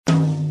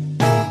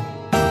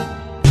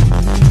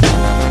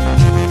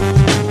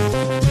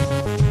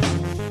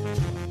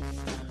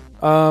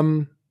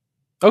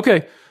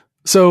Okay,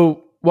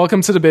 so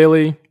welcome to the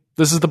Bailey.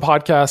 This is the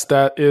podcast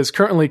that is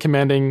currently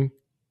commanding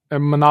a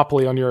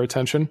monopoly on your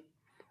attention.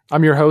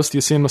 I'm your host,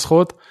 Yassine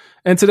Mashout,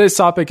 and today's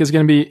topic is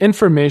going to be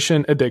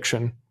information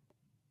addiction.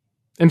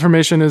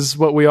 Information is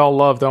what we all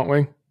love, don't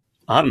we?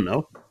 I don't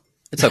know.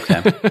 It's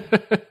okay.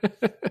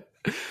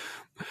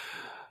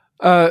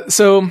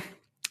 So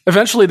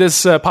eventually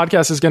this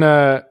podcast is going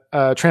to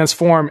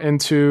transform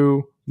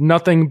into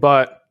nothing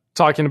but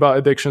talking about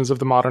addictions of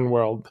the modern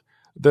world.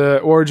 The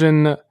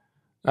origin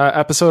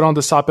episode on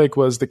this topic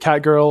was the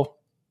cat girl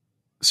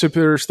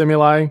super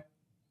stimuli,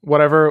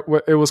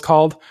 whatever it was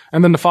called.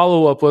 And then the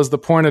follow-up was the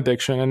porn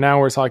addiction. And now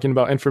we're talking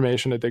about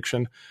information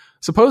addiction.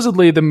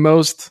 Supposedly the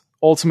most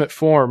ultimate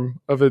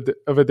form of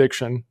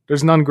addiction.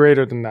 There's none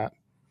greater than that.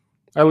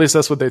 At least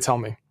that's what they tell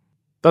me.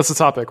 That's the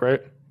topic,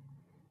 right?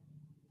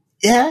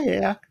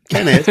 Yeah.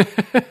 Kind of is.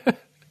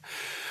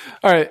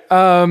 All right.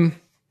 I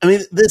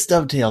mean, this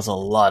dovetails a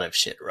lot of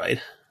shit,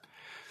 right?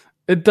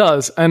 It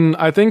does. And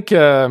I think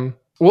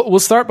we'll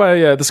start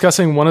by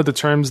discussing one of the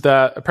terms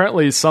that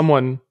apparently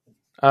someone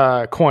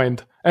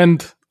coined.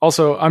 And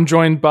also, I'm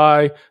joined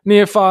by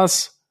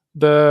Neofas,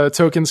 the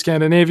token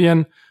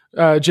Scandinavian,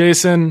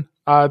 Jason,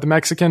 the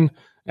Mexican,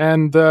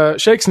 and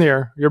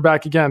Shakespeare. You're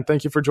back again.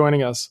 Thank you for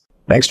joining us.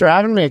 Thanks for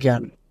having me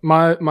again.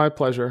 My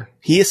pleasure.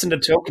 He isn't a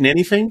token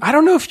anything? I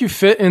don't know if you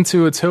fit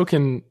into a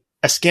token.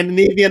 A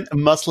Scandinavian, a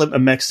Muslim, a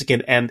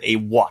Mexican, and a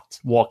what?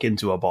 Walk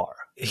into a bar.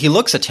 He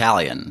looks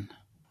Italian.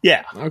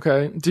 Yeah.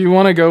 Okay. Do you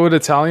want to go with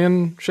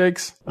Italian,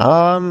 Shakes?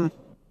 You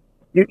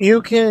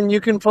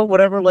can put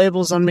whatever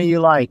labels on me you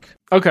like.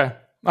 Okay.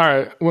 All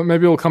right. Well,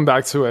 maybe we'll come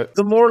back to it.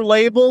 The more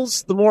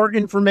labels, the more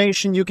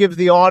information you give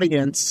the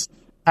audience,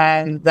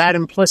 and that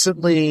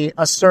implicitly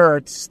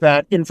asserts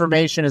that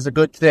information is a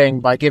good thing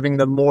by giving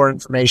them more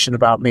information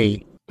about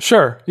me.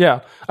 Sure.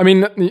 Yeah. I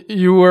mean,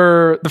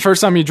 the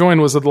first time you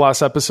joined was at the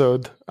last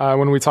episode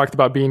when we talked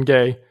about being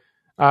gay,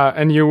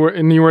 and you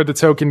were the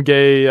token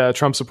gay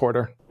Trump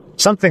supporter.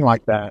 Something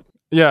like that.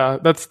 Yeah,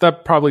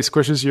 that probably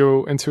squishes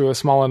you into a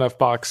small enough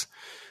box.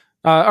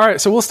 All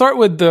right, so we'll start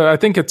with I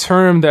think a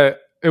term that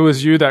it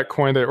was you that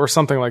coined it or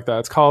something like that.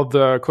 It's called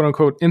the quote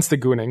unquote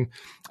Insta-gooning.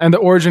 And the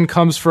origin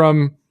comes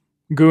from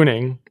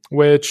gooning,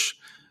 which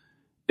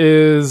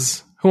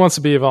is, who wants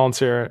to be a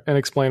volunteer and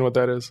explain what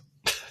that is?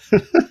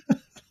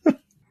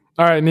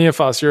 All right,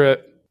 Neofas, you're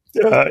it.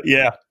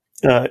 Yeah.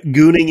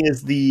 Gooning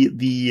is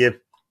the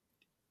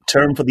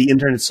term for the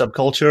internet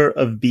subculture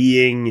of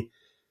being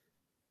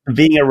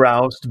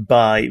aroused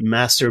by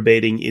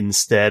masturbating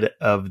instead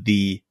of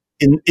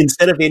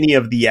any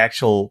of the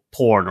actual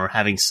porn or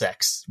having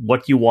sex.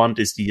 What you want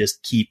is to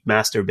just keep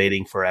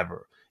masturbating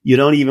forever. You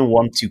don't even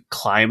want to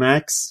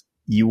climax.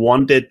 You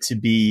want it to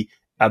be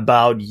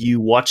about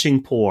you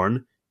watching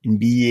porn and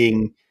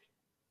being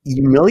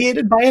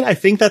humiliated by it. I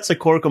think that's a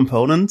core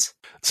component.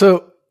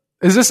 So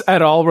is this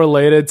at all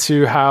related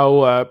to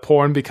how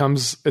porn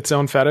becomes its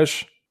own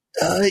fetish?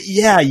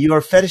 Yeah, you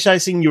are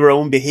fetishizing your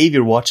own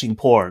behavior watching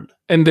porn.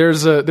 And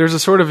there's a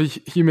sort of a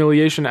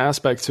humiliation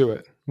aspect to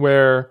it,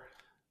 where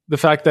the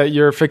fact that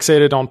you're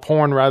fixated on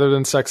porn rather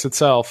than sex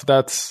itself,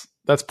 that's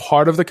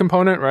part of the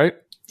component, right?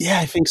 Yeah,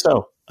 I think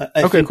so.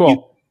 Okay,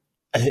 cool.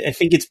 I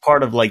think it's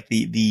part of like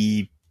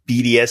the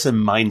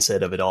BDSM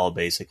mindset of it all,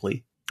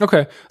 basically.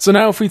 Okay, so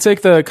now if we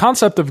take the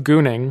concept of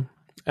gooning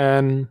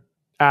and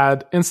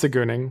add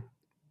insta-gooning,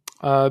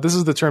 this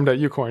is the term that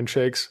you coined,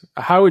 Shakes.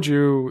 How would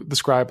you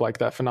describe like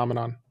that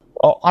phenomenon?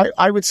 Well,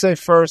 I would say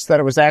first that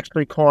it was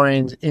actually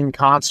coined in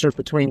concert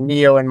between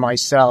Neo and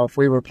myself.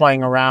 We were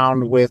playing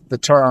around with the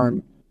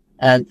term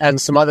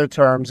and some other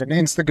terms, and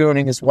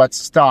insta-gooning is what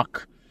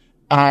stuck.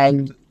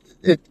 And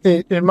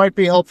it might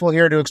be helpful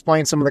here to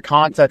explain some of the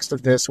context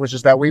of this, which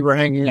is that we were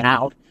hanging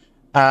out.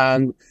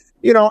 And,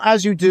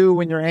 as you do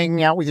when you're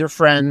hanging out with your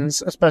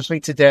friends, especially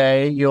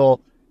today,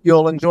 you'll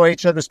enjoy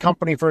each other's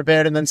company for a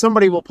bit, and then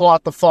somebody will pull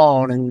out the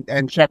phone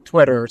and check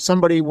Twitter.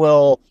 Somebody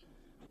will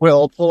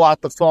pull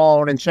out the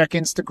phone and check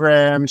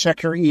Instagram,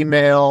 check your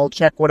email,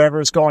 check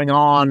whatever's going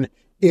on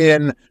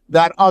in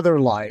that other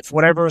life.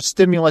 Whatever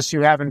stimulus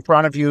you have in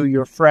front of you,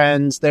 your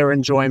friends, their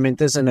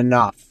enjoyment isn't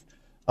enough.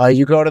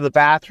 You go to the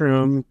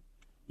bathroom,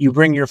 you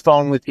bring your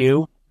phone with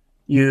you,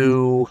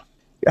 you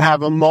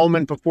have a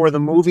moment before the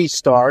movie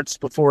starts,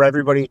 before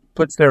everybody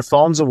puts their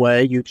phones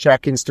away, you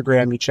check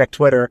Instagram, you check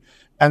Twitter.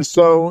 And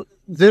so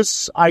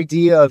this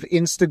idea of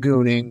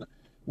insta-gooning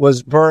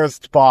was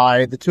birthed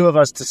by the two of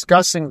us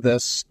discussing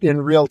this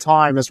in real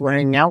time as we're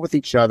hanging out with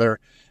each other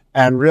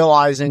and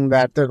realizing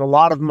that there's a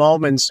lot of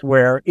moments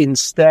where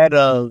instead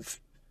of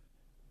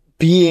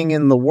being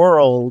in the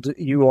world,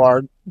 you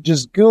are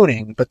just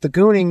gooning. But the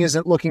gooning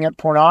isn't looking at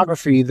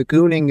pornography. The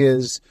gooning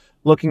is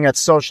looking at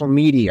social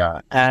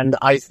media. And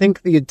I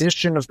think the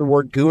addition of the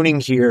word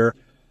gooning here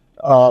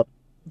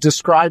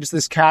describes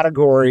this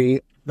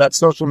category that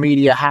social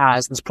media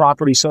has, this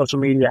property social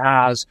media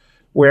has,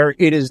 where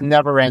it is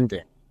never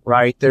ending.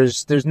 Right?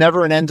 There's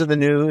never an end to the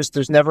news.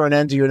 There's never an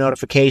end to your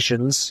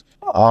notifications.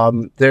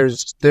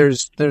 There's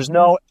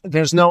no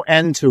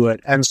end to it.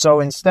 And so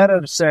instead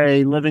of,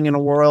 say, living in a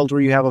world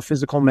where you have a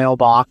physical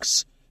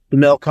mailbox, the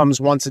mail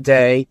comes once a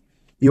day,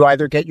 you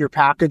either get your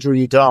package or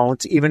you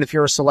don't. Even if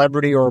you're a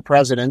celebrity or a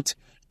president,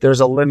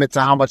 there's a limit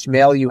to how much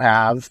mail you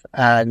have,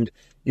 and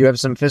you have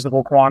some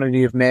physical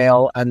quantity of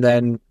mail, and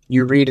then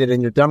you read it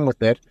and you're done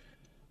with it.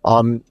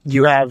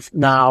 You have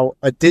now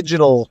a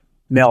digital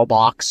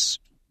mailbox.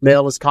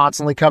 Mail is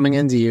constantly coming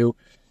into you.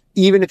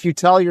 Even if you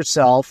tell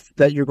yourself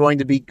that you're going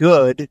to be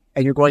good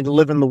and you're going to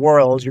live in the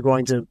world, you're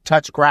going to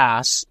touch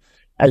grass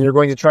and you're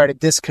going to try to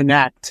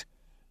disconnect,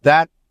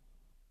 that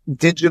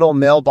digital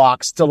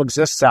mailbox still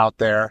exists out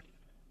there.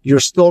 You're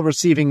still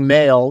receiving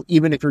mail,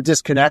 even if you're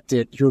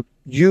disconnected.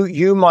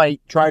 You might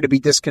try to be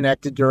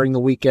disconnected during the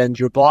weekend.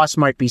 Your boss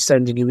might be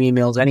sending you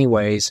emails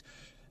anyways.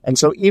 And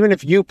so even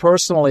if you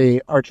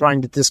personally are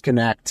trying to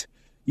disconnect,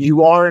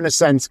 you are, in a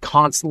sense,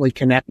 constantly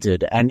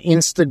connected. And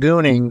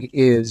Instagooning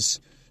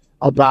is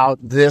about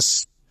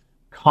this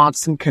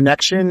constant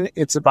connection.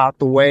 It's about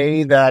the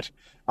way that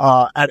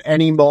at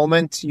any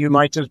moment you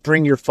might just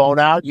bring your phone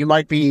out. You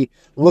might be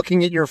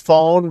looking at your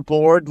phone,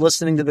 bored,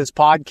 listening to this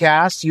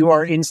podcast. You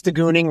are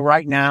Instagooning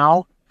right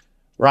now,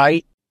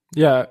 right?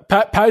 Yeah,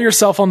 pat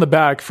yourself on the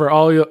back for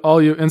all you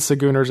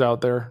Instagooners out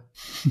there.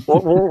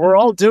 We're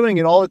all doing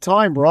it all the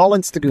time. We're all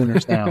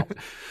Instagooners now.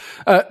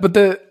 But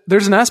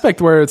there's an aspect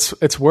where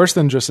it's worse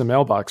than just a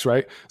mailbox,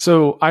 right?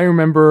 So I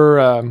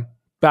remember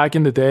back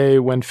in the day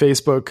when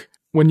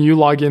you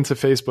log into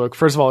Facebook,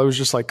 first of all, it was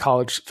just like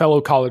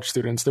fellow college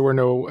students. There were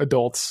no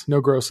adults,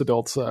 no gross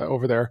adults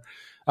over there.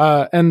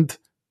 And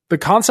the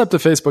concept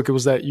of Facebook, it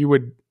was that you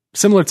would,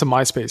 similar to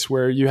MySpace,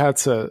 where you had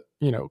to,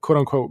 quote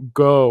unquote,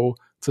 go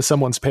to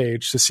someone's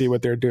page to see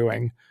what they're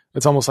doing.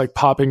 It's almost like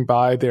popping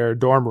by their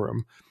dorm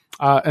room.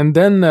 And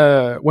then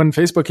when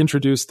Facebook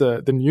introduced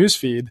the news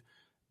feed,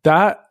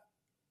 that,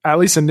 at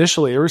least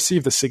initially, it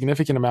received a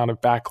significant amount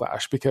of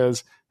backlash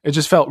because it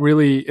just felt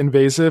really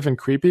invasive and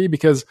creepy,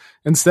 because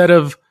instead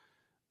of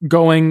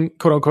going,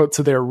 quote unquote,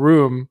 to their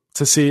room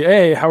to see,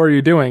 hey, how are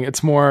you doing?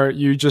 It's more,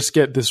 you just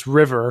get this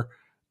river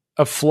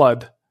of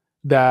flood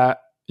that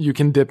you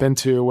can dip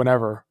into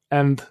whenever.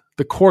 And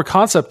the core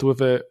concept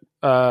with it,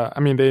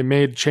 they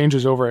made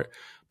changes over it,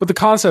 but the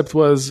concept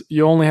was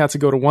you only had to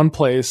go to one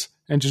place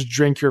and just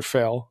drink your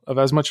fill of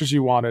as much as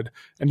you wanted.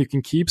 And you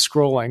can keep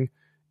scrolling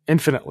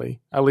infinitely.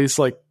 At least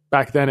like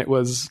back then it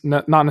was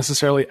not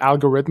necessarily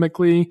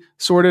algorithmically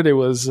sorted. It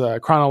was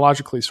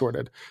chronologically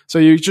sorted. So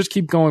you just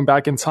keep going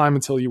back in time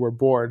until you were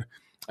bored.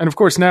 And of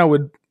course now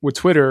with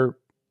Twitter,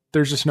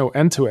 there's just no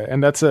end to it.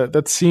 And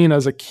that's seen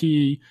as a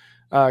key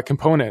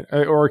component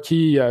or a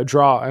key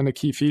draw and a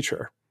key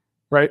feature,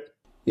 right?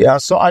 Yeah,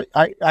 so I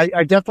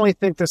definitely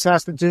think this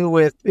has to do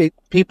with it.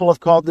 People have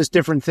called this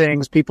different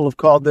things. People have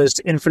called this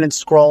infinite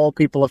scroll.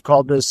 People have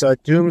called this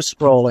doom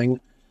scrolling.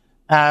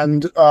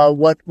 And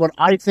what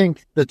I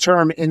think the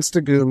term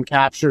Instagoom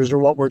captures, or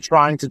what we're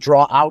trying to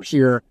draw out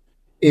here,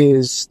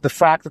 is the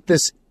fact that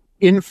this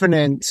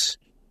infinite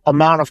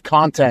amount of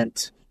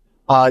content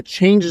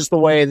changes the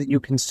way that you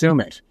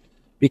consume it.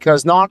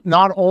 Because not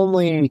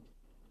only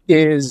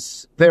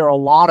is there a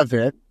lot of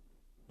it,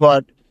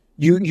 but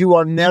you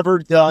are never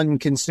done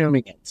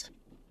consuming it,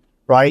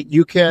 right?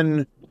 You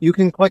can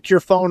click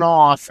your phone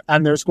off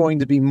and there's going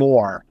to be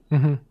more.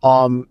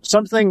 Mm-hmm.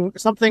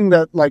 Something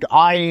that like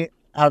I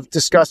have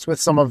discussed with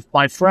some of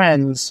my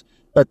friends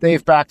that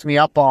they've backed me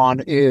up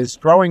on is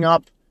growing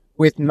up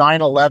with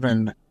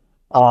 9/11,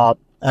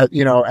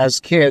 as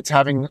kids,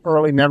 having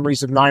early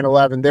memories of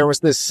 9/11. There was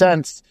this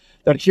sense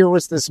that here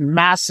was this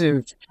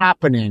massive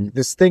happening,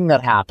 this thing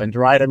that happened,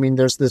 right? I mean,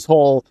 there's this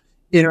whole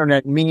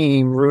internet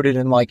meme rooted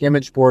in like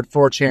image board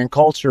 4chan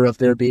culture of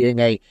there being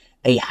a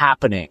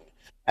happening.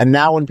 And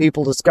now when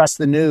people discuss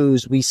the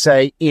news, we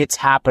say it's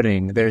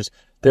happening. There's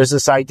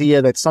this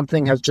idea that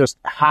something has just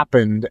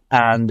happened,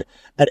 and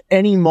at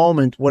any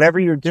moment, whatever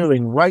you're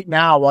doing right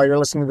now while you're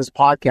listening to this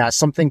podcast,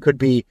 something could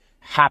be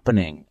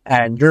happening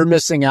and you're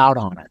missing out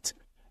on it.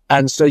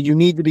 And so you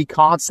need to be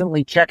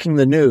constantly checking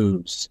the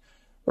news,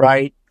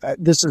 right?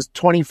 This is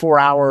 24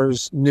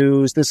 hours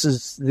news. This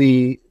is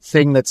the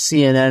thing that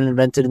CNN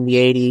invented in the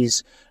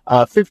 80s.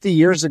 50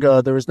 years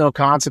ago, there was no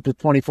concept of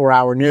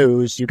 24-hour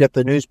news. You get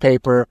the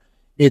newspaper.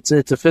 It's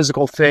a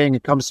physical thing.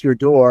 It comes to your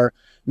door.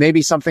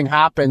 Maybe something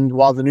happened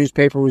while the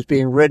newspaper was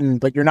being written,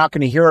 but you're not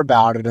going to hear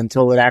about it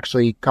until it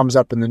actually comes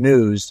up in the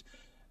news.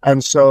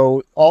 And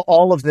so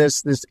all of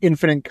this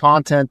infinite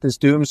content, this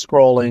doom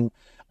scrolling,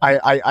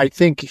 I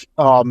think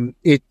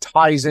it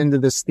ties into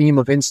this theme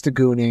of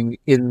Instagooning,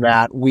 in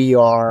that we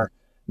are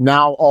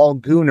now all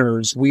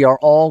gooners. We are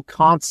all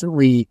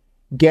constantly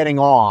getting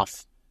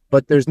off,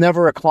 but there's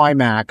never a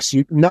climax.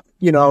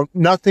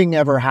 Nothing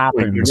ever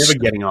happens. You're never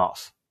getting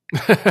off.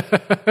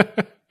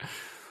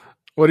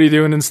 What are you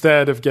doing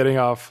instead of getting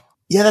off?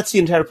 Yeah, that's the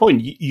entire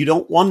point. You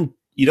don't want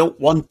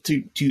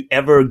to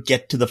ever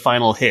get to the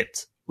final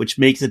hit, which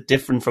makes it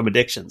different from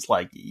addictions.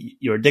 Like,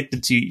 you're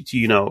addicted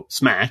to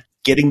smack.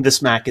 Getting the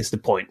smack is the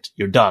point.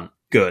 You're done.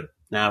 Good.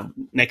 Now,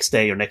 next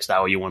day or next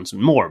hour, you want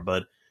some more,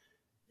 but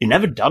you're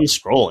never done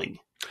scrolling.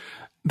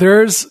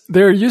 There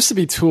used to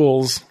be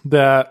tools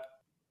that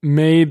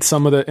made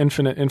some of the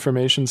infinite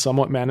information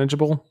somewhat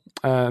manageable.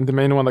 And the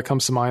main one that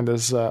comes to mind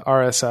is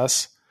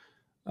RSS,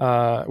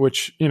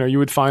 which you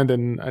would find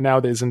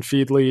nowadays in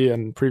Feedly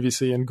and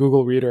previously in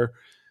Google Reader.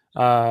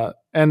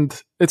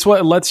 And it's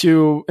what lets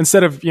you,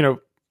 instead of,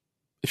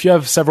 if you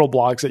have several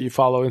blogs that you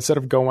follow, instead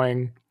of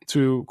going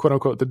to quote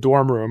unquote the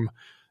dorm room,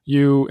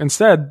 you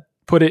instead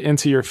put it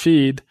into your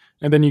feed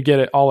and then you get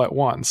it all at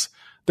once.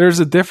 There's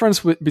a difference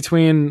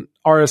between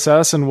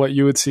RSS and what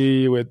you would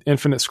see with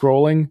infinite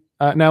scrolling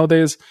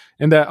nowadays,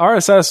 in that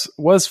RSS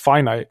was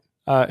finite.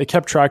 It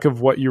kept track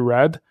of what you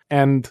read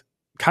and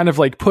kind of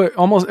like it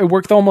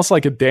worked almost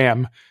like a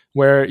dam,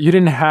 where you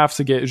didn't have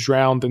to get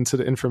drowned into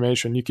the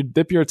information. You could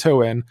dip your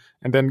toe in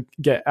and then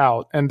get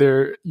out, and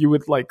there you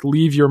would like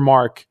leave your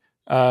mark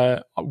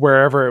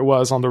wherever it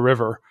was on the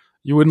river.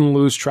 You wouldn't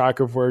lose track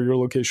of where your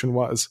location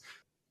was.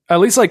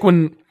 At least like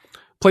when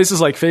places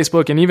like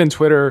Facebook and even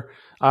Twitter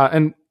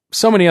and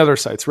so many other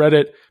sites,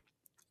 Reddit,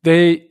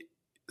 they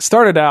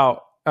started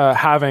out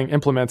having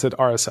implemented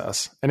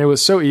RSS, and it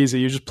was so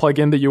easy. You just plug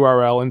in the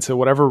URL into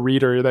whatever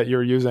reader that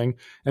you're using,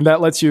 and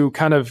that lets you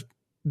kind of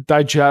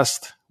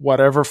digest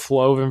whatever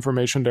flow of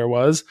information there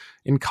was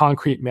in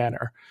concrete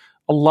manner.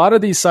 A lot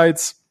of these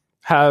sites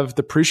have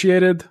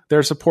depreciated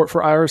their support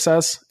for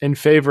RSS in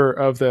favor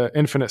of the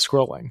infinite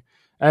scrolling.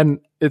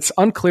 And it's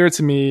unclear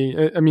to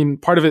me. I mean,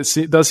 part of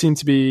it does seem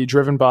to be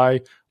driven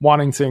by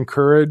wanting to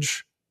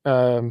encourage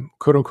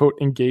quote unquote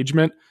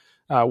engagement,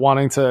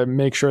 wanting to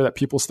make sure that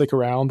people stick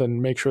around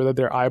and make sure that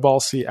their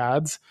eyeballs see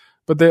ads.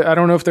 But I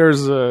don't know if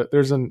there's a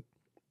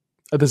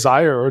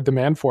desire or a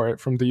demand for it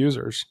from the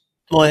users.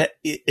 Well,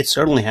 it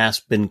certainly has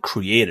been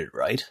created,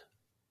 right?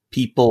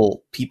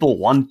 People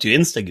want to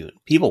Instagoon.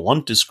 People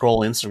want to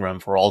scroll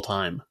Instagram for all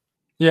time.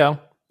 Yeah.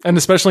 And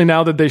especially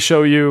now that they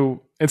show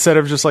you, instead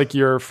of just like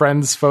your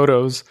friends'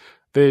 photos,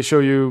 they show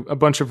you a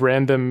bunch of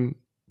random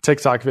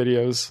TikTok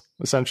videos,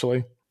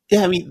 essentially.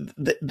 Yeah, I mean,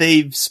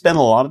 they've spent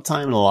a lot of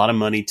time and a lot of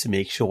money to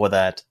make sure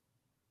that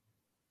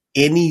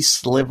any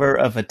sliver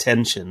of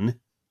attention,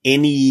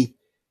 any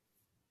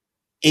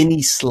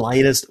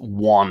slightest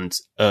want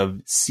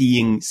of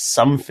seeing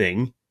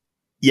something,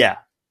 yeah,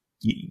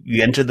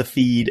 you enter the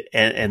feed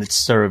and it's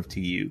served to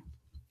you.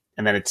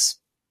 And then it's,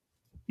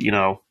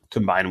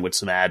 combined with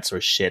some ads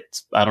or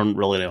shit. I don't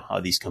really know how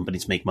these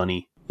companies make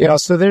money. Yeah,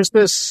 so there's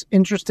this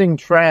interesting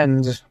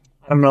trend.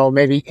 I don't know,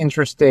 maybe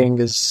interesting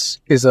is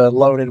a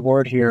loaded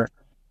word here,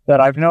 that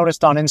I've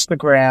noticed on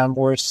Instagram,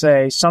 where,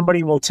 say,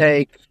 somebody will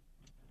take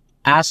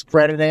Ask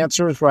Reddit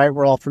answers, right?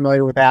 We're all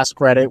familiar with Ask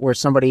Reddit, where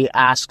somebody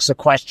asks a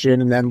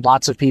question and then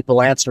lots of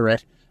people answer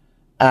it.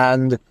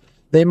 And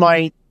they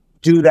might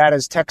do that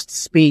as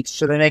text-to-speech.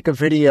 So they make a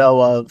video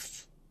of,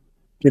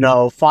 5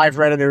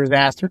 Redditors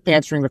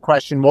answering the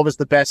question, what was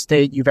the best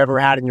date you've ever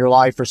had in your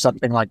life, or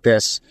something like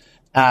this.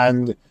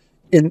 And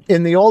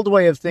in the old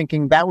way of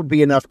thinking, that would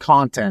be enough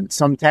content,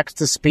 some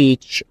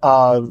text-to-speech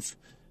of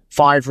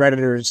 5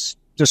 Redditors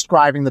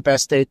describing the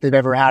best date they've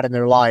ever had in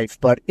their life.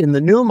 But in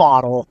the new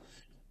model,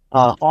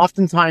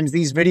 oftentimes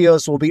these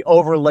videos will be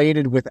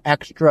overlaid with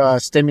extra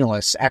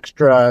stimulus,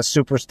 extra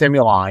super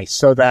stimuli,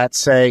 so that,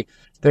 say,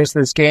 there's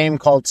this game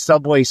called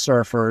Subway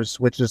Surfers,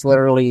 which is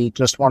literally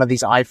just one of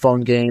these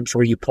iPhone games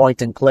where you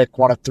point and click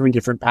one of 3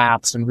 different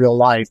paths in real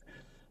life.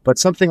 But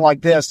something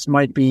like this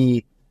might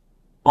be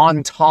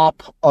on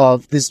top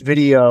of this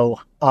video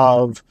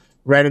of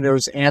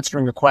Redditors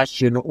answering a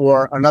question.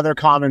 Or another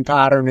common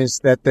pattern is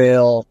that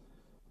they'll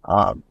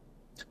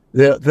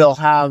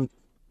have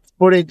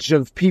footage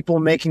of people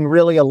making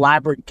really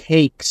elaborate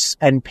cakes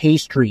and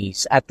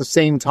pastries at the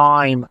same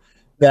time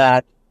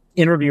that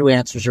interview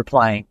answers are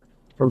playing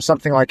from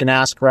something like an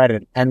Ask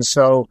Reddit. And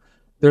so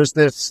there's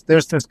this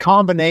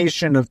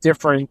combination of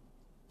different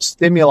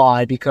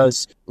stimuli,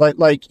 because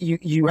like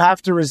you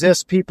have to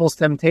resist people's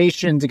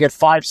temptation to get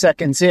 5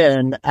 seconds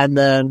in and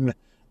then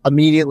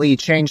immediately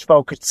change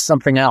focus to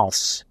something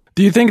else.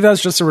 Do you think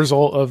that's just a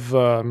result of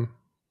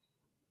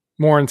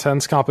more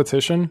intense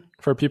competition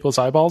for people's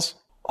eyeballs?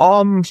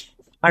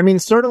 I mean,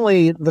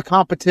 certainly the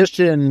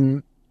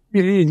competition,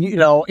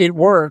 it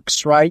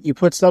works, right? You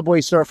put Subway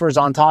Surfers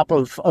on top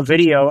of a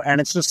video and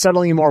it's just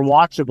suddenly more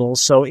watchable.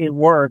 So it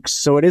works.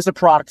 So it is a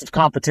product of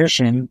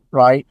competition,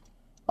 right?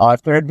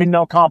 If there had been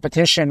no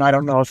competition, I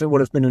don't know if it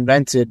would have been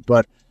invented,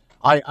 but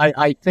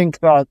I think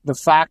that the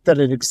fact that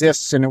it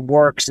exists and it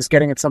works is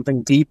getting at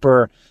something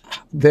deeper.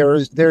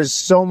 There's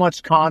so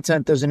much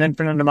content. There's an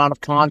infinite amount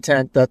of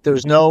content that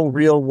there's no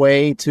real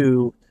way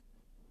to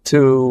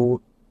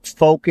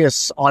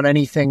focus on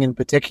anything in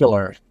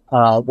particular.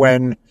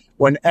 When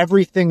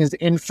everything is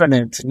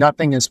infinite,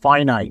 nothing is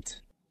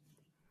finite.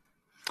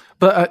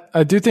 But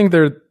I do think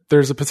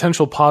there's a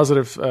potential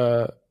positive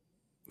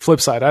flip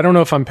side. I don't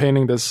know if I'm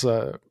painting this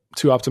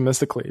too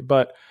optimistically,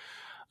 but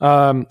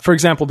for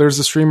example, there's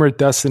a streamer,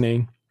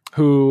 Destiny,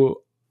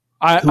 who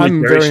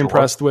I'm very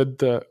impressed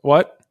with.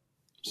 What?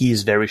 He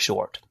is very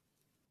short.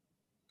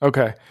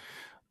 Okay.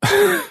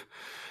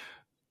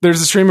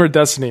 There's a streamer,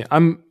 Destiny.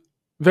 I'm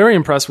very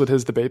impressed with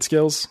his debate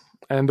skills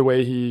and the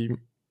way he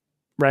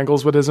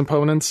wrangles with his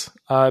opponents.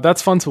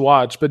 That's fun to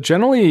watch, but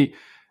generally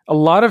a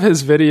lot of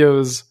his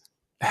videos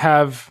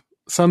have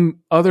some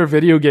other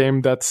video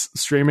game that's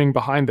streaming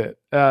behind it.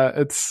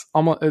 It's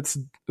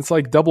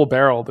like double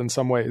barreled in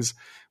some ways,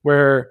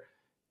 where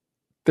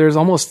there's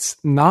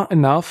almost not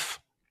enough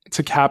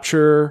to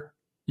capture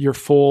your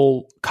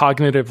full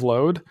cognitive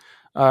load.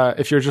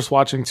 If you're just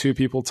watching two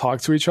people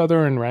talk to each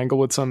other and wrangle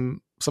with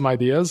some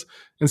ideas,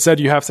 instead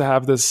you have to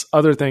have this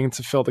other thing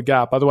to fill the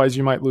gap. Otherwise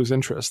you might lose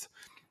interest.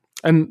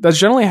 And that's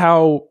generally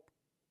how,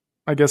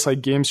 I guess,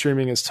 like game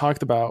streaming is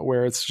talked about,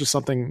 where it's just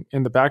something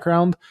in the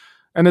background.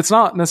 And it's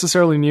not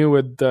necessarily new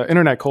with the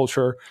internet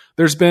culture.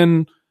 There's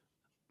been,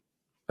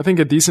 I think,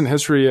 a decent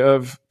history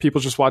of people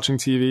just watching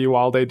TV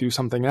while they do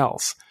something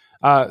else.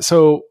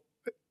 So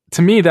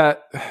to me,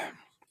 that,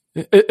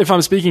 if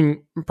I'm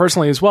speaking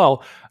personally as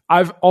well,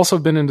 I've also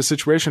been in a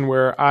situation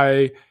where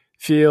I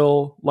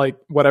feel like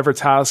whatever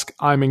task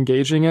I'm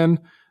engaging in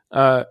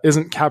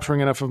isn't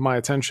capturing enough of my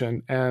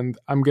attention, and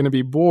I'm going to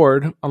be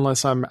bored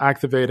unless I'm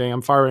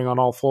firing on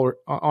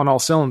all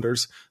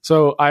cylinders.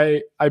 So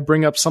I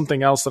bring up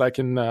something else that I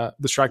can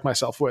distract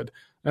myself with.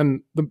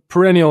 And the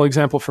perennial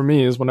example for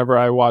me is whenever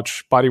I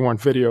watch body-worn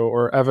video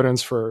or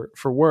evidence for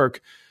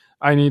work,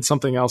 I need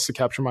something else to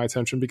capture my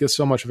attention because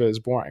so much of it is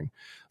boring.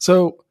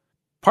 So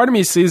part of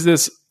me sees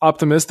this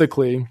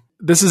optimistically.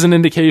 This is an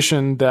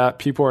indication that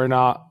people are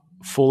not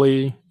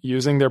fully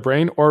using their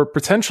brain, or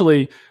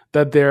potentially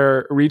that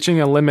they're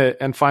reaching a limit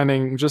and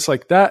finding just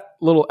like that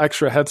little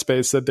extra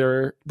headspace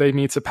that they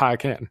need to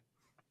pack in.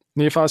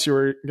 Neofas, you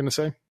were going to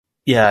say?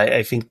 Yeah,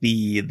 I think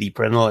the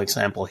perennial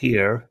example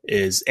here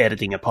is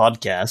editing a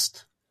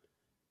podcast,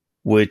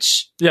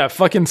 which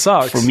fucking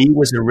sucks. For me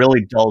was a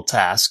really dull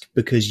task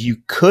because you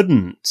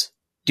couldn't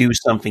do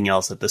something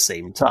else at the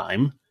same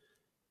time,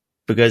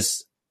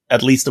 because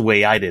at least the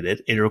way I did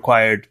it, it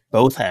required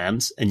both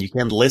hands, and you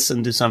can't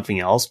listen to something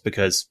else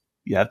because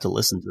you have to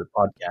listen to the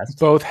podcast.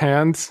 Both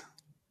hands?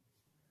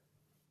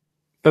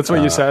 That's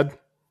what you said?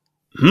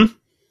 Hmm?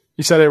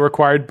 You said it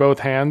required both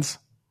hands?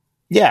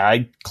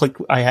 Yeah,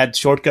 I had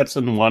shortcuts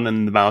on one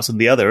and the mouse on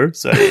the other,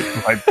 so it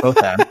required both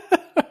hands.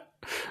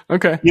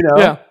 Okay.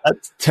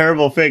 That's a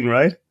terrible thing,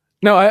 right?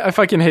 No, I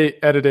fucking hate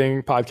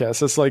editing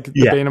podcasts. It's like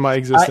the bane of my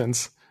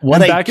existence.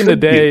 Back in the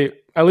day,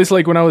 at least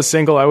like when I was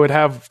single, I would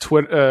have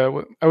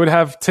I would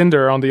have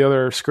Tinder on the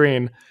other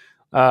screen,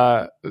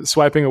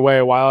 swiping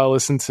away while I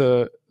listened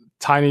to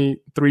tiny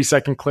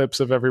 3-second clips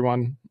of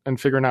everyone and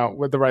figuring out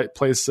what the right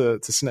place to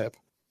snip.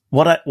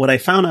 What I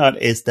found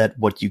out is that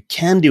what you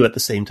can do at the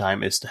same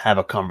time is to have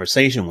a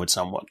conversation with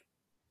someone.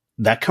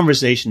 That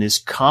conversation is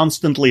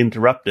constantly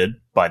interrupted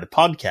by the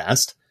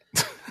podcast.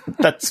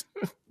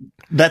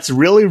 That's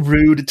really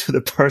rude to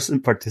the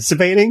person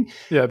participating.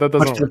 Yeah, that doesn't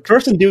work. But for the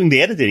person doing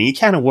the editing, it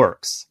kind of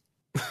works.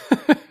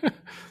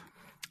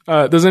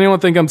 Does anyone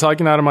think I'm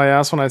talking out of my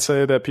ass when I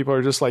say that people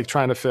are just like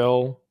trying to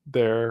fill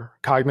their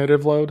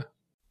cognitive load?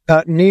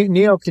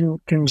 Neo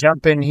can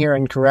jump in here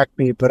and correct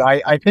me, but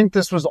I think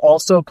this was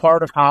also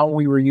part of how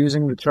we were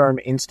using the term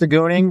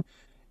instagooning,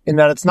 in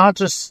that it's not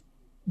just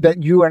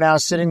that you are now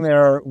sitting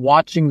there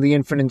watching the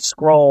infinite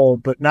scroll,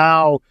 but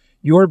now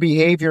your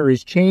behavior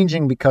is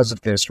changing because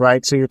of this,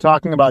 right? So you're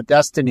talking about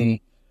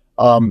Destiny.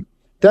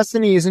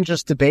 Destiny isn't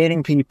just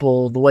debating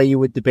people the way you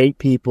would debate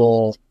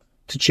people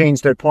to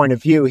change their point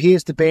of view. He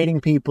is debating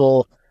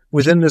people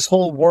within this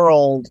whole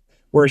world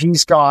where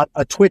he's got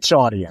a Twitch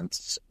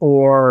audience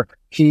or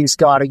he's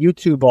got a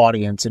YouTube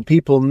audience, and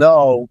people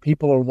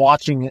are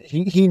watching.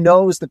 He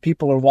knows that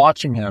people are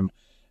watching him.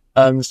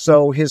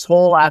 So his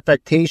whole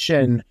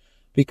affectation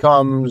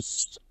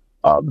becomes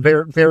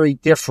very, very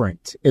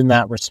different in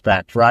that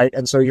respect, right?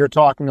 And so you're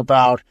talking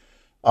about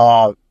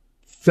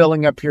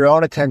filling up your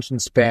own attention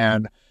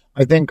span.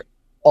 I think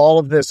all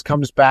of this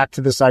comes back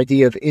to this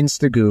idea of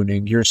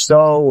instagooning.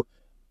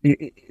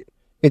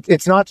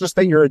 It's not just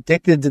that you're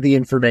addicted to the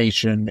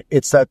information,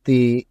 it's that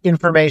the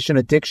information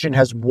addiction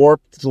has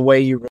warped the way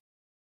you...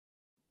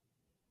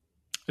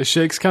 Is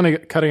Shake's kind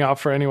of cutting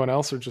off for anyone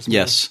else or just me?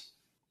 Yes.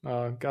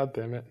 God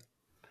damn it.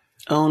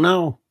 Oh,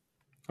 no.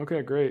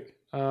 Okay, great.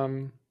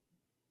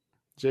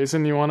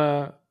 Jason, you want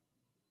to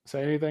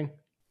say anything?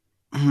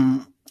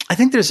 I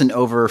think there's an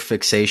over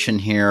fixation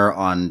here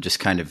on just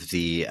kind of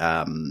the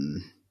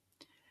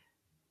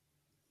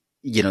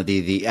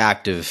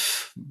act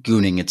of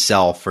gooning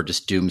itself or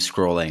just doom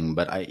scrolling.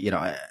 But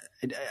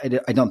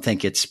I don't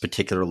think it's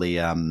particularly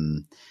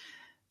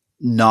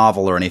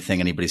novel or anything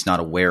anybody's not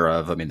aware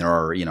of. I mean, there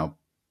are,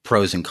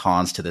 pros and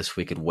cons to this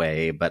wicked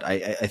way, but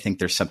I think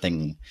there's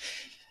something,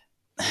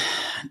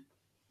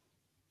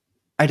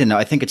 I don't know.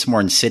 I think it's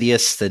more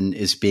insidious than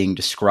is being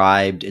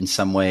described in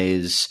some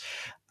ways.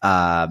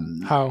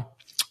 How?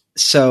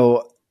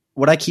 So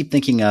what I keep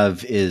thinking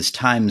of is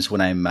times when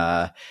I'm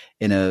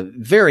in a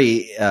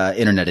very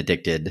internet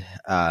addicted,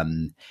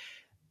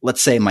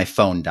 let's say my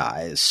phone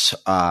dies,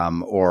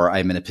 or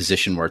I'm in a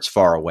position where it's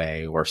far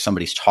away, or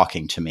somebody's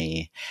talking to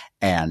me,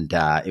 and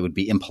it would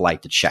be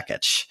impolite to check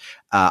it.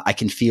 I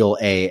can feel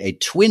a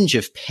twinge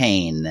of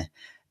pain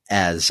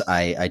as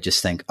I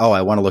just think, oh,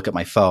 I want to look at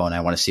my phone. I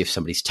want to see if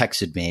somebody's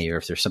texted me or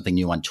if there's something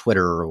new on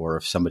Twitter or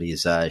if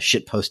somebody's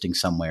shit posting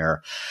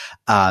somewhere.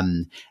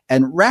 And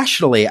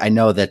rationally, I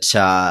know that,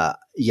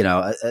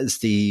 as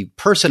the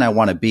person I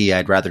want to be,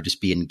 I'd rather just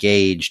be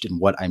engaged in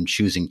what I'm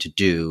choosing to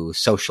do,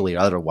 socially or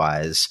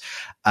otherwise.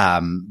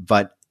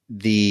 But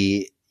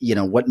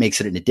what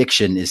makes it an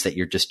addiction is that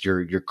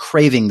you're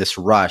craving this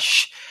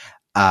rush.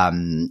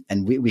 And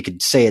we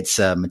could say it's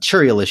a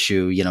material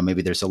issue,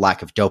 maybe there's a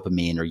lack of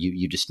dopamine or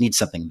you just need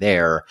something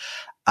there.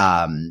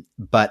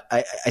 But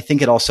I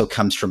think it also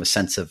comes from a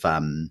sense of,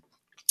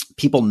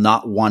 people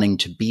not wanting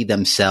to be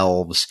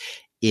themselves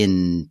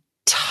in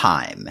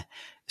time.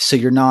 So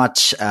you're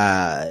not,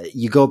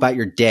 you go about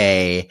your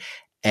day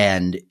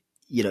and,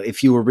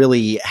 if you were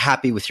really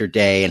happy with your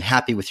day and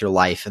happy with your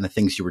life and the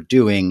things you were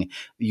doing,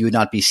 you would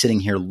not be sitting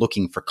here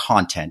looking for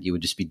content. You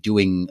would just be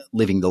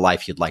living the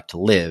life you'd like to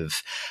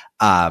live.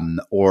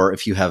 Or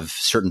if you have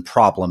certain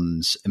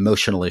problems,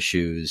 emotional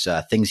issues,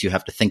 things you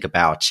have to think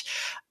about,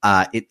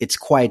 it's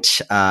quite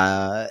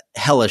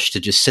hellish to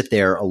just sit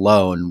there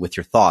alone with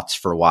your thoughts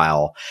for a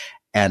while.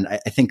 And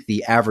I think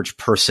the average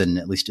person,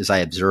 at least as I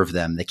observe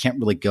them, they can't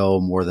really go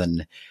more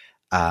than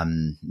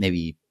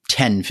maybe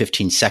 10,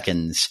 15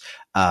 seconds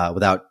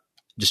without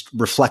just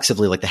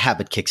reflexively, like the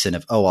habit kicks in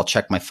of, oh, I'll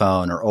check my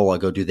phone, or, oh, I'll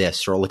go do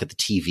this, or I'll look at the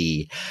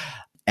TV.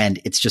 And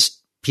it's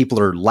just, people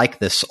are like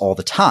this all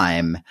the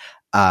time.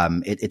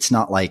 It's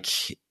not like,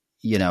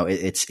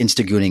 it's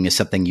Instagooning is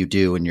something you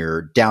do in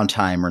your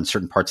downtime or in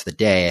certain parts of the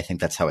day. I think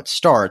that's how it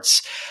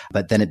starts.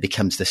 But then it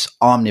becomes this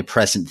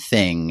omnipresent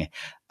thing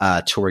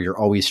to where you're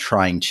always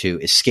trying to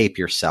escape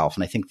yourself.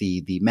 And I think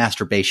the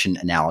masturbation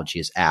analogy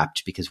is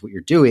apt, because what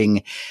you're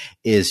doing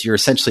is you're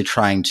essentially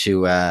trying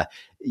to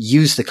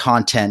use the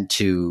content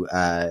to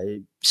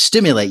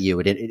stimulate you.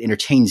 It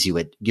entertains you.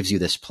 It gives you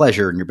this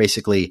pleasure. And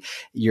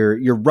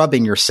you're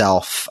rubbing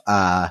yourself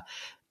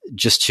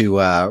just to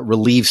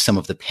relieve some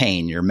of the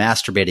pain. You're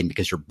masturbating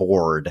because you're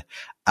bored,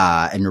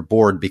 and you're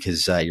bored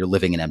because you're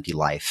living an empty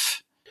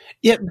life.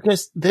 Yeah,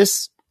 because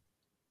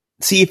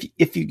see,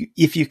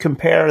 if you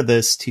compare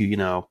this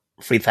to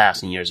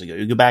 3,000 years ago,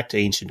 you go back to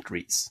ancient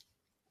Greece.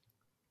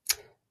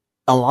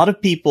 A lot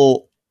of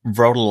people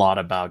wrote a lot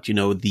about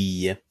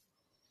the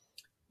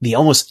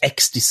almost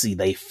ecstasy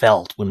they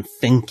felt when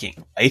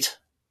thinking, right?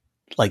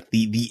 Like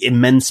the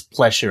immense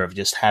pleasure of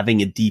just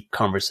having a deep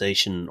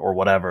conversation or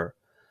whatever.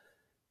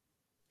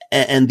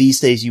 And these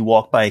days you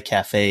walk by a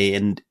cafe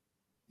and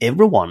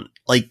everyone,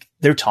 like,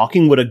 they're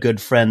talking with a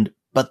good friend,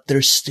 but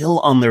they're still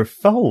on their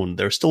phone.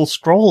 They're still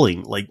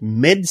scrolling, like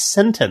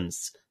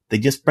mid-sentence. They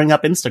just bring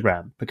up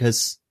Instagram,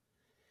 because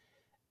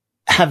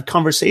have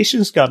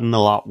conversations gotten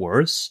a lot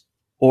worse?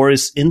 Or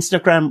is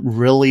Instagram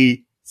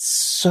really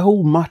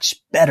so much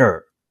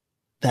better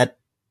that,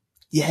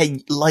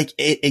 like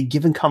a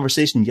given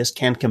conversation just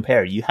can't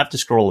compare? You have to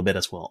scroll a bit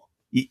as well.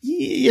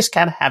 You just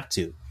kind of have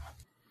to.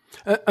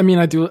 I mean,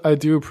 I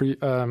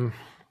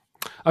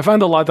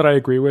find a lot that I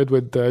agree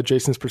with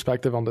Jason's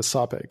perspective on this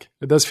topic.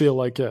 It does feel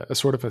like a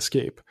sort of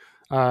escape.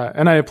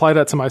 And I apply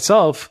that to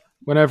myself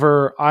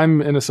whenever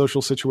I'm in a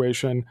social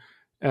situation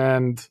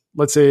and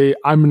let's say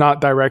I'm not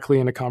directly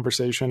in a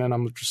conversation and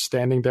I'm just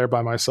standing there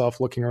by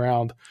myself looking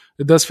around.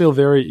 It does feel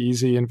very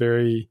easy and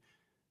very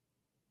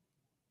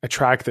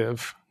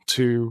attractive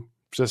to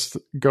just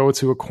go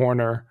to a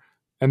corner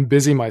and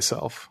busy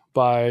myself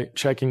by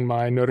checking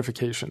my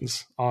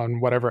notifications on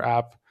whatever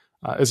app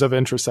is of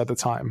interest at the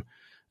time.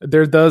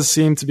 There does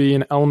seem to be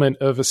an element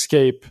of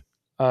escape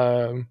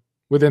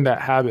within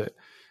that habit.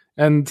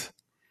 And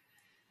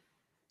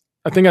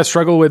I think I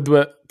struggle with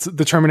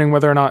determining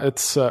whether or not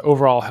it's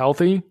overall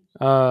healthy.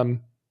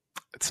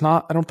 It's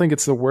not, I don't think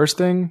it's the worst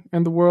thing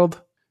in the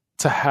world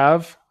to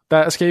have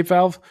that escape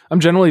valve. I'm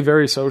generally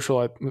very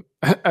social,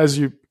 as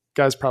you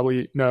guys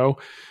probably know.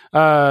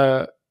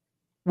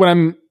 When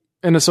I'm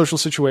in a social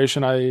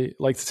situation, I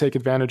like to take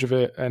advantage of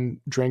it and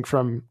drink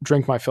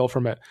my fill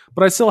from it.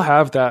 But I still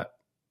have that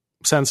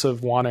sense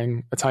of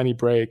wanting a tiny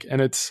break, and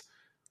it's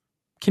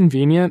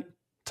convenient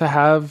to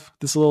have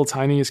this little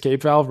tiny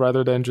escape valve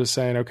rather than just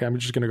saying, okay, I'm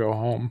just going to go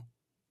home.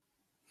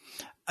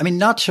 I mean,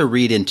 not to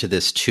read into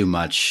this too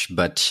much,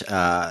 but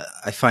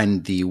I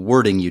find the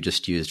wording you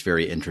just used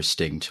very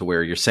interesting, to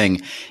where you're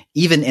saying,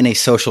 even in a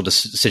social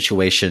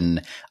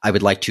situation, I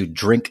would like to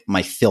drink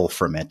my fill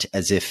from it,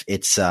 as if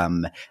it's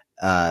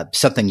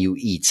something you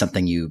eat,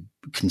 something you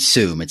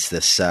consume. It's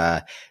this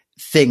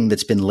thing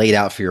that's been laid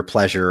out for your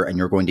pleasure, and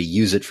you're going to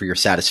use it for your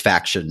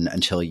satisfaction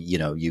until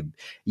you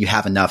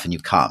have enough and you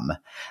come.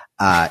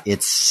 And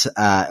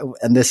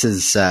this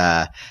is.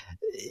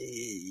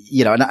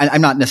 And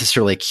I'm not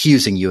necessarily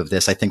accusing you of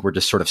this. I think we're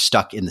just sort of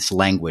stuck in this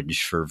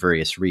language for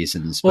various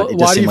reasons. Well,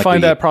 why do you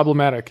find that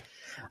problematic?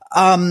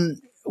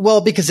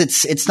 Well, because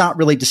it's not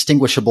really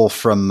distinguishable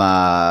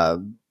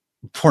from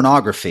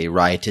pornography,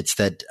 right? It's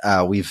that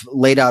we've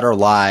laid out our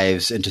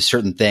lives into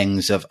certain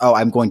things of, oh,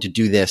 I'm going to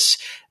do this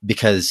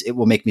because it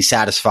will make me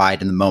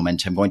satisfied in the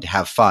moment. I'm going to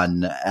have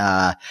fun.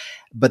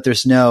 But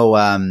there's no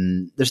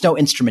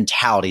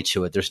instrumentality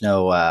to it. There's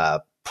no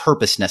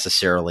purpose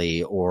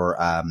necessarily, or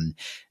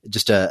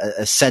just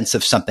a sense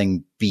of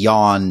something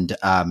beyond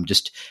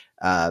just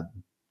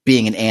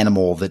being an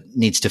animal that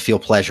needs to feel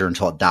pleasure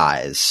until it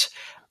dies.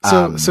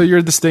 So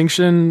your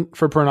distinction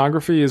for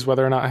pornography is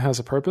whether or not it has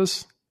a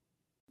purpose?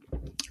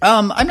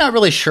 I'm not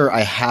really sure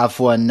I have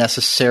one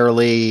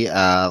necessarily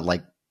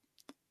like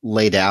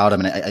laid out. I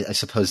mean, I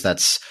suppose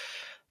that's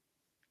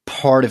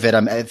part of it.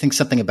 I think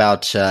something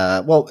about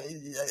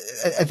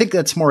I think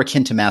that's more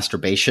akin to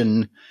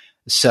masturbation.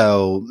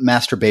 So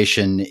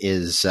masturbation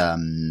is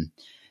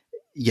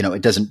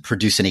it doesn't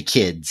produce any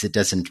kids. It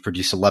doesn't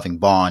produce a loving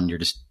bond. You're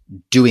just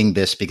doing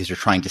this because you're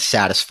trying to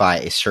satisfy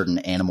a certain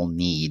animal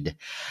need.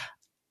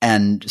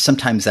 And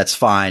sometimes that's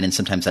fine and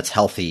sometimes that's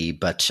healthy,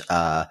 but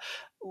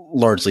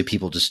largely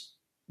people just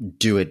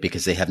do it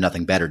because they have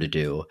nothing better to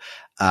do.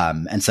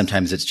 And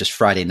sometimes it's just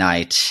Friday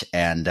night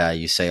and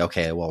you say,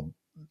 okay, well,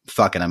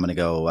 fuck it, I'm going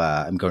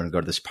to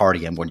go to this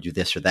party. I'm going to do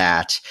this or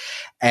that.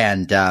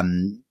 And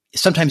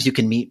sometimes you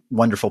can meet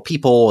wonderful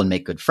people and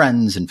make good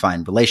friends and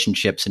find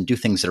relationships and do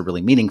things that are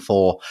really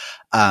meaningful.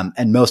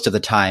 And most of the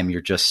time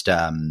you're just,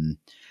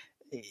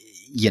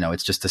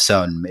 it's just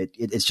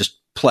it's just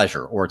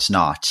pleasure or it's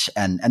not.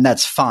 And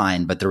that's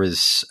fine, but there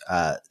is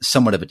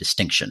somewhat of a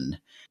distinction.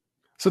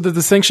 So the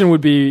distinction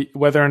would be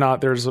whether or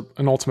not there's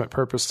an ultimate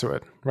purpose to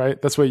it, right?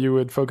 That's what you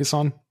would focus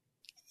on?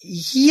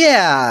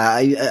 Yeah.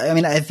 I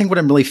mean, I think what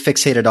I'm really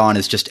fixated on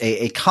is just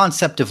a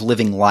concept of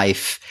living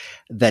life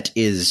that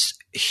is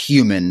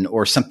human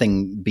or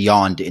something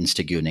beyond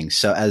instagooning.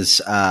 So as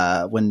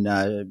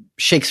when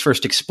Shakes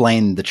first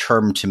explained the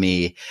term to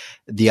me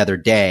the other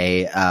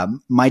day,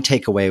 my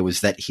takeaway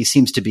was that he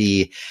seems to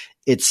be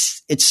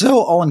it's so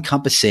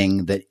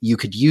all-encompassing that you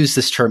could use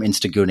this term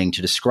instagooning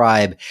to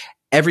describe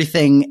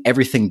everything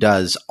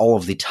does all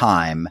of the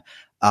time,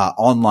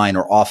 online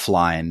or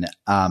offline,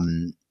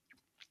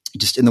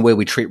 just in the way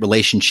we treat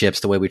relationships,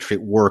 the way we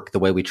treat work, the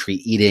way we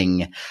treat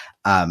eating,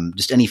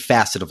 just any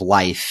facet of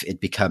life,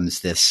 it becomes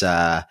this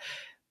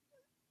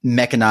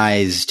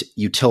mechanized,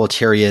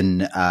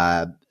 utilitarian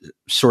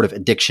sort of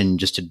addiction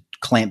just to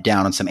clamp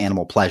down on some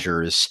animal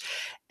pleasures,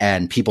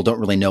 and people don't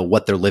really know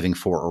what they're living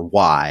for or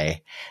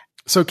why.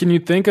 So can you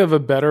think of a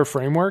better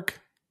framework,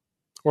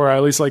 or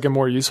at least like a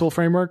more useful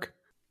framework?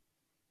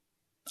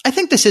 I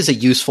think this is a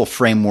useful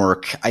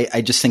framework.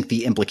 I just think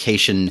the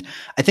implication,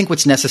 I think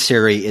what's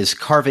necessary is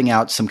carving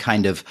out some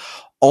kind of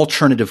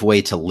alternative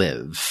way to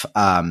live.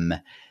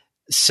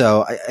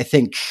 So I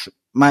think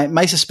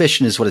my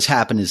suspicion is what has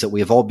happened is that we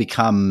have all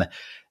become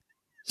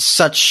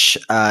such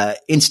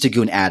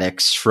Instagoon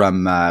addicts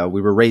from,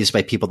 we were raised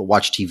by people that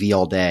watch TV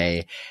all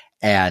day,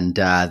 and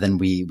then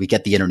we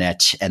get the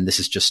internet, and this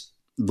is just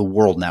the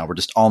world now. We're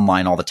just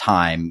online all the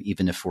time,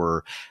 even if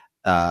we're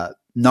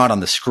not on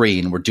the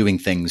screen, we're doing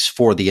things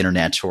for the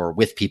internet or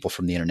with people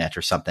from the internet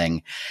or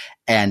something.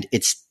 And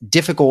it's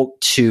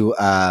difficult to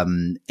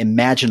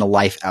imagine a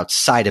life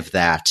outside of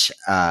that.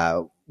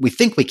 We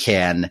think we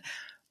can,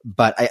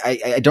 but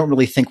I don't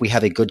really think we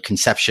have a good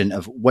conception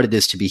of what it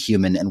is to be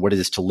human and what it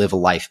is to live a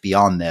life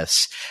beyond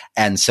this.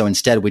 And so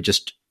instead we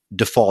just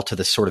default to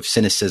this sort of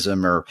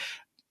cynicism, or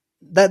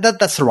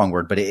that's the wrong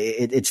word, but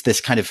it's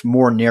this kind of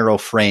more narrow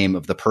frame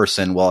of the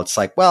person. Well, it's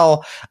like,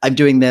 well, I'm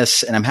doing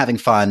this and I'm having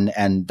fun,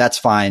 and that's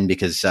fine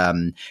because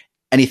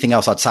anything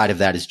else outside of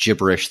that is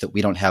gibberish that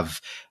we don't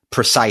have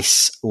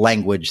precise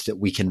language that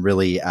we can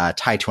really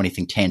tie to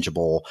anything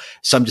tangible.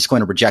 So I'm just going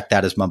to reject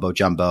that as mumbo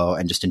jumbo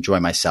and just enjoy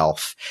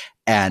myself.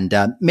 And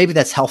maybe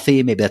that's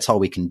healthy. Maybe that's all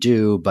we can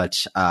do.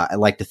 But I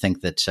like to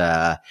think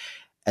that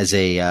as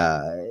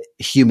a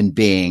human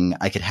being,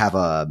 I could have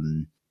a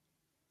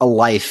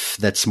life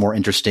that's more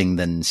interesting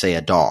than, say,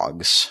 a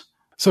dog's.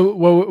 So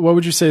what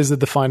would you say is the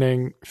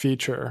defining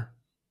feature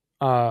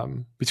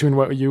between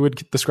what you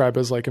would describe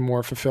as like a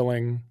more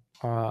fulfilling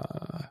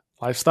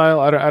lifestyle?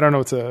 I don't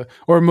know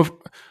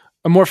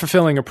a more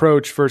fulfilling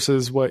approach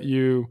versus what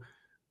you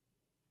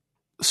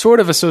sort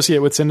of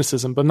associate with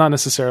cynicism, but not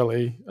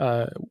necessarily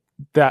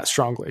that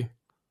strongly.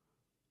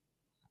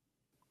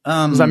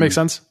 Does that make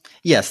sense?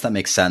 Yes, that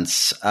makes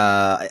sense.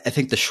 I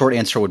think the short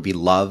answer would be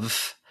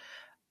love.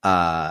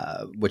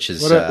 Which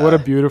is what a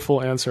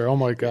beautiful answer. Oh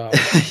my God.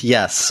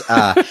 Yes.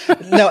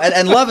 No,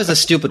 and love is a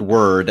stupid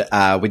word.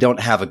 We don't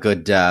have a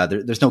good,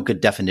 there's no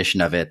good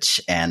definition of it.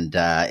 And,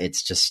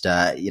 it's just,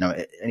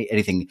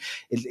 anything,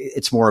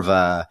 it's more of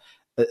a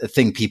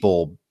thing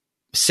people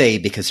say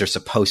because they're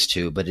supposed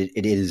to, but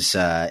it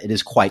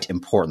is quite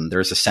important. There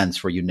is a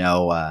sense where, you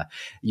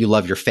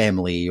love your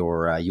family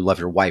or you love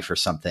your wife or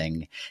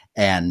something,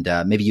 and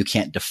maybe you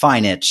can't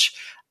define it.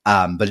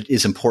 But it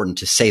is important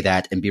to say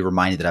that and be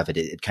reminded of it.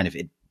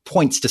 It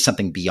points to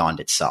something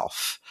beyond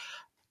itself.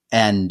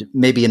 And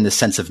maybe in the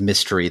sense of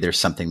mystery, there's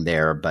something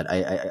there, but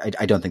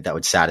I don't think that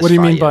would satisfy. What do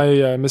you mean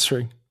by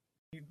mystery?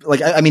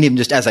 Like, I mean, even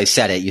just as I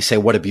said it, you say,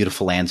 what a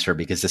beautiful answer,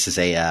 because this is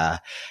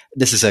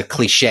a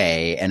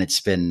cliche, and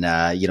it's been,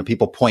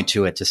 people point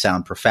to it to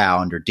sound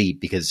profound or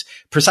deep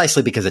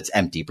precisely because it's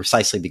empty,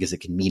 precisely because it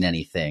can mean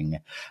anything.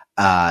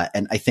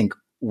 And I think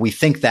we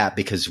think that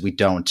because we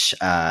don't,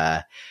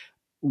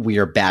 we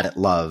are bad at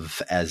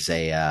love as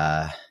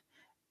a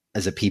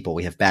people.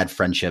 We have bad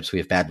friendships. We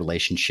have bad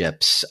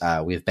relationships.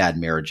 We have bad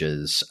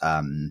marriages.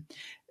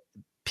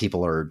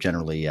 People are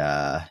generally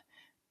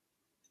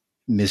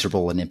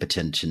miserable and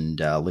impotent and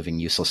living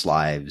useless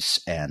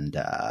lives, and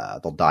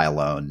they'll die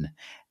alone.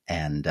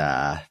 And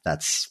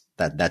that's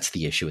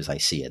the issue as I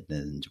see it.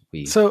 And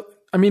So,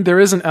 I mean, there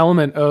is an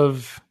element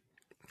of.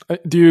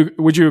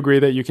 Would you agree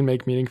that you can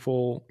make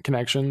meaningful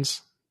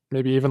connections,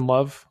 maybe even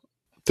love,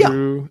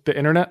 through the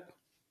internet?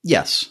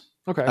 Yes.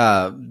 Okay.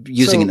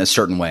 Using it in a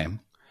certain way.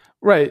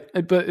 Right,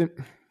 but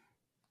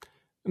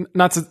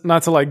not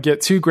to like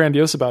get too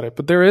grandiose about it,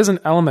 but there is an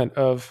element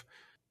of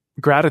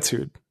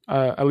gratitude,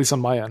 at least on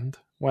my end,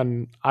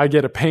 when I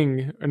get a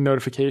ping, a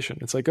notification.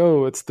 It's like,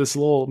 oh, it's this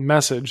little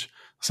message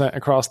sent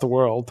across the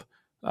world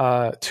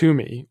to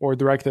me or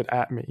directed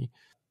at me.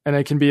 And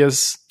it can be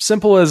as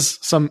simple as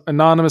some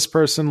anonymous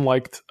person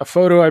liked a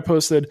photo I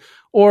posted,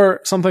 or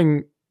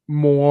something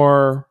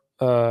more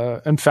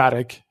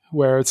emphatic,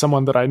 where it's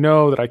someone that I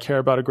know, that I care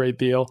about a great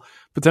deal,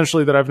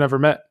 potentially that I've never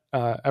met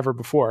ever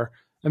before.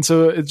 And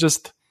so it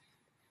just,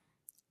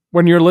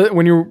 when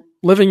you're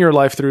living your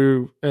life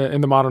through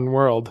in the modern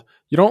world,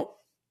 you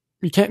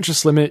can't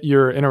just limit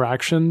your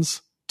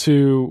interactions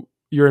to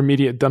your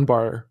immediate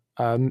Dunbar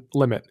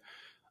limit.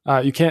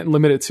 You can't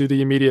limit it to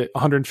the immediate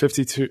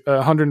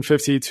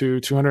 150 to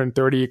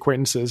 230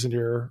 acquaintances in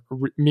your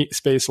meat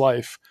space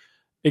life.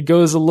 It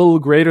goes a little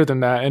greater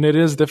than that, and it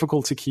is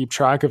difficult to keep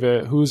track of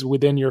it, who's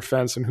within your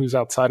fence and who's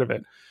outside of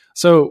it.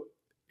 So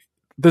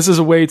this is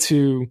a way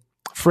to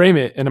frame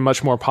it in a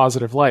much more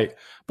positive light.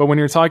 But when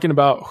you're talking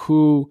about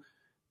who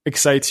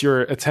excites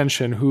your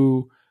attention,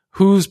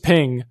 whose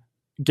ping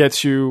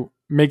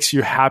makes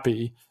you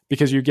happy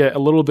because you get a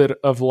little bit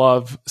of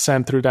love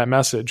sent through that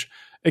message,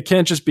 it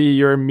can't just be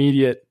your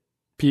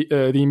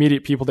the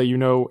immediate people that you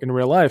know in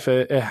real life.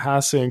 It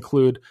has to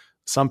include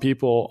some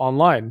people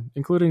online,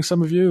 including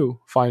some of you,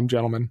 fine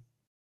gentlemen.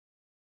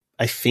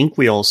 I think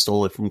we all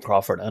stole it from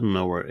Crawford. I don't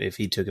know if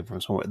he took it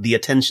from somewhere. The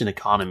attention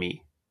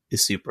economy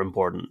is super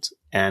important.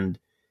 And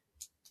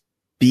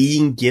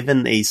being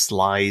given a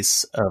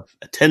slice of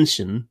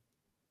attention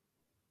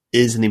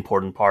is an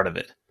important part of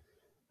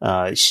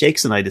it.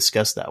 Shakes and I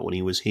discussed that when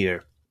he was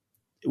here.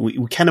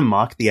 We kind of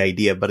mock the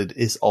idea, but it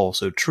is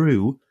also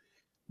true,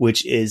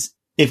 which is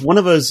if one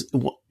of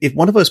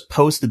us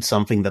posted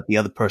something that the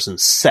other person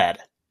said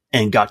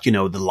and got, the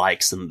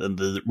likes and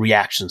the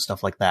reaction,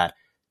 stuff like that,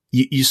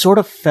 you sort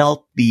of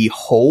felt the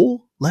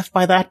hole left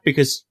by that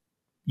because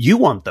you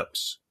want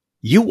those.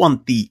 You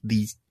want the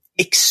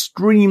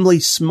extremely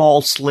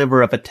small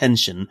sliver of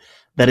attention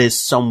that is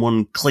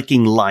someone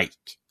clicking like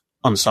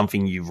on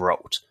something you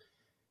wrote.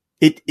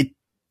 It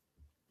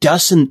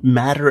doesn't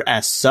matter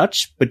as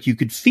such, but you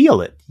could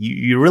feel it.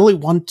 You really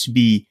want to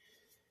be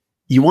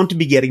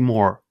getting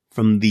more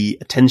from the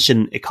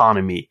attention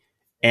economy.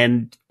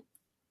 And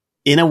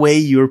in a way,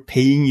 you're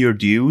paying your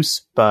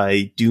dues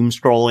by doom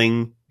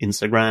scrolling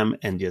Instagram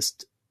and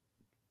just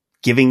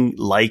giving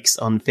likes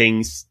on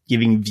things,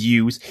 giving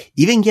views,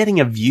 even getting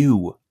a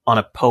view on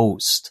a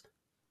post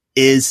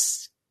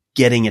is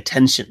getting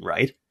attention,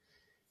 right?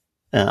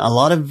 I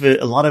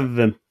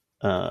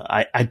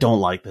don't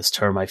like this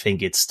term. I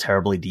think it's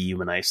terribly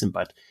dehumanizing,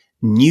 but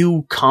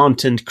new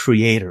content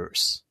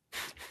creators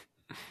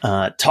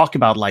talk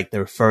about like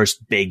their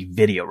first big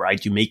video,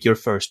 right? You make your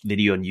first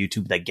video on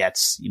YouTube that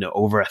gets,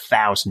 over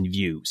 1,000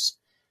 views.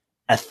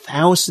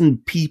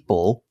 1,000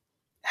 people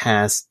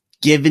has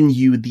given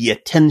you the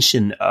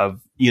attention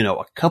of,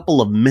 a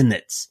couple of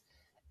minutes.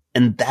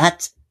 And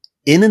that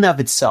in and of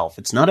itself,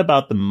 it's not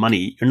about the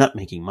money. You're not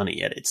making money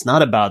yet. It's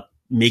not about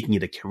making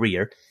it a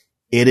career.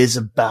 It is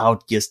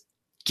about just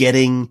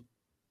getting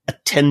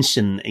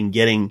attention and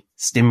getting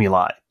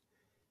stimuli.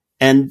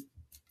 And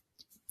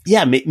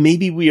yeah,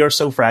 maybe we are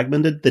so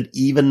fragmented that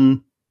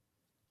even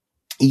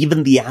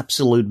the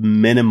absolute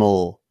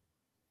minimal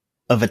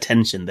of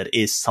attention that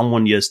is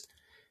someone just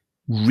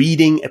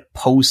reading a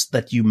post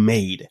that you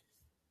made,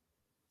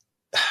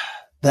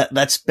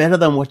 that's better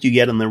than what you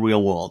get in the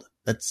real world.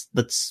 It's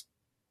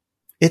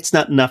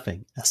not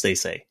nothing, as they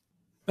say.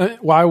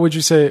 Why do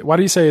you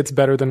say it's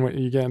better than what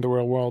you get in the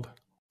real world?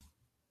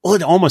 Well,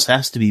 it almost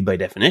has to be by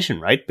definition,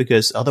 right?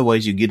 Because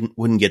otherwise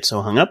wouldn't get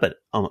so hung up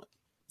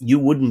you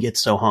wouldn't get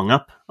so hung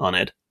up on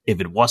it if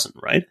it wasn't,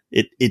 right?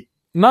 It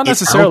not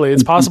necessarily.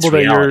 It's possible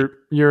that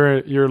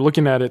you're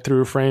looking at it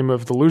through a frame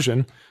of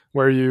delusion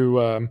where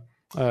you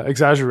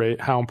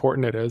exaggerate how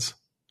important it is,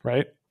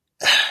 right?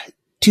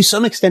 To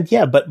some extent,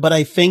 yeah. But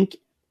I think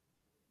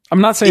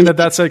I'm not saying that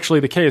that's actually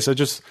the case.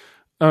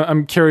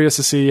 I'm curious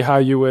to see how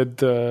you would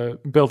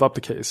build up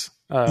the case.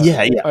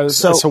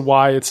 As to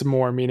why it's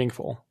more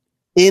meaningful.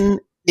 In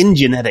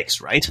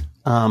genetics, right?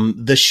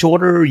 The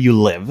shorter you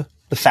live,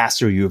 the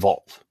faster you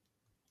evolve.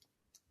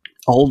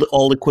 All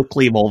the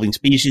quickly evolving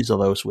species are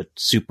those with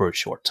super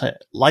short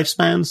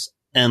lifespans,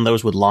 and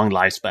those with long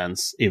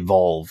lifespans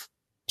evolve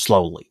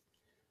slowly.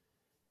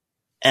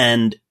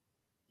 And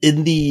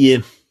in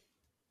the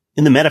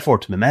metaphor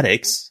to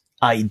memetics,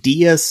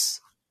 ideas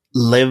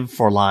live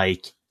for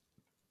like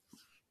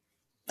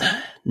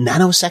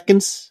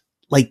nanoseconds,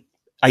 like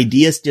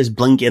ideas just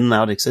blink in and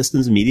out of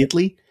existence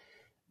immediately.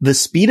 The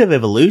speed of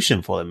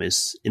evolution for them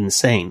is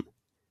insane.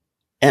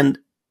 And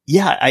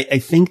yeah, I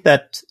think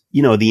that,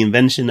 the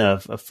invention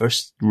of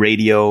first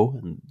radio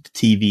and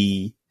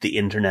TV, the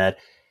internet,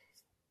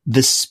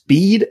 the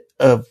speed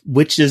of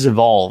which this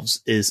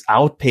evolves is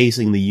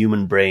outpacing the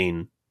human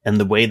brain and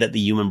the way that the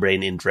human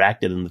brain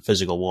interacted in the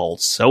physical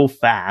world so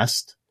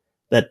fast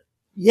that,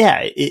 yeah,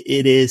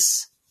 it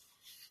is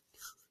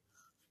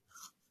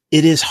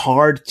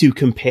hard to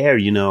compare,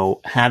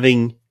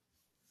 having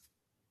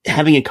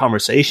a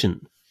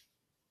conversation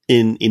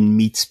in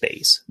meat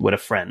space with a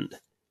friend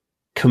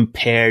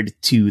compared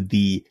to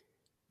the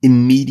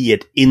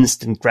immediate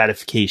instant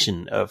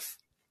gratification of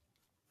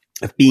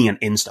being an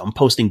Insta. I'm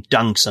posting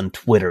dunks on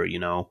Twitter,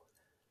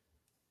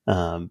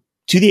 to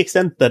the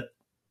extent that,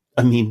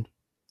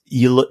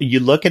 you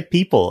look at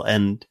people,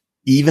 and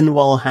even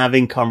while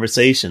having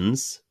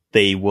conversations,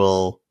 they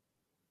will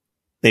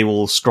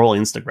scroll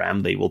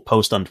Instagram, they will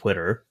post on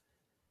Twitter.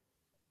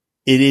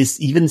 It is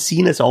even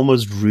seen as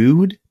almost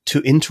rude to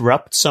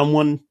interrupt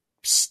someone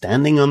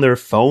standing on their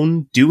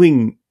phone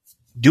doing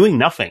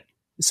nothing,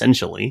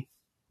 essentially.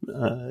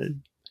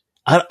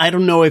 I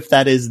don't know if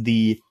that is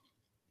it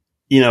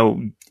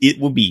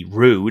would be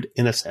rude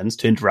in a sense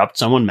to interrupt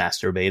someone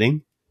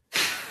masturbating.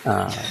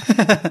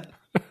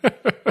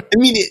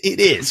 It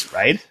is,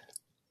 right?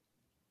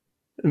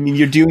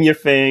 You're doing your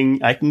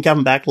thing. I can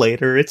come back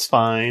later. It's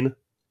fine.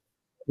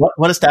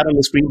 What is that on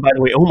the screen, by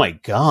the way? Oh my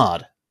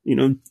God.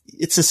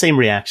 It's the same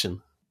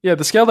reaction. Yeah,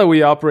 the scale that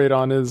we operate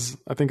on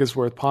I think is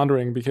worth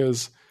pondering,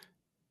 because,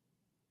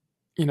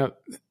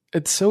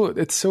 it's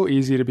so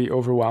easy to be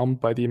overwhelmed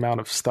by the amount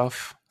of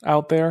stuff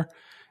out there.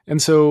 And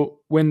so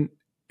when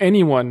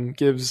anyone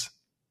gives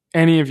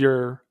any of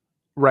your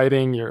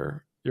writing,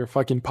 your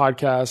fucking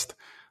podcast,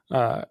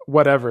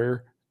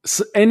 whatever,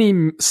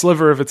 any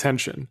sliver of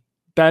attention,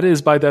 that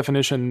is by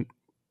definition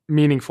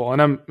meaningful.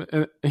 And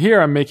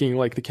I'm making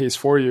like the case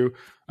for you,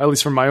 at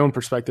least from my own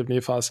perspective,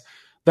 Nifas.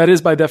 That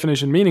is by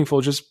definition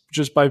meaningful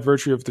just by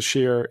virtue of the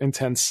sheer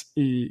intense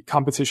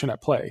competition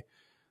at play.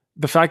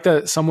 The fact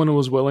that someone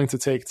was willing to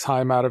take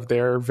time out of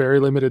their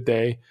very limited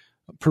day,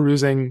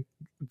 perusing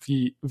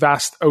the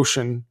vast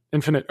ocean,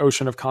 infinite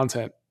ocean of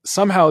content,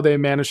 somehow they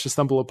managed to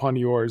stumble upon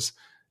yours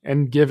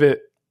and give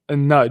it a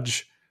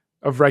nudge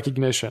of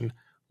recognition.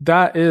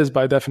 That is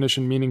by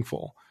definition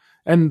meaningful.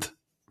 And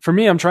for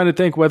me, I'm trying to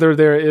think whether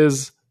there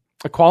is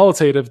a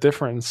qualitative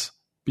difference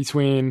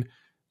between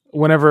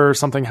whenever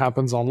something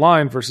happens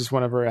online versus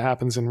whenever it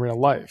happens in real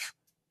life.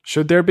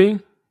 Should there be?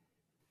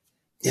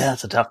 Yeah,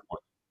 that's a tough one.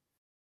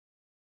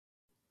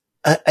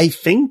 I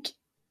think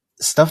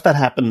stuff that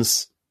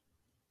happens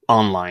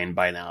online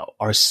by now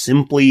are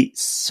simply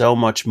so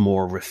much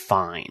more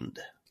refined.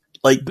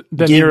 Like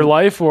than your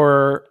life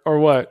or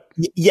what?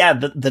 Yeah,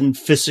 than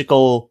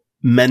physical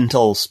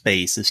mental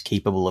space is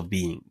capable of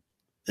being.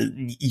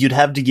 You'd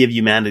have to give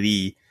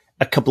humanity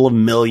a couple of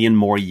million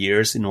more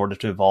years in order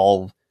to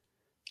evolve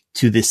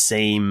to the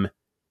same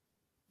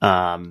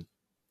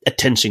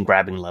attention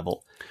grabbing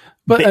level.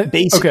 But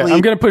basically, okay, I'm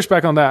going to push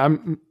back on that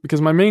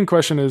because my main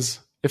question is,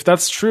 if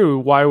that's true,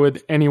 why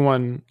would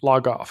anyone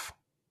log off?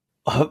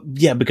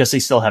 Yeah, because they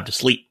still have to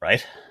sleep,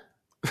 right?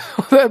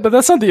 But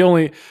that's not the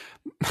only.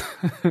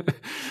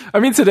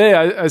 Today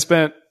I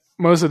spent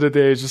most of the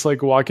day just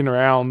like walking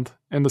around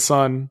in the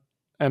sun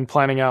and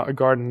planning out a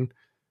garden.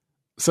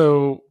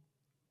 So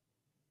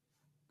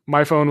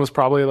my phone was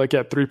probably like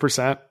at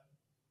 3%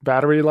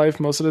 battery life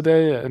most of the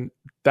day, and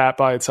that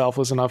by itself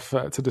was enough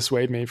to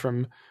dissuade me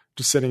from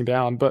just sitting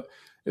down. But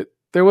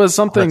there was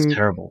something. That's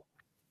terrible.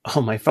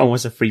 Oh, my phone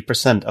was at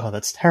 3%. Oh,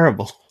 that's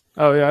terrible.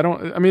 Oh yeah,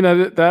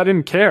 I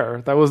didn't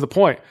care. That was the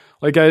point.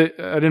 Like I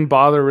didn't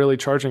bother really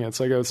charging it. It's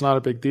like, it's not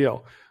a big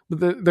deal.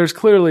 But there's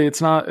clearly it's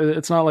not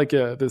like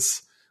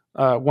this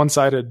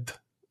one-sided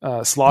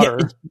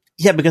slaughter.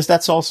 Yeah, because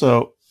that's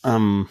also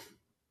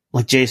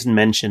like Jason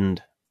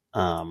mentioned.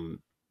 I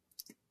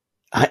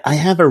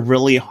have a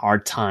really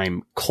hard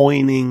time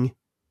coining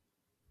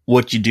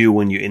what you do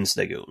when you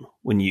Instagoon,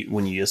 when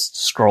you just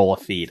scroll a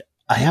feed.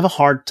 I have a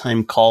hard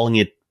time calling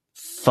it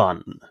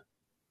fun,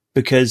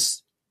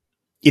 because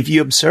if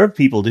you observe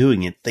people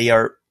doing it, they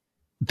are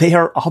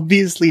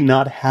obviously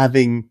not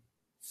having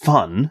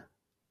fun,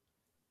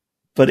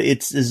 but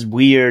it's this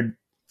weird.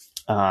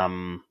 It's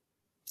kind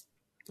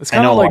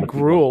of like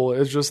gruel.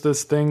 It's just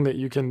this thing that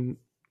you can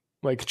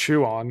like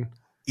chew on.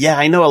 Yeah,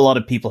 I know a lot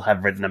of people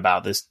have written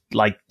about this,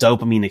 like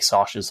dopamine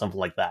exhaustion, something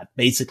like that.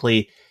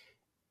 Basically,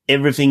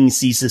 everything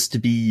ceases to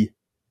be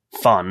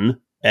fun,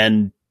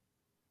 and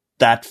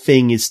that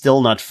thing is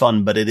still not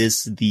fun, but it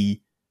is the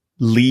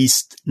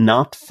least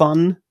not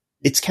fun.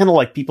 It's kind of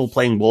like people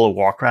playing World of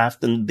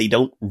Warcraft, and they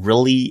don't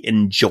really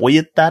enjoy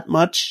it that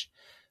much,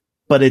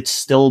 but it's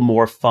still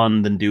more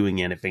fun than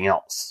doing anything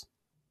else.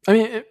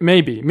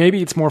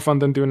 Maybe it's more fun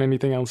than doing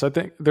anything else. I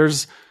think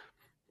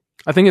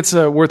it's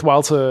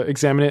worthwhile to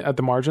examine it at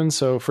the margin.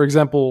 So, for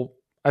example,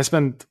 I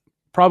spend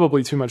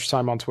probably too much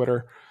time on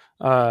Twitter,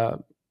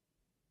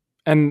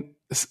 and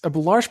a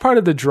large part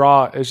of the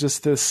draw is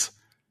just this,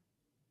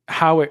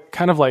 how it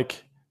kind of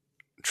like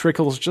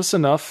trickles just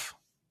enough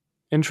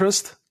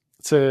interest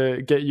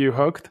to get you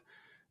hooked.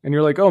 And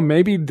you're like, oh,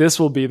 maybe this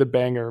will be the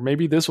banger.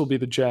 Maybe this will be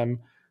the gem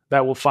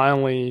that will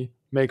finally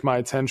make my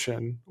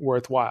attention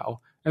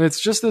worthwhile. And it's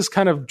just this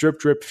kind of drip,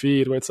 drip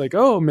feed where it's like,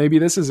 oh, maybe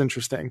this is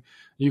interesting.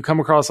 You come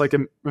across like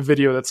a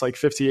video that's like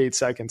 58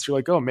 seconds. You're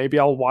like, oh, maybe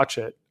I'll watch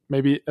it.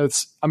 Maybe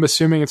I'm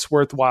assuming it's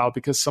worthwhile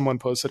because someone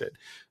posted it.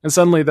 And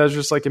suddenly there's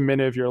just like a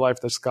minute of your life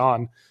that's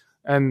gone.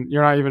 And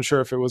you're not even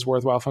sure if it was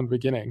worthwhile from the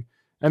beginning.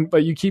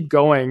 But you keep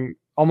going,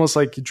 almost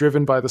like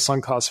driven by the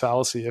sunk cost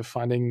fallacy of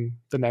finding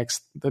the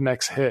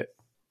next hit.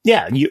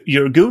 Yeah,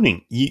 you're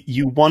gooning.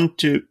 You want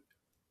to.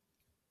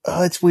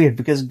 Oh, it's weird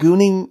because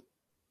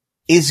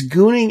is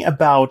gooning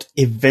about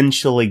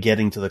eventually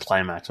getting to the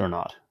climax or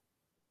not?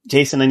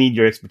 Jason, I need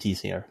your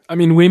expertise here. I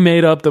mean, we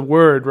made up the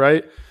word,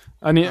 right?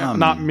 I mean,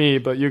 not me,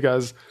 but you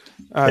guys.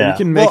 You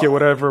can make it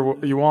whatever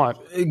you want.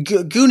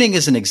 Gooning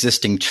is an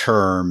existing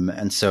term,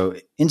 and so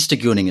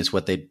insta-gooning is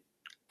what they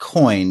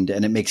coined,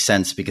 and it makes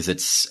sense because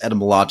it's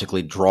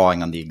etymologically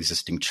drawing on the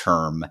existing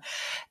term.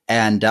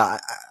 And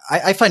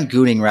I find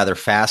gooning rather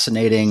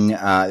fascinating.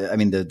 I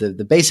mean,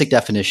 the basic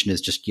definition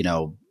is just,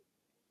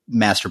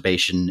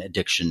 masturbation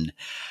addiction.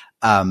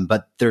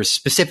 But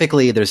there's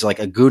like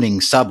a gooning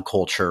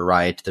subculture,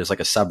 right? There's like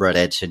a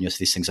subreddit, and you'll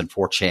see these things on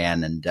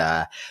 4chan,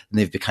 and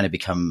they've kind of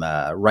become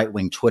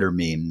right-wing Twitter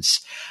memes.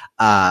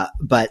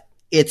 But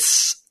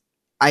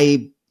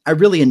I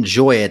really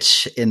enjoy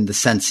it in the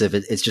sense of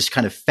it's just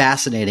kind of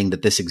fascinating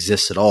that this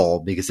exists at all,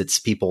 because it's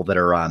people that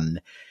are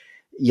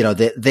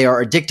they are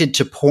addicted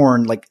to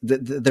porn, like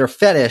their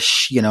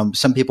fetish.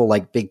 Some people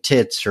like big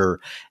tits, or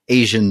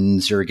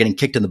Asians, or getting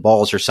kicked in the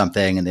balls or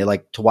something, and they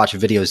like to watch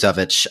videos of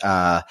it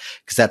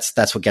because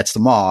that's what gets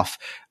them off.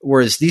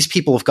 Whereas these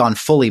people have gone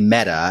fully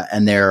meta,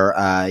 and they're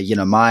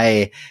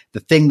the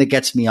thing that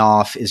gets me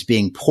off is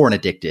being porn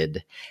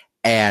addicted.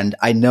 And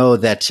I know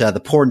that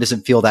the porn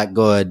doesn't feel that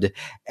good,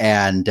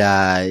 and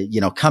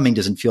coming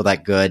doesn't feel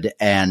that good,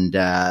 and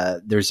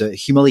there's a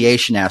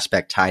humiliation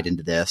aspect tied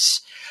into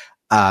this.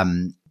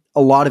 A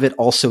lot of it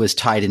also is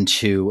tied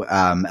into,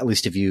 at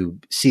least if you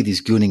see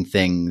these gooning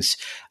things,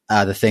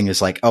 the thing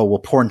is like, oh, well,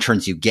 porn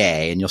turns you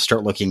gay, and you'll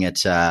start looking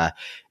at,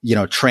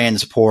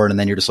 trans porn, and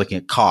then you're just looking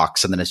at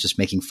cocks, and then it's just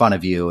making fun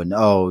of you, and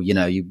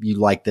you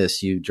like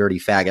this, you dirty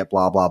faggot,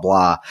 blah, blah,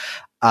 blah.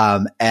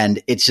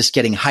 And it's just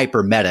getting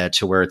hyper meta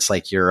to where it's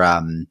like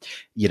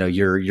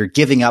you're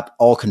giving up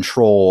all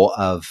control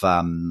of,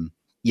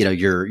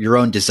 your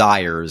own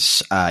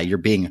desires. You're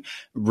being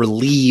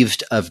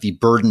relieved of the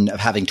burden of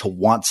having to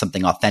want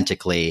something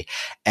authentically,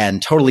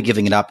 and totally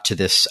giving it up to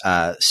this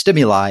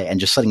stimuli and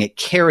just letting it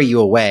carry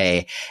you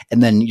away.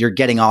 And then you're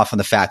getting off on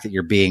the fact that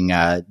you're being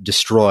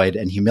destroyed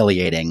and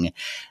humiliated.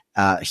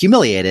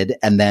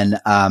 And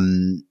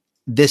then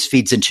this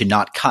feeds into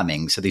not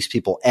coming. So these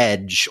people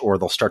edge, or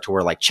they'll start to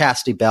wear like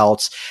chastity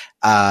belts,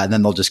 and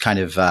then they'll just kind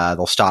of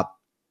they'll stop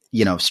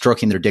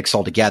stroking their dicks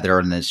altogether,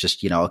 and then it's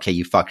just, okay,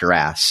 you fucked your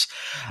ass.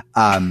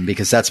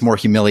 Because that's more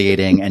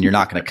humiliating, and you're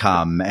not going to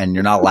come, and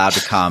you're not allowed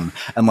to come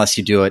unless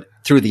you do it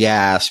through the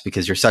ass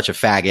because you're such a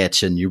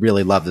faggot and you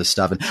really love this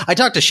stuff. And I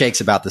talk to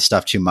Shakes about this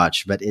stuff too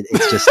much, but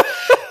it's just,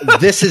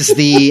 this is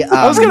the,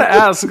 I was going to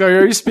ask,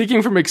 are you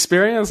speaking from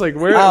experience? Like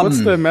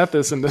what's the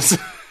method in this?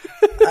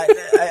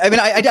 I mean,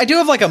 I do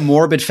have like a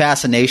morbid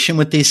fascination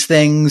with these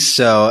things.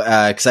 So,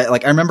 cause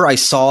I remember I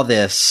saw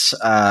this,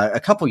 a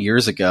couple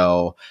years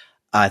ago.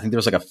 I think there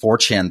was like a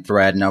 4chan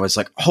thread, and I was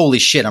like, holy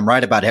shit, I'm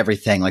right about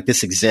everything. Like,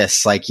 this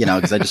exists. Like,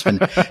 cause I've just been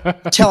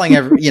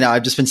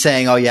I've just been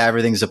saying, oh yeah,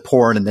 everything's a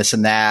porn and this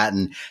and that.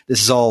 And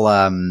this is all,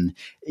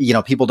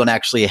 people don't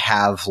actually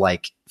have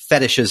like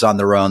fetishes on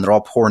their own. They're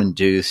all porn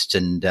induced,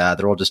 and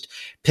they're all just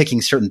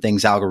picking certain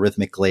things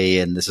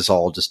algorithmically. And this is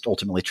all just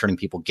ultimately turning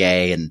people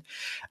gay, and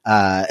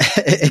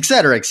et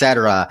cetera, et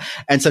cetera.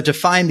 And so to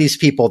find these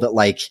people that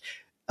like,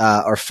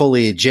 are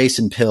fully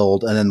Jason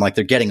pilled, and then like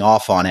they're getting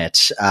off on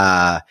it,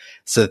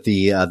 so that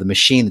the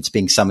machine that's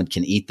being summoned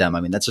can eat them.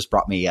 I mean, that's just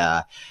brought me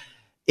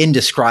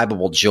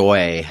indescribable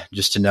joy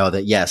just to know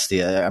that yes,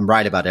 I'm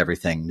right about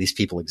everything. These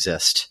people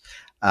exist,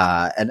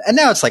 and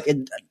now it's like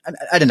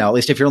I don't know. At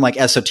least if you're in like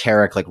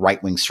esoteric, like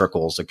right wing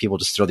circles, like people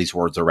just throw these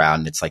words around.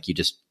 And it's like you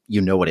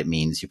know what it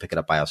means. You pick it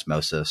up by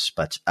osmosis.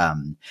 But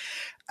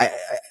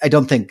I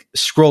don't think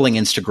scrolling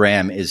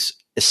Instagram is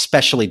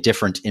especially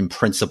different in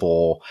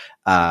principle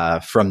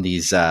from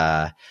these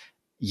deranged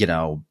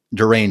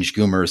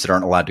goomers that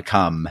aren't allowed to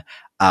come.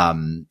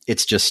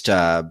 It's just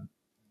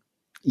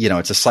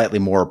it's a slightly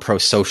more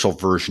pro-social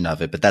version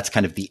of it, but that's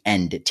kind of the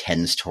end it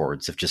tends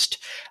towards, of just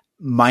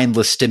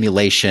mindless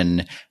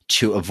stimulation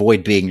to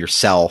avoid being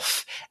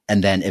yourself,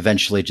 and then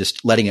eventually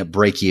just letting it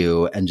break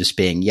you and just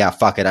being, yeah,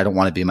 fuck it, I don't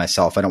want to be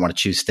myself, I don't want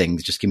to choose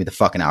things, just give me the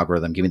fucking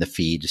algorithm, give me the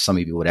feed, just some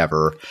of you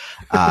whatever,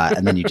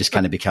 and then you just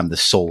kind of become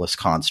this soulless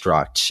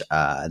construct,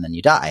 and then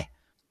you die.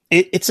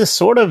 It's a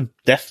sort of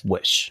death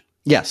wish.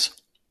 Yes.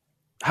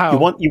 How?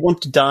 You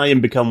want to die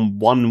and become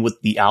one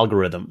with the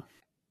algorithm.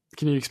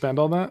 Can you expand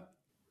on that?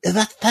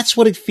 that's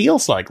what it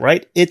feels like,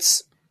 right?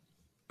 That's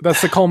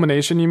the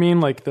culmination, you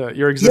mean? Like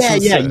your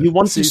existence? Yeah. You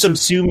want to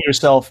subsume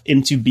yourself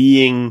into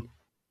being.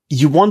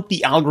 You want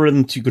the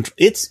algorithm to control.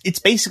 It's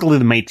basically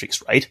the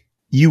Matrix, right?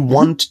 You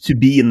want to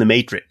be in the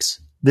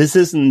Matrix. This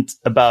isn't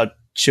about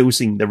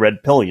choosing the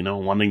red pill,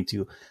 wanting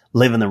to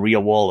live in the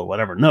real world or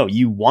whatever. No,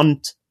 you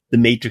want the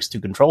Matrix to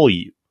control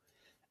you.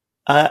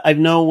 I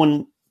know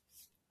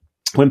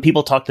when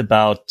people talked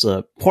about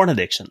porn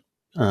addiction,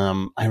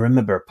 I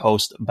remember a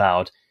post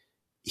about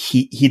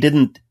he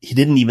didn't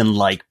even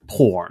like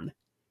porn.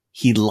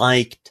 He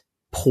liked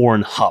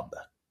Pornhub.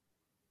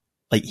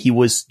 Like he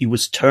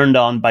was turned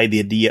on by the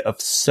idea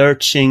of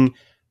searching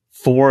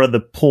for the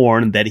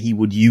porn that he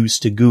would use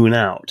to goon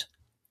out.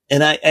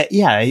 And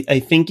I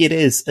think it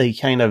is a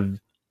kind of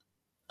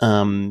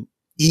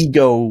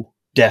ego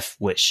death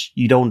wish.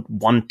 You don't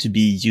want to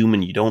be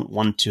human. You don't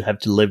want to have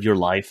to live your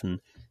life and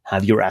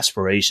have your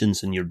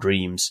aspirations and your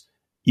dreams.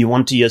 You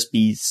want to just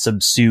be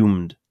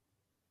subsumed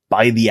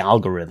by the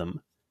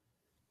algorithm.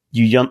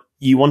 You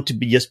want to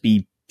just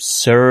be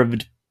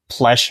served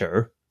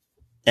pleasure,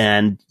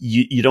 and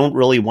you don't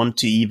really want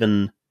to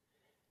you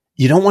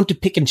don't want to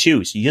pick and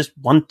choose. You just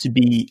want to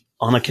be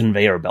on a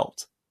conveyor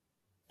belt.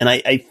 And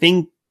I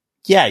think,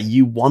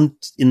 you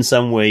want in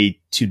some way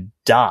to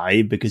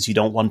die because you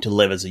don't want to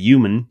live as a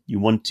human. You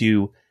want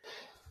to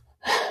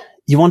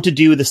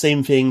do the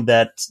same thing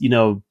that,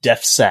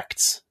 deaf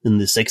sects in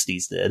the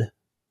 60s did,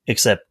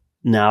 except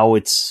now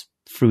it's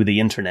through the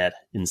internet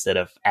instead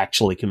of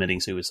actually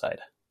committing suicide.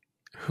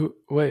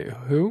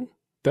 Who?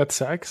 Death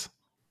sects?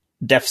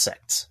 Deaf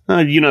sects.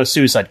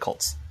 Suicide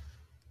cults.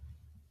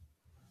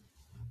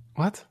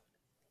 What?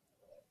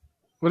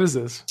 What is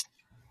this?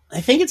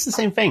 I think it's the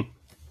same thing.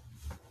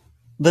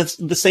 That's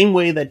the same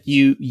way that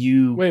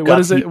you wait. What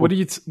is it?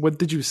 What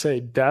did you say?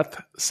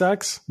 Death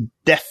sex?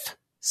 Death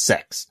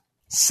sex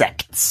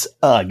sects.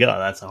 Oh god,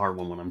 that's a hard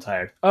one when I'm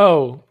tired.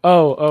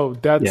 Oh.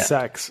 Death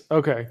sex.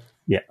 Okay.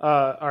 Yeah.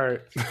 All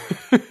right.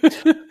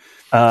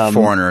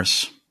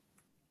 Foreigners.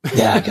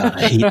 Yeah, God,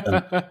 I hate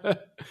them.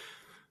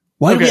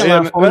 Why do we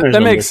allow foreigners?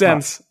 That makes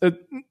sense.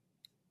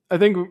 I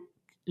think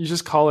you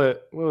just call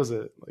it. What was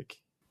it like?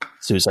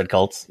 Suicide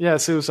cults. Yeah,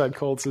 suicide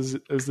cults is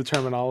the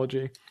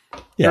terminology.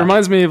 Yeah. It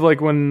reminds me of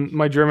like when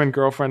my German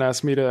girlfriend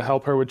asked me to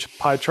help her with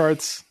pie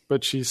charts,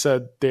 but she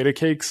said data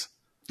cakes,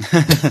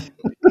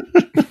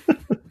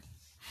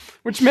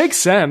 which makes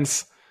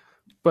sense,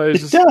 but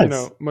it's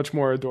just much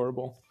more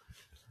adorable.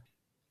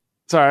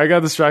 Sorry, I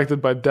got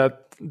distracted by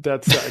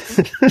death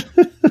sex.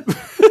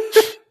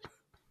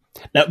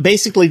 Now,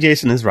 basically,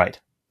 Jason is right.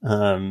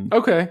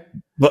 Okay,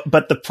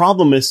 but the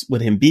problem is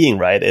with him being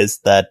right is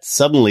that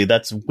suddenly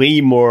that's way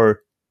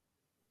more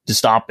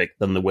dystopic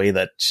than the way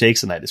that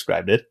Shakes and I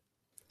described it.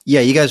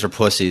 Yeah, you guys are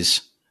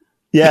pussies.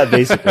 Yeah,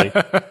 basically.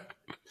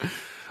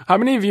 How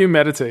many of you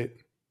meditate?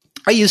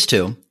 I used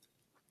to.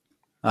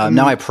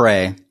 Now I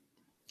pray.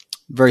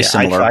 Very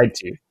similar. I tried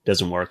to.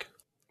 Doesn't work.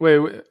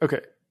 Wait.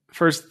 Okay.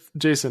 First,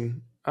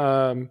 Jason,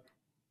 what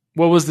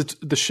was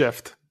the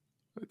shift?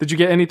 Did you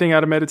get anything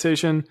out of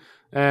meditation,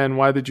 and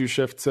why did you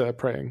shift to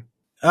praying?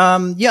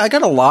 I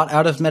got a lot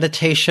out of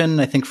meditation,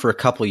 I think, for a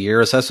couple of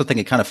years. I also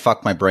think it kind of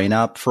fucked my brain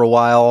up for a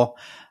while.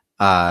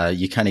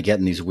 You kind of get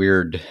in these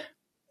weird,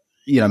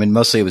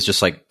 mostly it was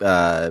just like,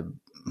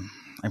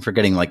 I'm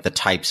forgetting like the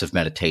types of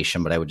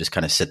meditation, but I would just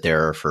kind of sit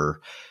there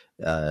for,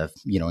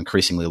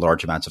 increasingly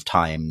large amounts of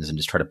times and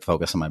just try to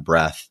focus on my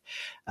breath.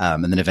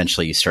 And then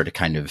eventually you start to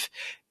kind of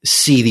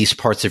see these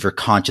parts of your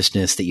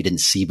consciousness that you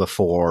didn't see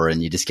before.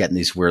 And you just get in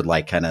these weird,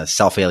 like kind of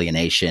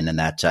self-alienation, and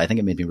that I think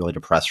it made me really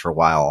depressed for a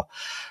while.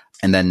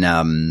 And then,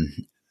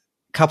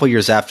 a couple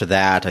years after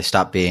that, I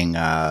stopped being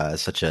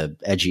such a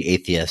edgy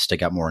atheist. I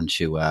got more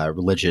into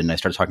religion. I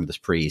started talking to this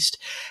priest,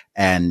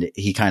 and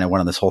he kind of went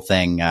on this whole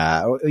thing.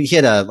 He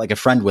had a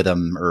friend with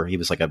him, or he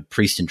was like a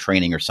priest in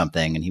training or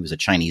something, and he was a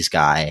Chinese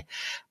guy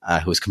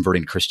who was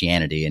converting to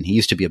Christianity, and he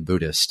used to be a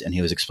Buddhist, and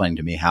he was explaining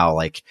to me how,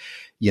 like,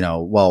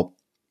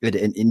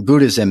 in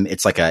Buddhism,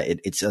 it's like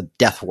it's a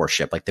death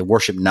worship. Like they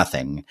worship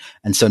nothing.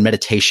 And so in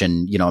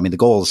meditation, the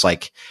goal is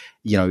like,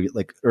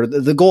 or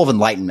the goal of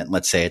enlightenment,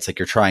 let's say, it's like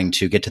you're trying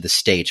to get to the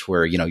state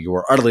where, you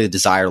are utterly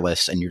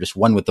desireless and you're just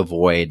one with the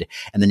void,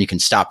 and then you can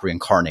stop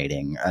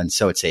reincarnating. And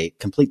so it's a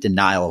complete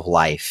denial of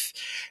life.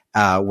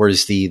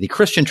 Whereas the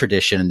Christian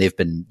tradition, and they've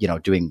been,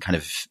 doing kind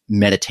of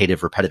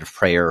meditative, repetitive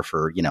prayer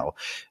for,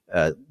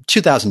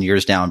 2,000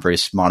 years now in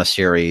various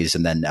monasteries.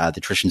 And then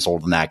the tradition's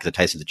older than that because it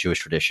ties into the Jewish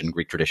tradition,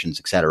 Greek traditions,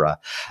 etc.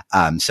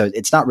 So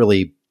it's not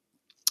really,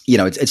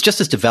 it's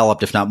just as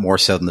developed, if not more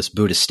so, than this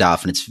Buddhist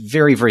stuff. And it's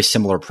very, very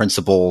similar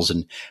principles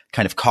and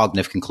kind of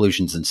cognitive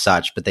conclusions and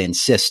such. But they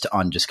insist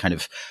on just kind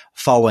of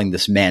following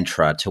this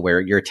mantra to where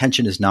your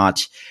attention is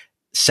not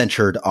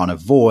centered on a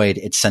void,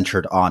 it's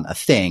centered on a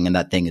thing, and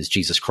that thing is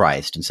Jesus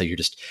Christ. And so you're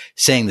just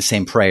saying the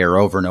same prayer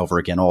over and over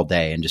again all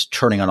day and just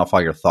turning on off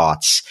all your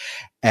thoughts.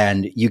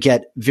 and you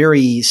get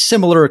very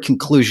similar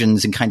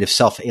conclusions and kind of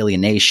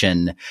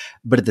self-alienation,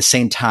 but at the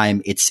same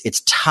time,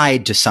 it's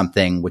tied to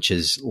something, which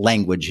is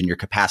language and your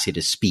capacity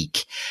to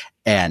speak,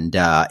 and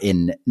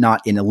in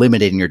not in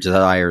eliminating your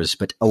desires,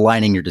 but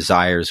aligning your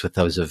desires with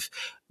those of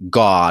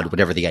God,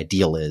 whatever the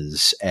ideal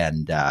is.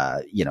 And,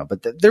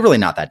 but they're really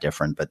not that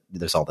different, but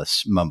there's all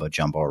this mumbo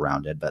jumbo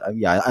around it. But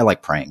yeah, I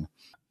like praying.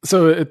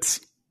 So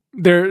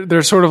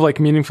they're sort of like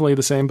meaningfully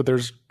the same, but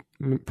there's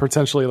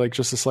potentially like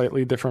just a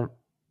slightly different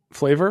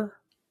flavor.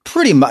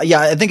 Pretty much.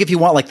 Yeah. I think if you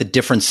want like the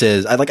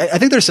differences, I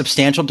think there's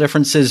substantial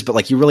differences, but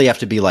like you really have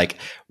to be like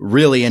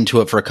really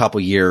into it for a couple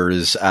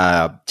years,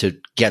 to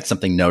get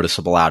something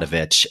noticeable out of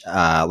it,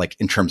 like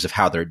in terms of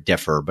how they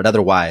differ. But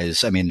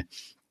otherwise, I mean,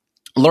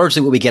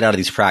 largely what we get out of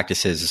these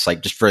practices is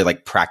like just very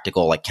like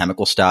practical, like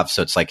chemical stuff.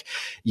 So it's like,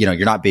 you're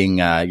not being,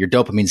 your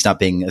dopamine's not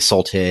being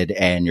assaulted,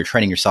 and you're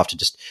training yourself to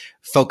just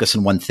focus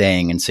on one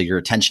thing. And so your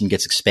attention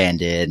gets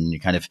expanded, and you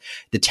kind of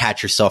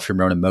detach yourself from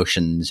your own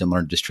emotions and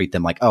learn to just treat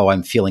them like, oh,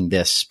 I'm feeling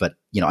this, but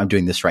I'm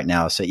doing this right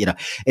now. So,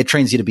 it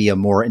trains you to be a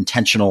more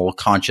intentional,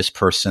 conscious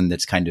person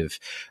that's kind of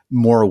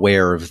more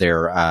aware of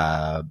their,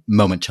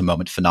 moment to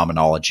moment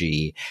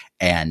phenomenology.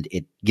 And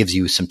it gives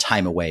you some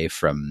time away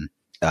from,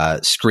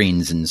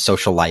 screens and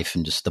social life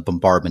and just the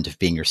bombardment of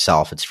being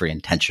yourself. It's very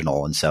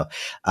intentional. And so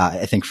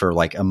I think for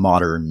like a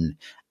modern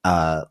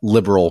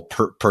liberal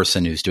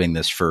person who's doing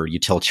this for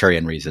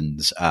utilitarian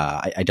reasons,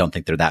 I don't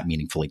think they're that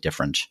meaningfully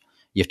different.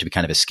 You have to be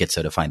kind of a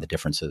schizo to find the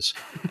differences.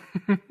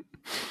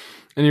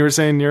 And you were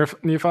saying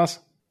Neophos?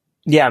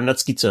 Yeah, I'm not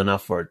schizo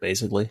enough for it,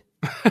 basically.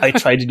 I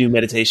tried to do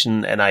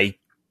meditation and I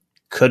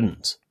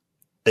couldn't.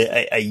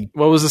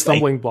 What was the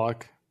stumbling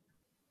block?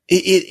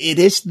 It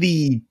is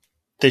the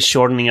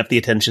shortening of the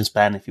attention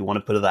span, if you want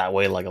to put it that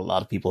way, like a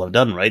lot of people have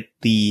done, right?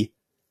 The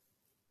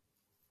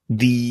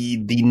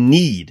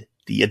need,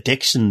 the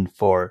addiction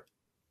for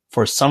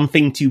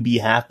something to be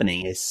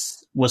happening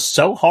was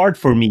so hard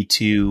for me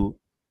to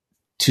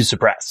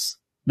suppress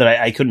that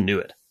I couldn't do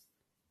it.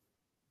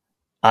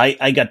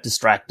 I got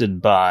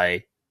distracted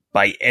by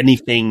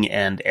anything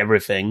and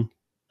everything.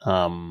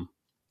 And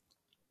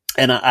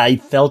I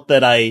felt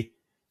that I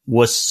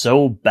was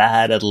so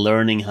bad at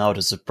learning how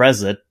to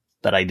suppress it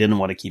that I didn't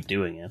want to keep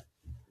doing it.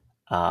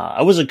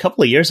 I was a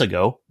couple of years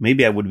ago.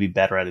 Maybe I would be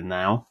better at it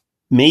now.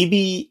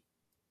 Maybe,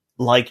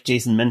 like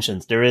Jason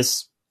mentions, there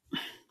is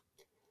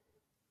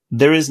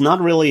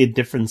not really a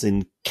difference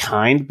in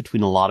kind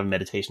between a lot of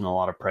meditation and a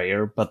lot of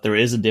prayer, but there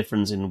is a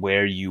difference in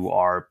where you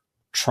are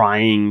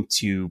trying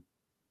to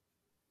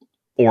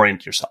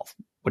orient yourself,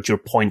 what you're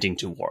pointing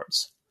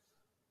towards.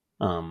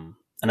 And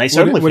I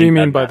certainly what do you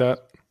mean by that?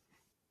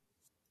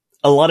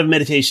 A lot of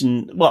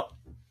meditation, well,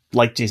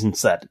 like Jason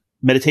said,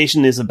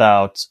 meditation is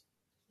about,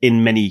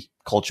 in many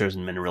cultures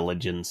and many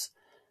religions,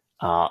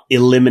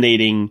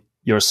 eliminating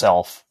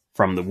yourself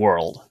from the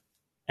world.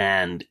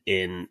 And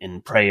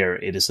in prayer,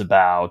 it is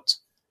about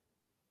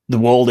the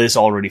world is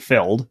already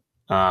filled,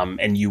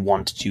 and you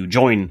want to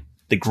join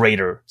the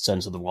greater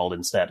sense of the world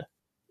instead,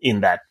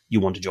 in that you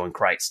want to join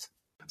Christ.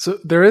 So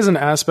there is an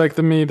aspect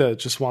of me that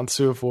just wants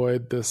to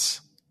avoid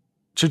this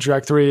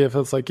trajectory. If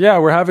it's like, yeah,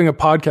 we're having a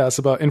podcast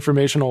about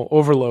informational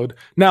overload,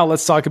 now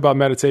let's talk about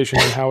meditation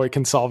and how it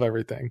can solve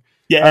everything.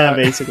 Yeah,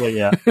 basically,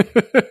 yeah.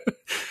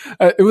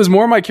 It was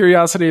more my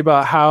curiosity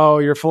about how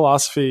your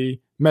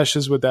philosophy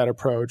meshes with that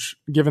approach,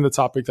 given the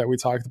topic that we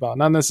talked about.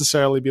 Not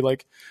necessarily be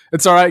like,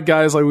 it's all right,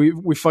 guys, like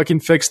we fucking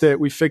fixed it.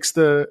 We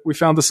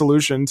found the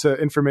solution to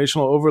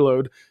informational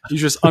overload. You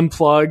just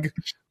unplug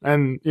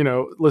and,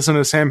 listen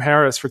to Sam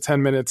Harris for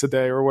 10 minutes a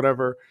day or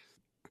whatever.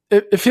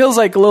 It feels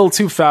like a little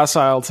too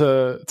facile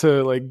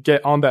to like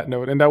get on that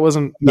note, and that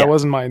wasn't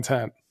my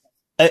intent.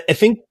 I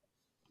think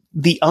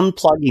the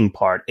unplugging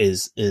part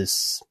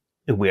is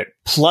weird.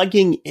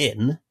 Plugging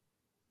in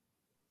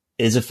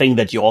is a thing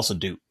that you also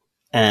do,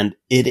 and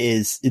it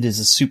is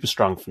a super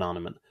strong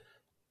phenomenon.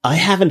 I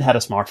haven't had a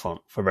smartphone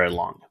for very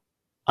long.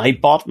 I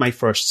bought my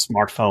first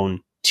smartphone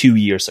 2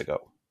 years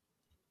ago.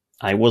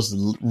 I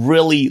was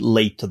really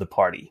late to the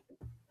party,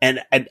 and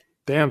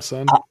damn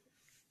son,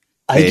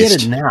 I get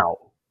it now.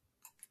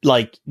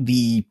 Like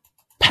the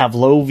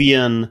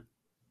Pavlovian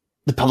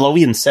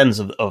sense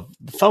of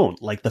the phone.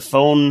 Like the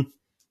phone,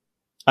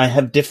 I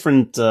have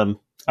different, I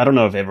don't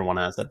know if everyone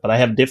has that, but I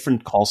have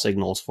different call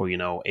signals for,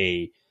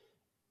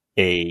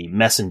 a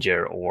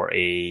messenger or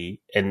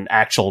an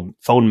actual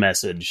phone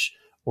message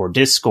or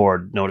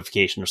Discord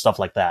notification or stuff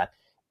like that.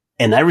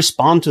 And I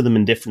respond to them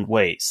in different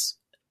ways.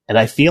 And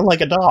I feel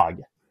like a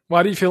dog.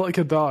 Why do you feel like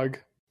a dog?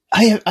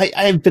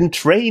 I've been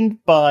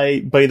trained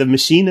by the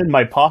machine in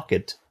my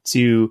pocket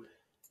to,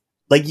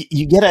 like,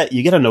 you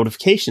get a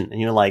notification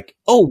and you're like,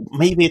 oh,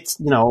 maybe it's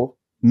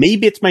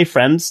my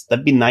friends.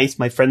 That'd be nice.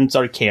 My friends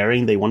are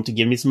caring. They want to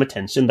give me some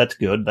attention. That's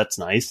good. That's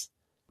nice.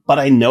 But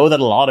I know that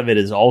a lot of it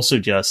is also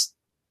just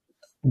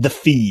the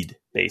feed,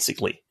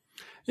 basically.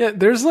 Yeah,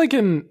 there's like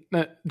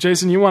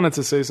Jason, you wanted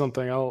to say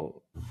something.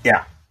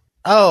 Yeah.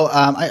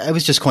 I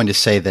was just going to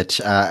say that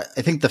I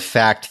think the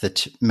fact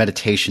that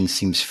meditation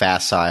seems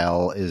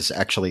facile is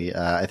actually,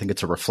 I think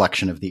it's a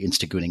reflection of the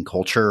Instagooning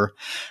culture.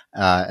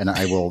 And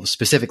I will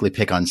specifically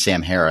pick on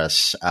Sam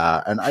Harris.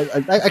 And I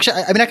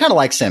kind of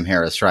like Sam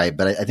Harris, right?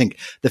 But I think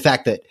the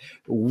fact that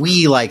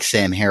we like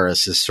Sam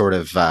Harris is sort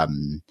of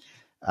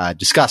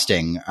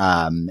disgusting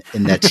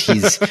in that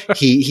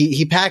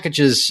he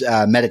packages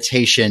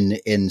meditation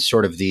in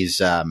sort of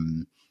these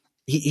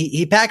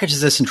he packages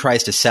this and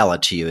tries to sell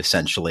it to you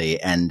essentially.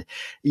 And,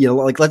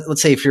 like,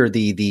 let's say if you're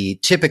the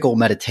typical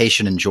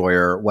meditation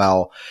enjoyer,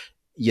 well,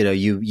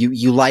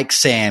 you like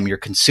Sam, you're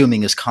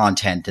consuming his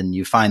content, and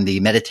you find the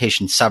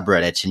meditation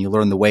subreddit and you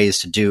learn the ways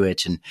to do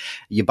it, and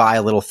you buy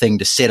a little thing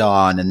to sit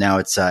on, and now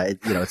it's a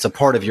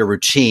part of your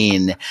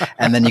routine.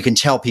 And then you can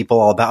tell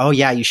people all about, oh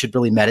yeah, you should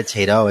really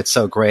meditate. Oh, it's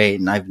so great.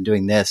 And I've been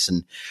doing this,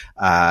 and,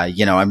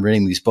 I'm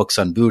reading these books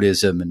on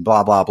Buddhism and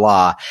blah, blah,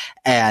 blah.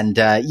 And,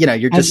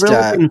 you're just,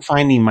 I've really been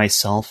finding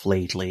myself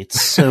lately. It's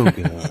so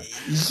good.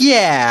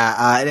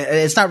 Yeah.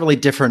 It's not really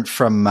different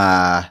from,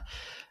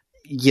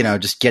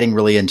 just getting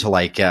really into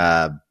like,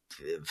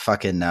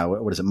 fucking,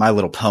 what is it? My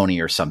Little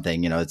Pony or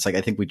something. It's like,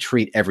 I think we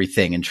treat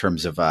everything in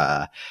terms of,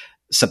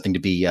 something to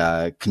be,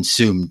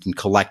 consumed and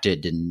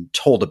collected and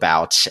told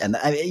about. And,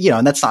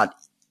 and that's not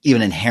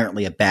even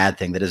inherently a bad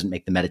thing. That doesn't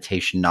make the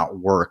meditation not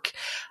work.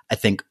 I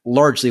think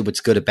largely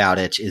what's good about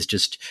it is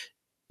just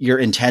you're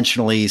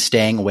intentionally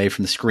staying away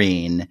from the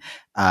screen.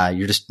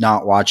 You're just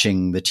not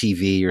watching the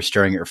TV. You're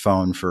staring at your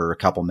phone for a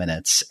couple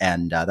minutes.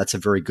 And, that's a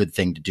very good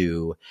thing to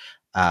do.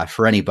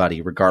 For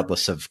anybody,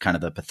 regardless of kind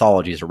of the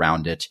pathologies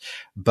around it.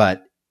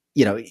 But,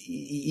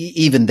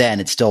 even then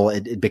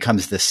it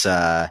becomes this,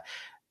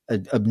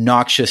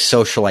 obnoxious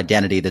social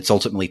identity that's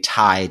ultimately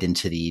tied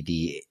into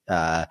the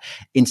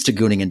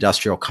Instagooning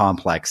industrial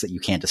complex that you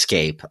can't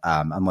escape,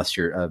 unless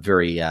you're a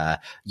very,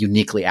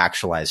 uniquely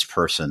actualized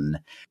person.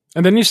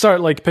 And then you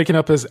start like picking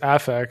up his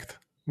affect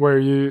where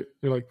you're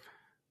like,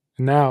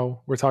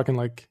 now we're talking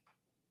like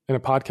in a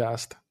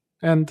podcast,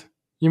 and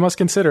you must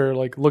consider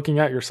like looking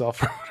at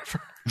yourself or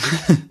whatever.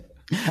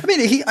 I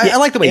mean, I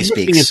like the way he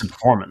speaks. His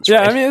performance,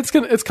 yeah, right? I mean,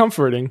 it's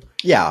comforting.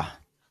 Yeah.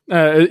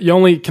 You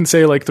only can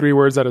say like 3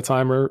 words at a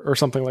time or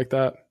something like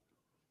that.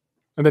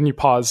 And then you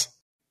pause.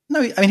 No,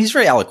 I mean, he's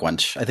very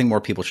eloquent. I think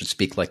more people should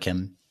speak like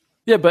him.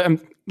 Yeah, but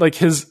like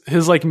his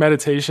like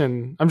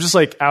meditation, I'm just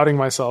like outing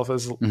myself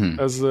as a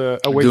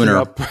waking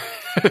Gooner. up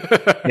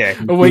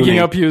a waking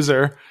up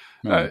user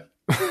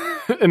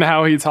and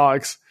how he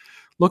talks.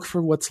 Look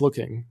for what's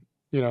looking.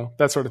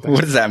 That sort of thing.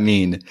 What does that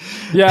mean?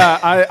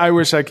 Yeah, I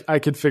wish I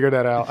could figure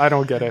that out. I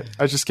don't get it.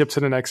 I just skip to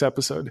the next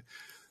episode.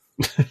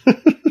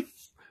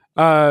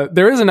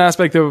 There is an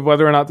aspect of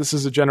whether or not this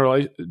is a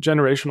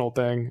generational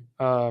thing.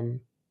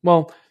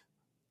 Well,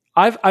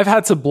 I've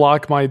had to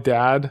block my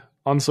dad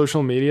on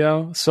social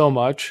media so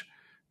much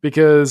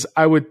because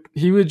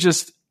he would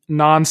just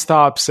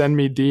nonstop send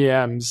me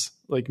DMs,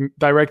 like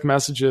direct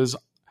messages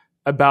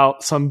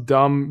about some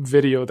dumb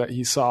video that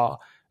he saw.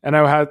 And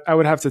I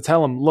would have to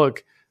tell him,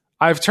 look,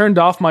 I've turned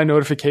off my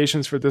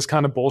notifications for this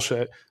kind of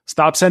bullshit.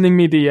 Stop sending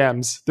me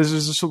DMs. This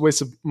is just a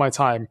waste of my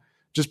time.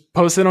 Just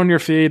post it on your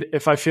feed.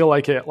 If I feel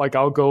like it, like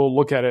I'll go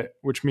look at it,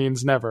 which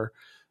means never.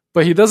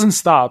 But he doesn't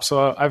stop.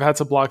 So I've had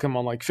to block him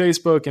on like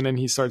Facebook, and then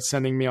he starts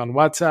sending me on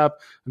WhatsApp,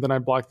 and then I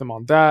blocked him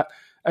on that.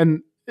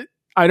 And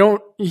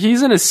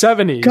he's in his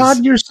 70s.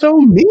 God, you're so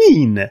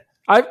mean.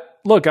 I've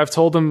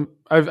told him,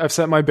 I've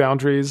set my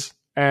boundaries,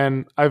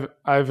 and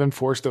I've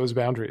enforced those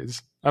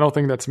boundaries. I don't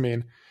think that's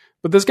mean.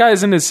 But this guy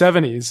is in his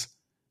 70s,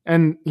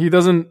 and he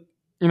doesn't,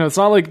 it's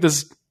not like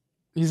this,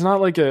 he's not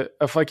like a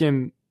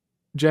fucking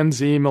Gen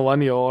Z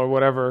millennial or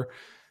whatever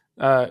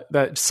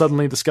that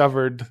suddenly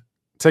discovered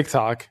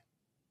TikTok.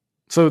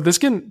 So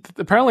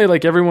apparently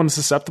like everyone's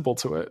susceptible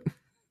to it.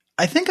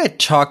 I think I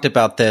talked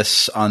about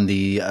this on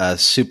the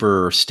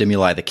Super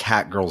Stimuli, the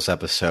Cat Girls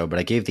episode, but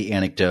I gave the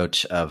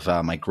anecdote of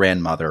my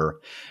grandmother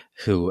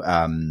who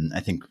I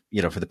think,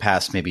 for the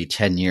past maybe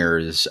 10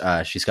 years,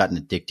 she's gotten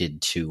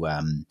addicted to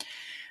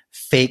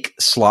fake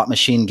slot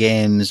machine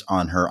games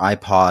on her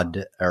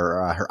iPod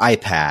or her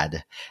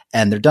iPad,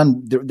 and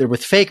they're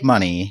with fake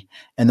money,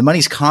 and the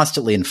money's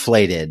constantly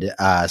inflated.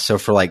 So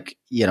for like,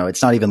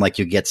 it's not even like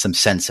you get some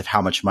sense of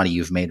how much money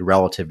you've made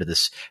relative to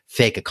this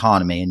fake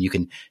economy, and you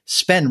can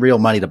spend real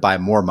money to buy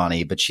more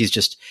money. But she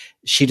just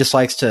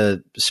likes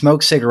to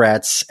smoke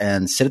cigarettes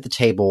and sit at the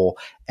table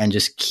and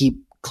just keep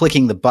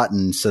clicking the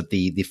buttons so that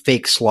the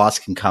fake slots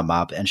can come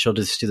up, and she'll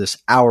just do this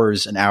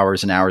hours and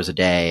hours and hours a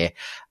day,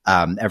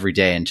 every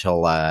day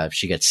until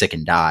she gets sick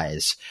and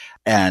dies.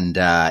 And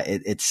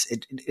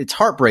it's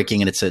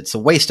heartbreaking, and it's a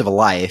waste of a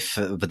life.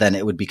 But then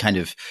it would be kind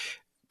of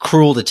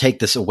cruel to take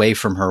this away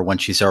from her when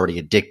she's already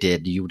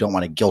addicted. You don't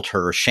want to guilt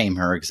her or shame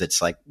her, because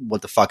it's like,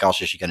 what the fuck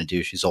else is she going to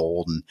do? She's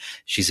old and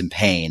she's in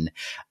pain.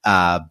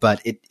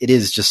 But it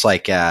is just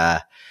like,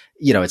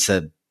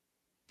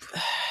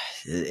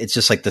 it's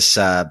just like this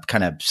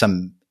kind of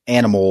some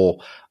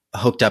animal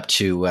hooked up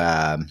to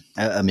a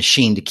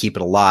machine to keep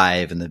it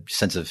alive, and the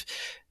sense of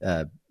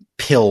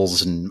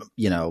pills and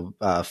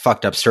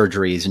fucked up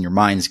surgeries, and your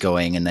mind's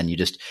going, and then you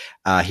just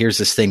here's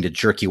this thing to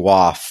jerk you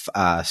off,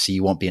 so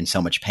you won't be in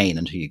so much pain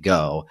until you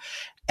go.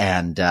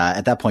 And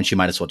at that point, you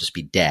might as well just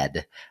be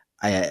dead.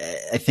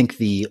 I think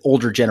the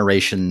older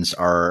generations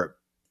are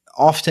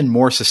often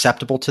more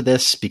susceptible to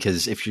this,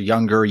 because if you're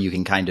younger, you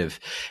can kind of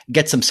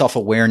get some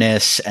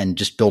self-awareness and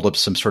just build up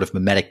some sort of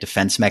mimetic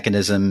defense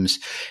mechanisms.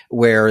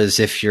 Whereas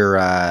if you're,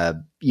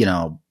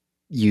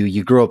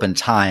 you grew up in a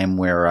time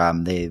where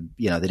they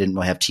didn't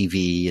really have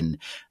TV, and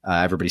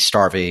everybody's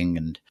starving,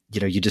 and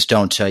you just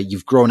don't.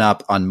 You've grown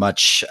up on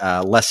much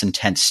less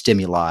intense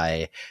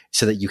stimuli,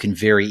 so that you can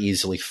very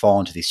easily fall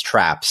into these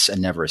traps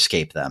and never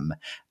escape them.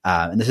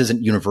 And this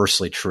isn't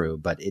universally true,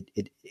 but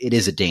it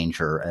is a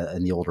danger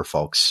in the older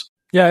folks.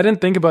 Yeah, I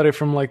didn't think about it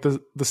from like the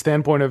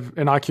standpoint of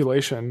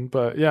inoculation,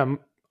 but yeah, I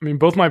mean,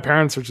 both my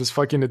parents are just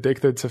fucking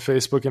addicted to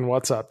Facebook and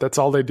WhatsApp. That's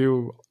all they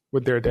do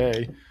with their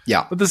day.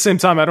 Yeah. But at the same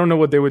time, I don't know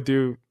what they would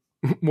do.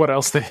 What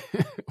else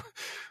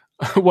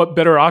what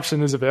better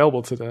option is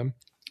available to them?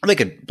 They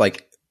could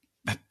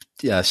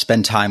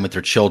spend time with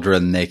their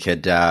children. They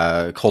could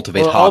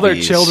cultivate hobbies. All their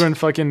children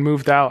fucking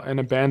moved out and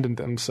abandoned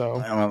them.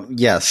 So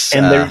yes,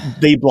 and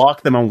they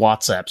block them on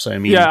WhatsApp. So I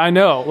mean, yeah, I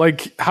know.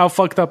 Like, how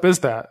fucked up is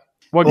that?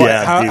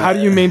 How do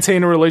you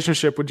maintain a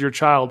relationship with your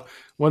child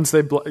once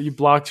you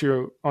blocked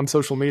you on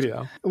social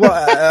media? Well,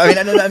 I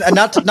mean,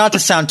 not to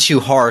sound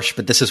too harsh,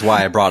 but this is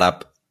why I brought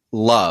up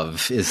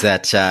love, is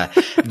that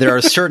there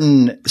are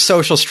certain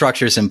social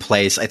structures in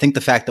place. I think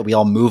the fact that we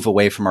all move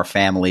away from our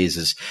families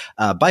is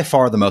by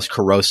far the most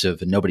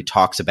corrosive, and nobody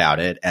talks about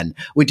it. And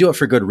we do it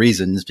for good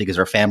reasons, because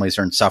our families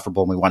are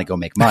insufferable and we want to go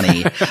make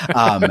money.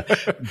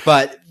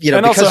 But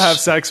and also have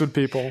sex with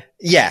people.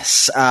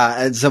 Yes.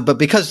 But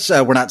because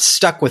we're not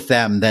stuck with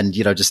them, then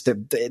just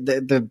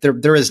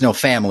there is no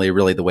family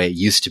really the way it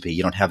used to be.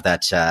 You don't have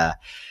that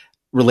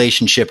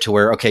relationship to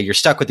where, okay, you're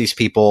stuck with these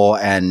people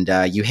and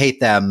you hate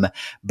them,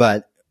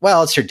 but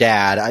well, it's your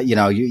dad.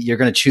 You're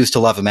going to choose to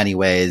love him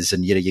anyways,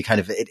 and you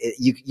kind of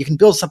you can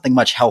build something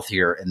much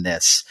healthier in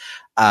this.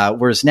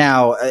 Whereas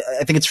now,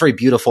 I think it's very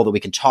beautiful that we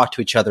can talk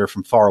to each other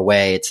from far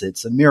away.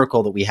 It's a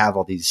miracle that we have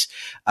all these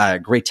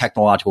great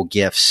technological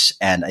gifts,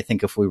 and I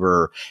think if we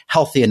were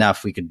healthy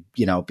enough, we could.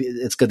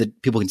 It's good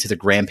that people can see their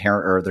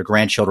grandparent or their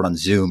grandchildren on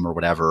Zoom or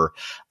whatever.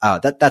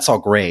 That's all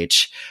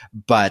great,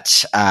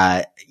 but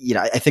I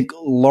think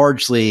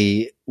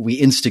largely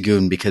we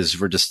Instagoon because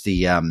we're just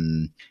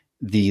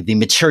the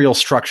material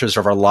structures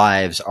of our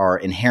lives are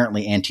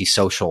inherently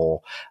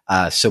antisocial.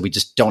 So we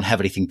just don't have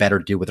anything better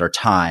to do with our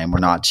time. We're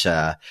not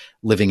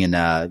living in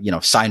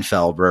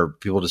Seinfeld, where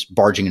people are just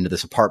barging into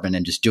this apartment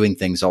and just doing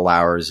things all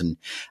hours and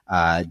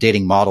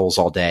dating models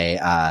all day.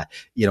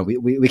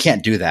 We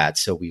can't do that.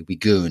 So we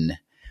goon.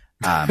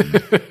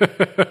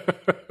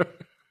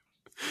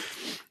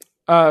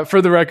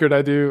 For the record,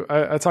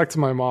 I talk to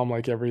my mom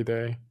like every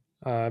day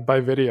by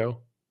video,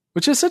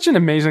 which is such an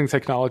amazing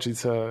technology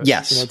to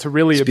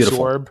really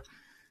absorb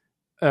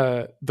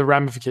the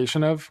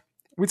ramification of.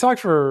 We talk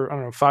for,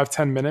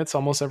 5-10 minutes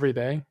almost every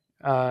day.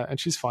 And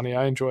she's funny.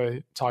 I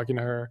enjoy talking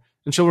to her,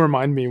 and she'll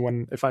remind me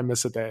if I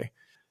miss a day.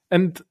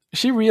 And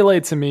she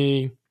relayed to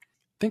me,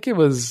 I think it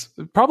was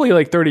probably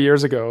like 30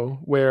 years ago,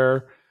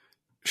 where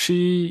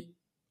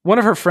one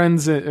of her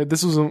friends,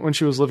 this was when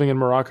she was living in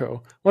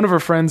Morocco, one of her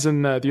friends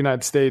in the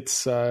United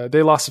States,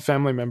 they lost a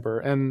family member.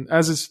 And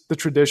as is the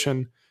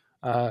tradition,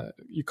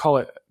 you call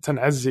it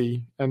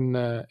tanazzi in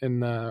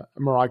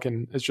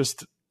Moroccan. It's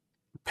just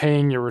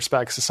paying your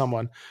respects to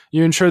someone.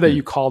 You ensure that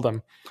you call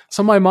them.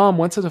 So my mom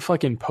went to the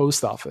fucking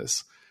post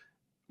office,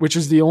 which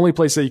is the only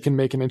place that you can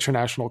make an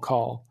international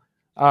call.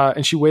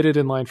 And she waited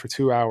in line for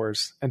 2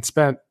 hours and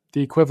spent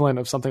the equivalent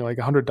of something like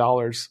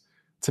 $100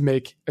 to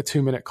make a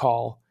 2-minute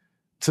call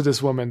to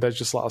this woman that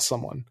just lost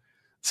someone.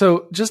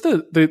 So just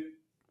the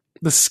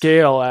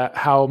scale at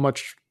how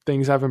much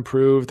things have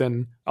improved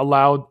and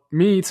allowed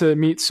me to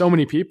meet so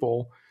many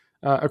people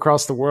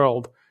across the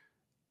world.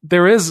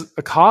 There is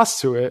a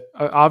cost to it,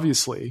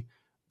 obviously,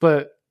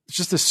 but it's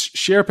just a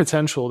sheer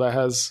potential that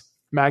has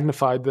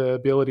magnified the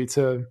ability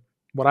to,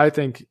 what I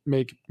think,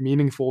 make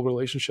meaningful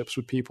relationships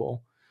with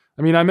people.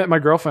 I mean, I met my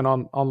girlfriend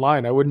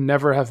online. I would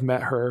never have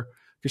met her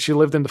because she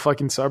lived in the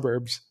fucking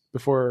suburbs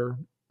before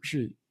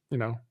she,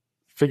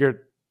 figured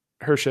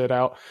her shit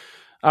out.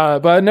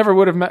 But I never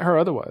would have met her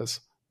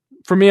otherwise.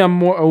 For me, I'm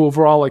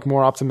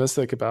more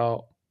optimistic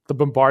about the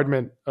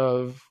bombardment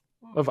of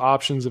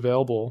options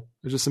available.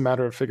 It's just a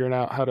matter of figuring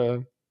out how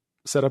to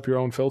set up your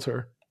own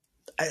filter.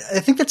 I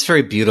think that's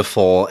very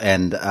beautiful.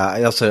 And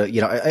I also,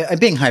 I'm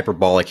being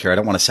hyperbolic here. I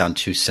don't want to sound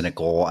too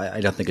cynical.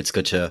 I don't think it's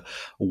good to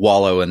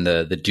wallow in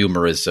the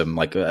doomerism.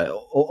 Like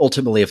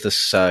ultimately, if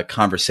this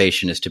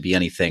conversation is to be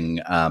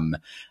anything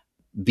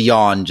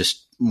beyond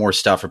just more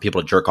stuff for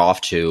people to jerk off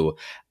to,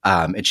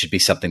 it should be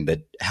something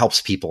that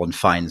helps people and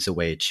finds a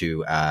way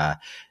to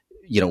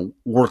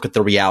work with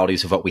the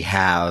realities of what we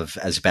have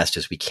as best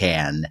as we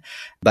can.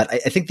 But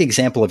I think the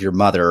example of your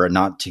mother, and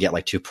not to get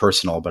like too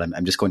personal, but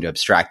I'm just going to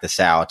abstract this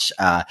out.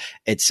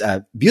 It's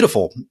a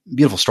beautiful,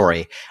 beautiful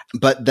story.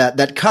 But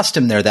that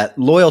custom there, that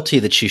loyalty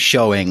that she's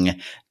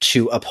showing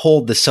to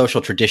uphold the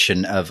social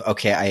tradition of,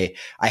 okay,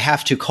 I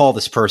have to call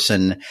this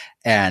person,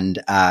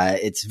 and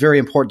it's very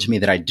important to me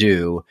that I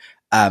do.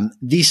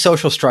 These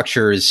social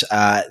structures,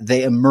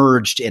 they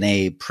emerged in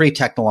a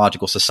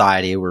pre-technological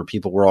society where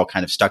people were all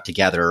kind of stuck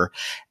together,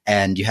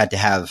 and you had to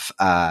have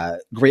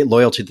great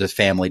loyalty to the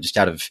family just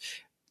out of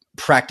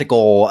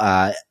practical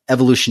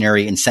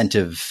evolutionary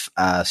incentive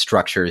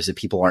structures that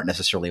people aren't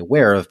necessarily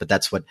aware of. But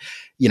that's what,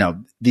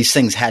 these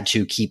things had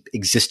to keep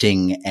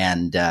existing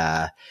and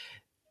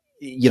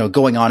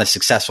going on as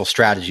successful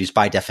strategies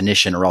by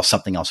definition, or else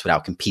something else would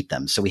outcompete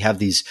them. So we have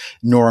these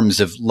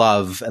norms of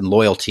love and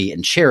loyalty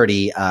and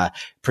charity,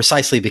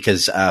 precisely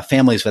because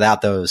families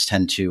without those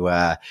tend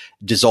to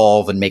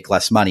dissolve and make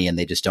less money, and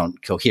they just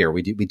don't cohere.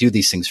 We do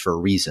these things for a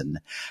reason.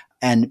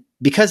 And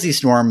because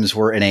these norms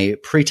were in a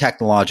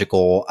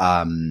pre-technological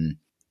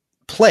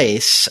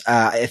place,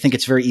 I think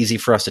it's very easy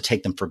for us to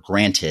take them for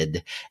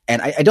granted.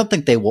 And I don't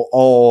think they will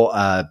all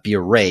be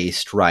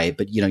erased, right?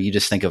 But, you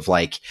just think of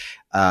like,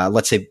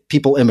 let's say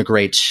people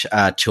immigrate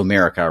to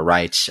America,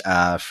 right?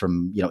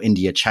 From,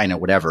 India, China,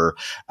 whatever.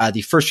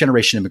 The first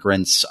generation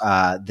immigrants,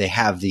 they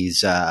have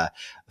these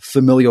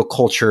familial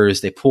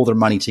cultures. They pool their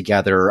money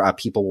together.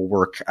 People will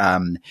work,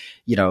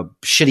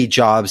 shitty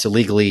jobs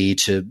illegally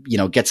to,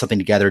 get something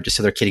together just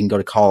so their kid can go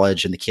to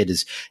college, and the kid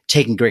is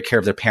taking great care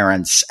of their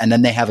parents. And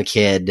then they have a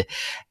kid,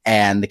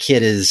 and the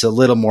kid is a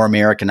little more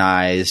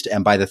Americanized.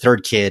 And by the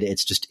third kid,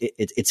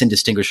 it's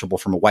indistinguishable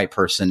from a white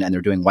person, and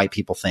they're doing white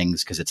people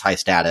things because it's high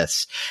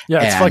status.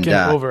 Yeah, it's fucking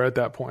over at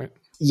that point.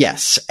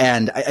 Yes.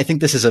 And I think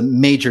this is a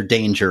major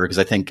danger, because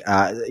I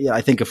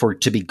think if we're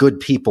to be good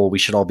people, we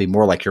should all be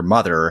more like your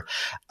mother.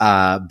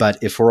 But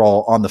if we're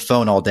all on the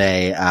phone all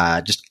day,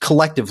 just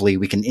collectively,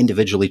 we can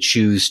individually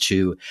choose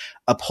to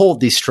uphold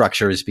these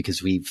structures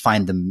because we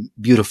find them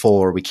beautiful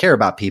or we care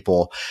about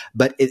people.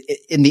 But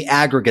in the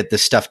aggregate,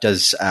 this stuff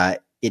does,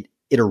 it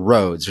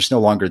erodes. There's no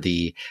longer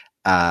the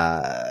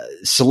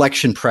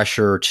selection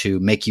pressure to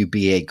make you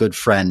be a good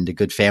friend, a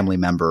good family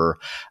member.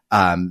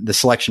 The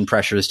selection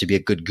pressure is to be a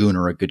good goon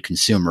or a good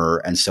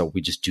consumer. And so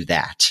we just do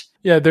that.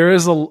 Yeah, there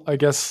is I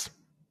guess,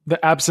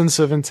 the absence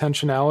of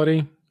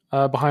intentionality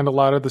behind a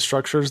lot of the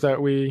structures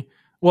that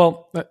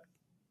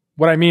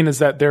what I mean is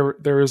that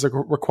there is a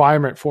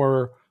requirement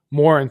for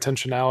more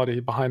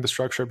intentionality behind the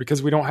structure,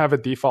 because we don't have a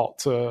default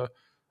to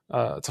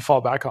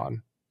fall back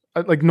on.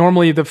 Like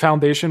normally the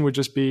foundation would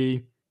just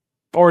be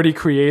already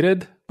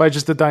created by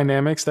just the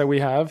dynamics that we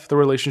have, the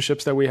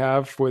relationships that we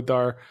have with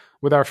our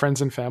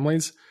friends and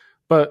families.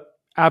 But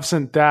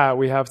absent that,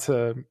 we have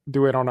to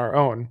do it on our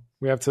own.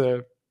 We have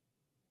to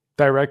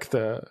direct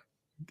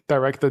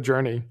the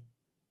journey,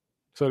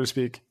 so to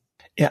speak.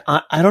 Yeah,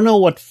 I don't know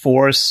what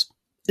force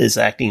is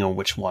acting on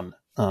which one.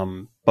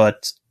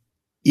 But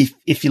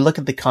if you look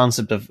at the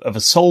concept of a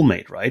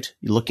soulmate, right?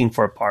 You're looking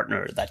for a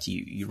partner that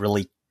you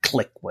really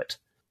click with.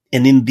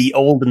 And in the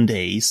olden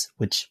days,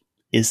 which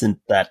isn't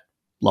that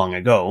long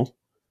ago,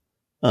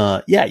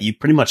 you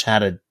pretty much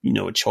had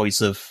a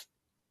choice of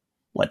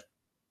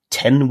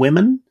 10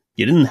 women.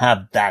 You didn't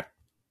have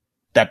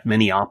that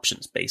many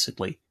options,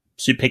 basically.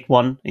 So you pick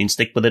one and you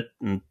stick with it,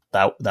 and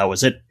that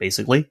was it,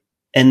 basically.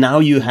 And now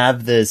you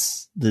have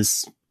this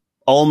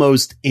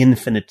almost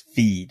infinite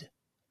feed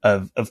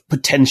of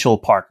potential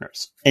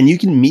partners, and you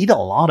can meet a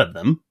lot of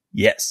them,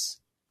 yes.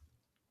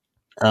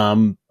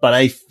 But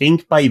I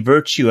think by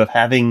virtue of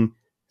having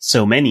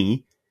so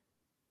many,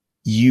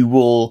 you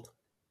will,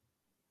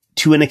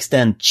 to an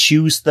extent,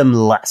 choose them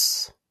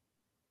less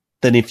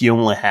than if you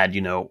only had,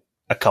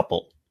 a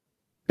couple.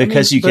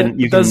 Because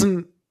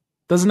doesn't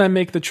that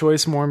make the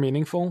choice more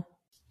meaningful?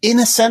 In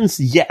a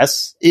sense,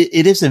 yes.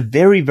 It is a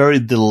very, very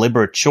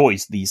deliberate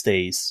choice these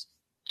days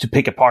to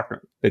pick a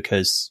partner,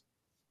 because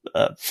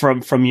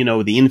from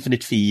the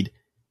infinite feed,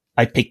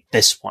 I picked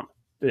this one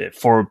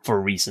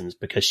for reasons,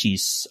 because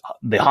she's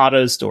the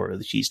hottest, or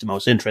she's the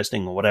most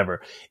interesting, or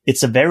whatever.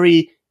 It's a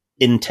very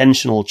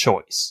intentional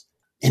choice.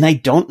 And I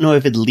don't know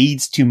if it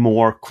leads to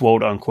more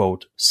quote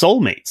unquote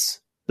soulmates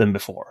than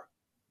before.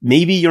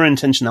 Maybe your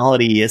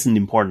intentionality isn't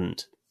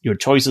important. Your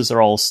choices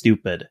are all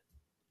stupid.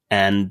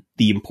 And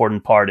the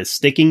important part is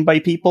sticking by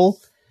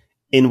people,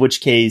 in which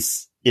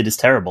case it is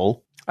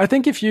terrible. I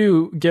think if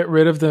you get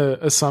rid of the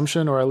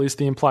assumption, or at least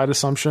the implied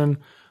assumption,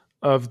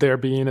 of there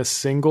being a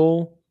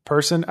single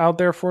person out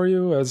there for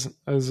you as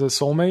a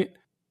soulmate,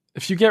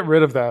 if you get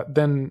rid of that,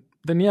 then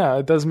yeah,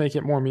 it does make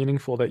it more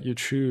meaningful that you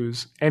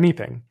choose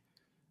anything.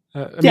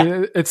 I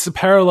mean, it's a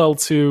parallel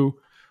to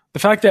the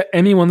fact that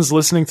anyone's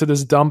listening to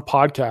this dumb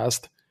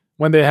podcast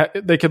when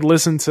they could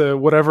listen to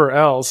whatever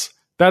else.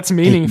 That's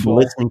meaningful.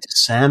 Listening to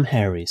Sam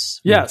Harris.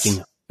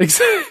 Yes.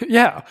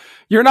 Yeah.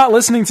 You're not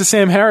listening to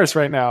Sam Harris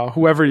right now,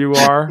 whoever you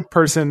are,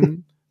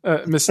 person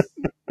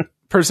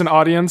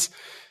audience.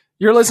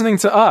 You're listening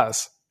to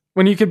us.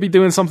 when you could be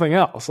doing something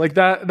else. Like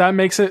that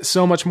makes it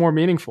so much more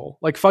meaningful.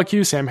 Like, fuck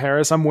you, Sam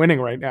Harris. I'm winning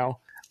right now.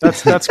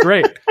 That's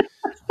great.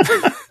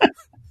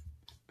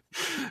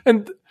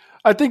 And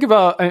I think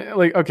about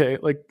like, okay,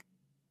 like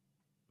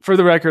for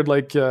the record,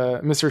 like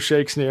Mr.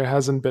 Shakespeare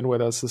hasn't been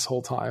with us this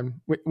whole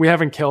time. We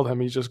haven't killed him.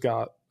 He just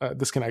got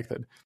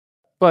disconnected.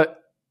 But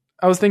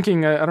I was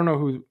thinking, I don't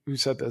know who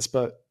said this,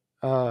 but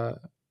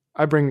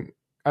I bring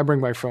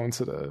my phone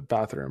to the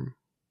bathroom.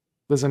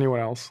 Does anyone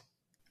else?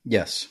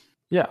 Yes.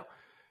 Yeah.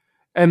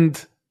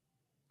 And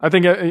I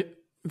think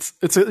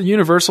it's a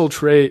universal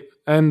trait.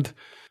 And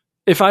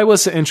if I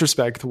was to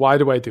introspect, why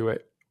do I do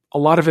it? A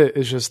lot of it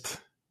is just,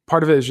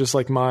 part of it is just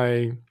like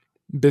my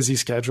busy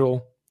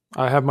schedule.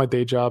 I have my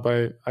day job,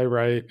 I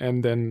write,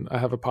 and then I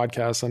have a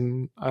podcast,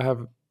 and I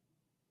have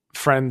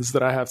friends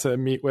that I have to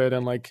meet with,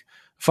 and like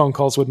phone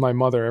calls with my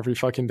mother every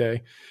fucking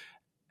day.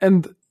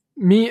 And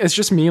it's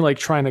just me like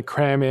trying to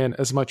cram in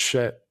as much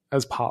shit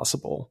as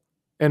possible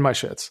in my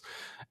shits.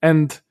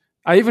 And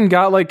I even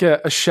got like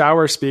a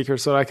shower speaker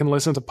so that I can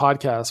listen to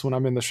podcasts when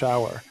I'm in the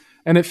shower.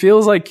 And it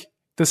feels like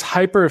this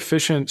hyper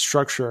efficient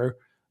structure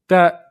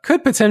that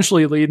could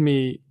potentially lead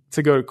me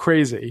to go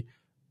crazy.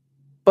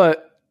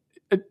 But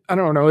I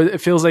don't know.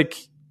 It feels like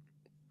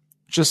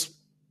just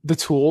the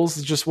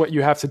tools, just what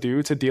you have to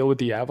do to deal with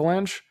the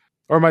avalanche.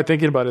 Or am I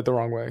thinking about it the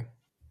wrong way?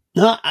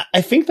 No,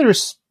 I think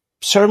there's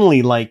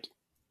certainly like,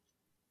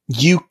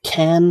 you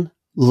can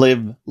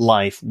live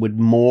life with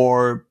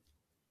more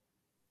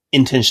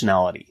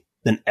intentionality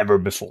than ever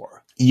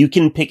before. You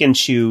can pick and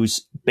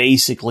choose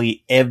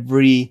basically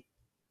every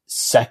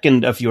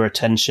second of your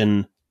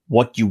attention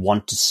what you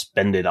want to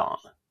spend it on.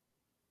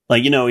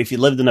 Like, if you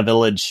lived in a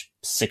village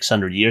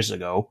 600 years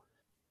ago,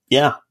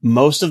 yeah,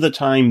 most of the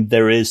time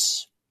there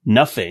is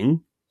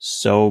nothing,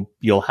 so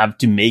you'll have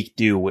to make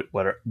do with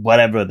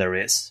whatever there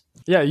is.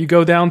 Yeah, you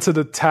go down to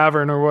the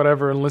tavern or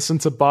whatever and listen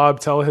to Bob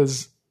tell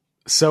his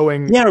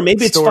sewing. Yeah, or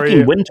maybe it's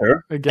fucking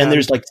winter again. And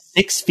there's like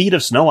 6 feet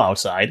of snow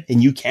outside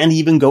and you can't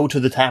even go to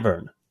the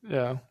tavern.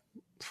 Yeah.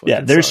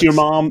 Yeah, there's your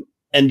mom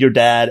and your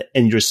dad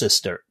and your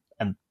sister.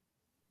 And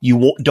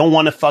you don't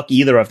want to fuck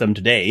either of them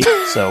today.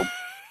 So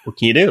what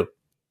can you do?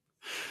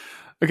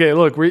 Okay,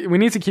 look, we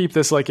need to keep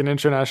this like an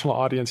international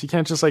audience. You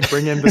can't just like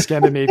bring in the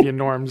Scandinavian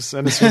norms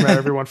and assume that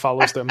everyone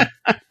follows them.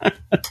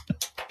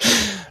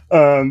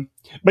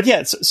 But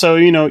yeah, so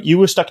you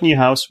were stuck in your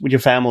house with your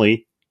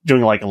family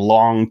during like a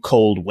long,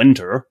 cold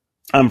winter.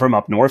 I'm from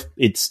up north.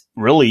 It's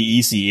really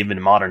easy, even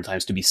in modern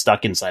times, to be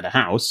stuck inside a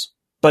house.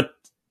 But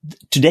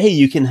today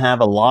you can have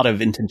a lot of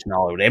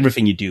intentionality with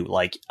everything you do.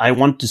 Like, I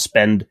want to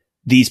spend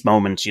these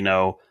moments,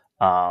 listening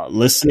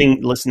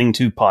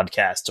to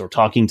podcasts or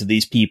talking to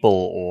these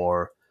people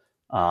or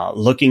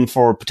looking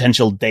for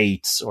potential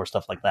dates or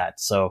stuff like that.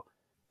 So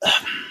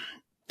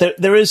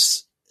there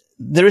is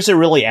a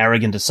really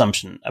arrogant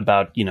assumption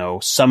about,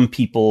 some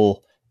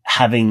people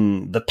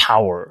having the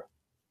power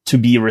to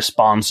be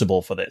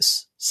responsible for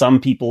this. Some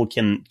people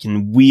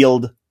can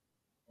wield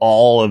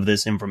all of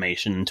this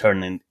information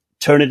and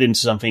turn it into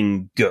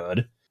something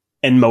good,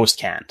 and most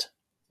can't.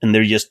 And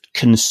they're just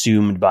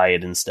consumed by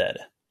it instead.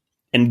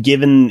 And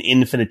given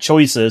infinite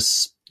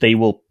choices, they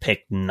will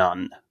pick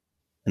none.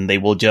 And they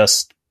will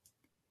just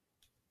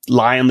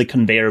lie on the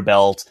conveyor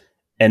belt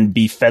and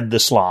be fed the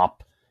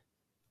slop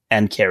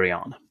and carry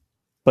on.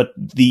 But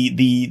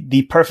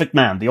the perfect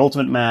man, the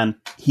ultimate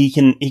man, he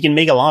can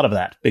make a lot of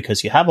that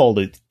because you have all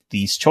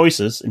these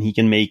choices and he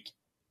can make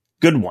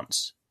good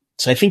ones.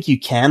 So I think you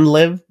can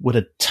live with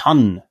a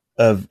ton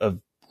of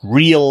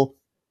real,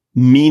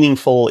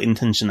 meaningful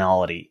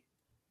intentionality,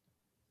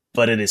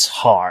 but it is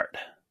hard.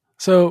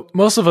 So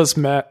most of us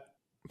met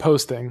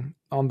posting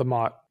on the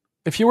Mott.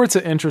 If you were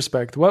to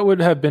introspect, what would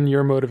have been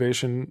your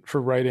motivation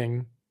for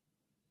writing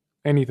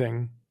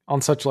anything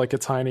on such like a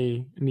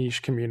tiny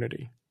niche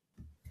community?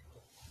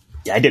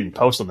 Yeah, I didn't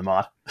post on the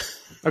Mott.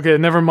 Okay,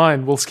 never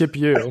mind. We'll skip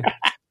you.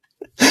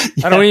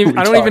 Yeah, I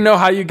don't even know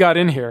how you got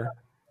in here.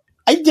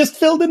 I just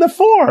filled in a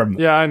form.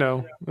 Yeah, I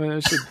know.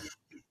 We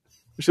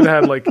should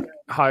have had like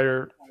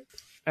higher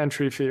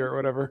entry fee or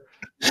whatever.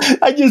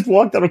 I just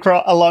walked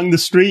along the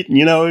street and,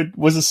 it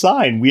was a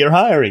sign. We are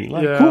hiring.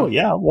 Like, yeah. Cool.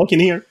 Yeah. Walk in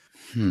here.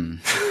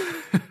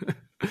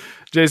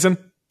 Jason?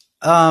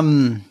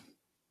 I'm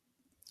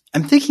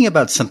thinking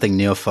about something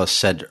Neofos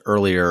said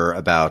earlier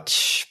about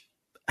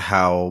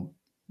how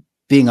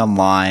being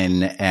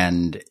online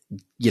and,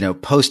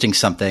 posting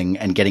something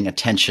and getting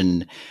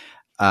attention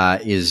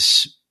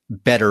is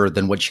better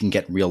than what you can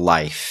get in real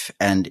life.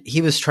 And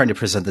he was trying to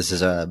present this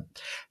as a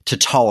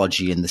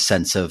tautology in the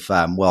sense of,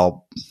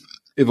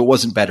 if it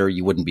wasn't better,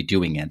 you wouldn't be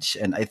doing it.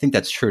 And I think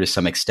that's true to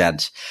some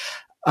extent.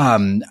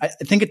 I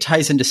think it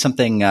ties into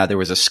something, there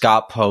was a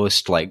Scott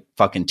post like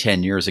fucking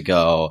 10 years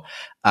ago,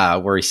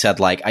 where he said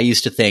like, I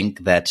used to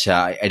think that,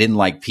 I didn't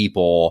like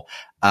people.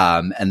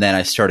 And then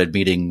I started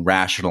meeting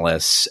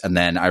rationalists, and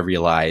then I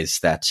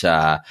realized that,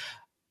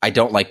 I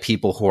don't like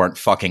people who aren't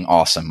fucking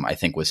awesome, I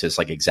think was his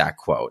like exact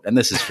quote. And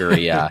this is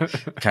very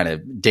kind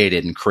of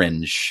dated and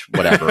cringe,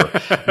 whatever.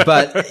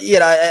 But, you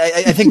know,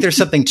 I think there's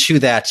something to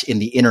that in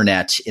the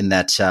internet, in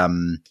that,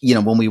 you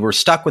know, when we were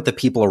stuck with the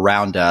people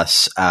around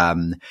us,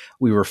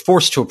 we were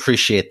forced to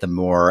appreciate them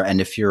more.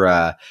 And if you're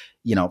a,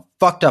 you know,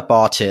 fucked up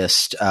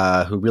autist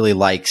who really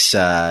likes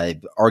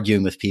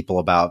arguing with people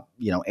about,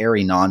 you know,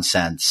 airy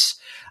nonsense,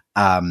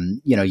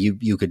 you know,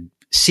 you could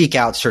seek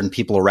out certain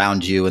people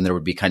around you, and there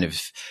would be kind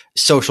of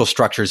social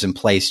structures in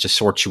place to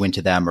sort you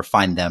into them or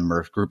find them,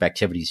 or group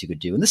activities you could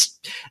do. And this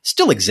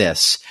still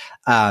exists.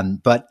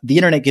 But the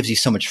internet gives you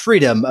so much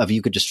freedom of,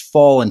 you could just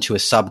fall into a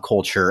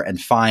subculture and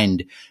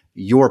find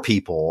your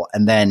people.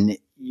 And then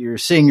you're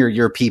seeing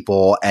your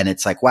people, and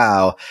it's like,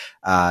 wow,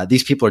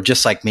 these people are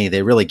just like me.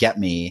 They really get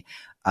me.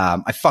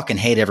 I fucking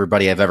hate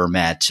everybody I've ever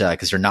met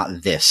because they're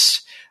not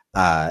this.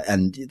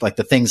 And like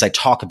the things I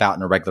talk about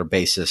on a regular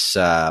basis,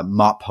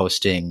 mop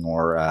posting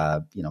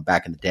or, you know,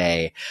 back in the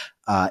day,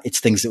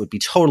 it's things that would be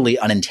totally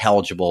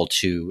unintelligible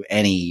to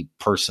any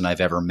person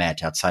I've ever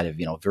met outside of,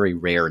 you know, very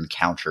rare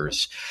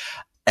encounters.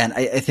 And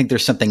I think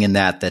there's something in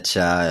that,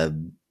 I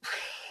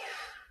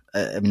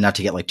mean, not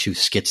to get like too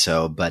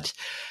schizo, but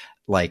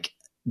like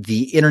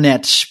the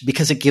internet,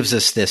 because it gives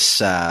us this,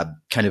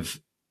 kind of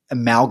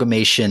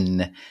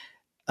amalgamation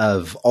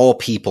of all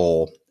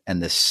people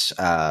and this,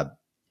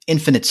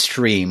 infinite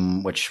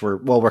stream, which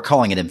we're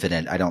calling it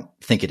infinite. I don't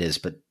think it is,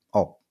 but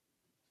I'll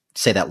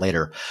say that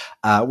later.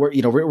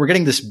 We're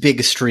getting this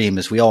big stream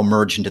as we all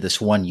merge into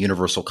this one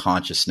universal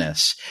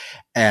consciousness.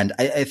 And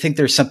I think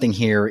there's something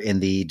here in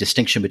the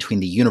distinction between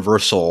the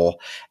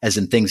universal, as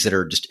in things that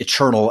are just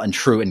eternal and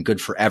true and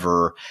good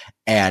forever,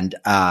 and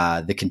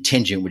the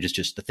contingent, which is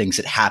just the things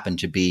that happen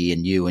to be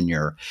in you and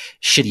your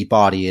shitty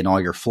body and all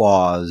your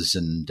flaws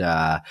and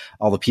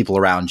all the people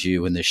around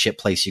you and the shit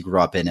place you grew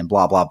up in and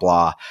blah, blah,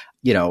 blah.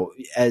 You know,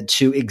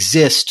 to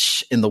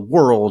exist in the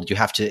world, you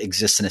have to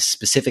exist in a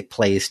specific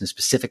place, in a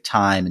specific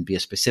time, and be a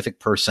specific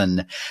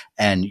person.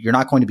 And you're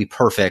not going to be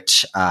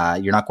perfect.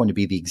 You're not going to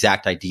be the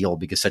exact ideal,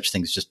 because such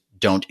things just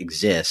don't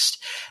exist.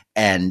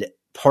 And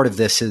part of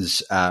this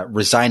is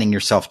resigning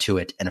yourself to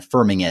it and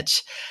affirming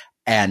it.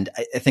 And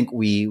I think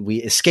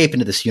we escape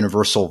into this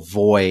universal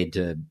void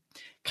to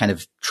kind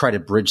of try to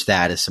bridge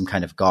that as some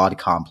kind of God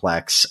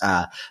complex.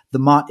 The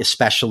Mott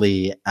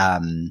especially,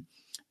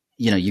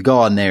 you know, you go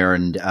on there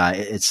and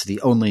it's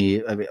the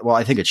only, well,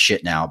 I think it's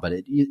shit now, but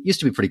it used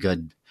to be pretty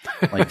good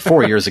like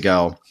 4 years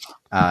ago.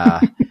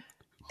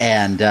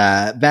 And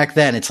back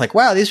then it's like,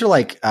 wow, these are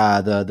like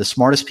the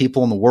smartest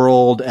people in the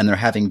world, and they're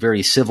having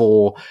very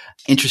civil,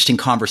 interesting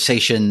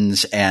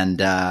conversations. And,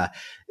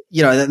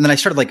 you know, and then I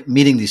started like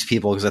meeting these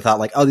people, because I thought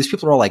like, oh, these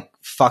people are all like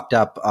fucked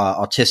up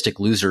autistic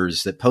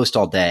losers that post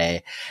all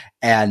day.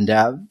 And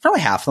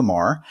probably half of them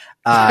are.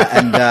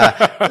 And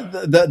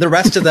the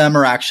rest of them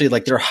are actually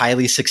like, they're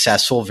highly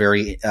successful,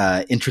 very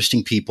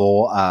interesting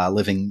people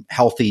living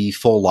healthy,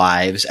 full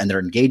lives. And they're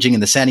engaging in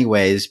this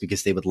anyways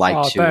because they would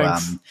like to.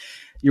 Thanks.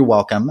 You're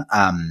welcome.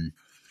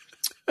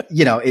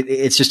 You know,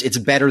 it's just, it's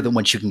better than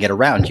what you can get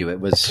around you.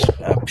 It was,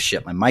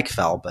 shit, my mic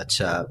fell, but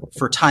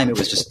for a time it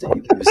was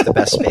the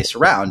best space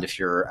around. If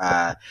you're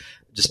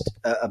just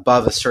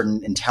above a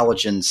certain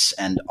intelligence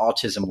and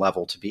autism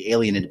level to be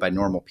alienated by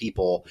normal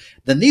people,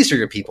 then these are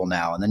your people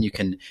now. And then you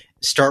can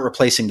start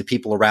replacing the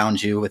people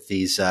around you with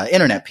these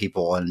internet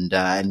people,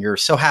 and you're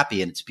so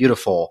happy, and it's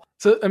beautiful.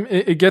 So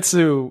it gets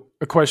to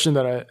a question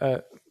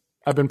that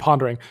I've been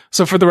pondering.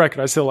 So for the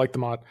record, I still like the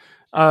mod.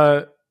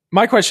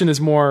 My question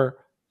is more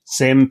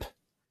simp.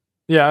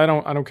 Yeah, I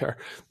don't care.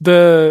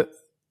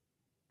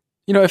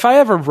 You know, if I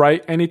ever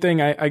write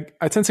anything,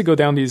 I tend to go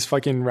down these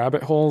fucking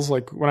rabbit holes.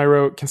 Like when I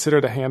wrote Consider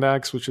the Hand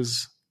Axe, which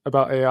is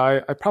about AI,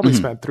 I probably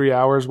spent 3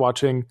 hours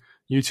watching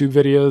YouTube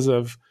videos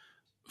of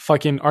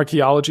fucking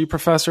archaeology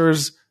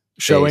professors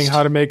showing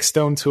how to make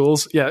stone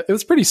tools. Yeah, it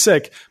was pretty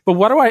sick. But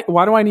why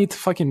do I need to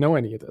fucking know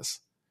any of this?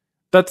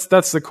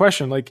 That's the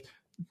question. Like,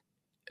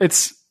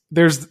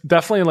 there's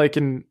definitely like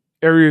an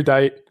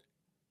erudite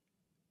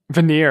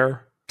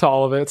veneer to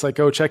all of it. It's like,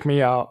 oh, check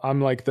me out. I'm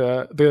like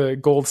the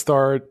gold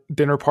star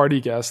dinner party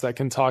guest that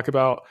can talk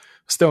about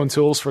stone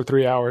tools for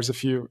 3 hours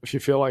if you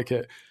feel like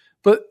it.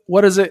 But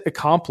what does it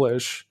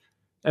accomplish?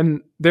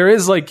 And there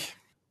is like,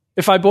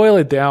 if I boil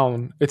it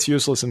down, it's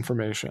useless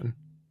information.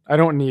 I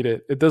don't need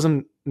it. It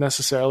doesn't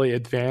necessarily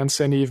advance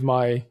any of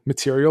my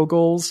material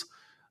goals.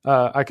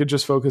 I could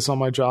just focus on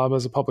my job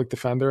as a public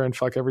defender and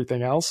fuck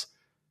everything else.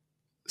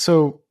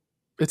 So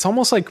it's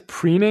almost like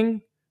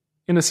preening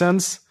in a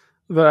sense,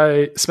 that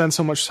I spend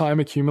so much time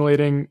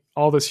accumulating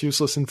all this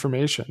useless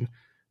information.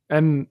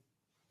 And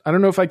I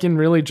don't know if I can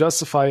really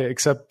justify it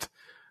except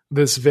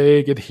this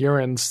vague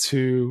adherence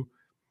to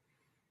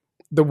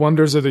the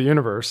wonders of the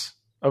universe,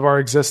 of our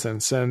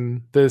existence,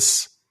 and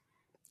this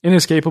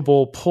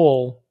inescapable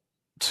pull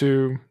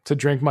to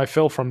drink my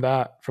fill from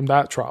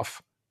that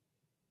trough.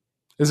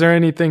 Is there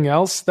anything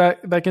else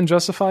that can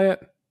justify it?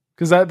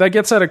 Because that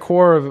gets at a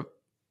core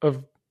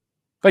of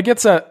that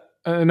gets at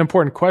an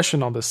important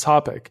question on this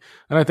topic.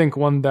 And I think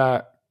one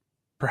that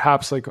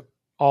perhaps like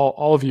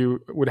all of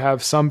you would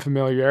have some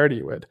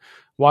familiarity with.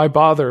 Why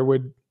bother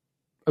with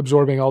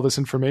absorbing all this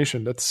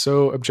information that's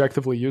so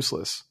objectively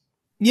useless?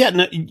 Yeah,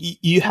 no,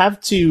 you have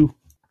to.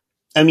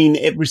 I mean,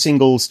 every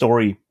single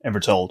story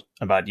ever told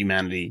about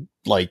humanity,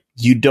 like,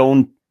 you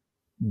don't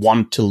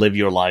want to live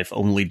your life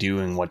only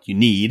doing what you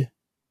need.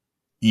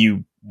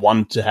 You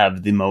want to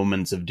have the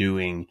moments of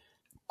doing,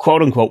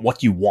 quote unquote,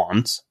 what you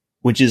want,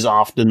 which is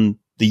often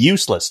the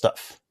useless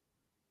stuff.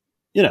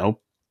 You know,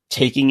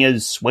 taking a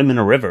swim in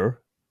a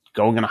river,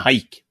 going on a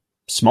hike,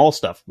 small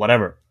stuff,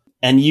 whatever.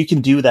 And you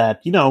can do that,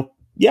 you know,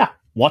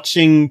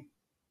 watching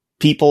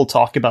people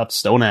talk about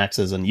stone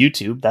axes on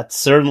YouTube. That's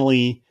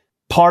certainly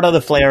part of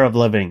the flair of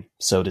living,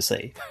 so to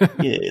say.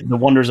 The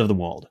wonders of the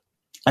world.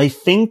 I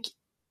think,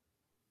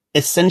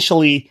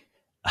 essentially,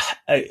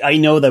 I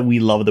know that we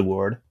love the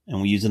word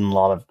and we use it in a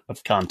lot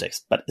of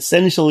context, but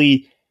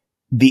essentially,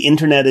 the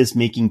internet is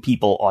making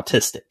people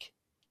autistic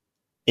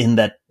in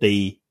that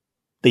they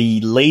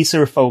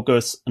laser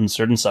focus on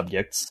certain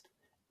subjects,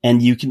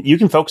 and you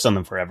can focus on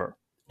them forever.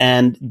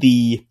 And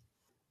the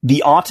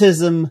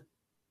autism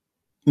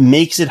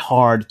makes it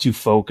hard to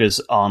focus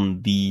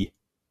on the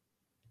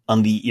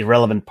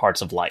irrelevant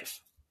parts of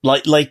life.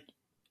 Like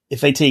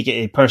if I take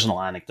a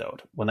personal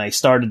anecdote, when I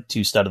started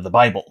to study the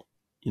Bible,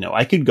 you know,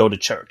 I could go to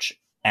church,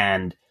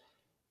 and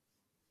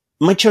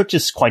my church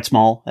is quite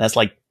small. It has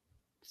like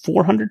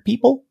 400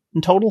 people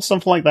in total,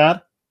 something like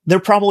that. There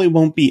probably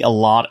won't be a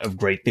lot of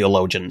great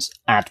theologians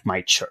at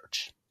my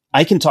church.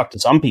 I can talk to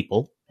some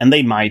people, and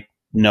they might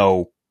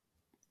know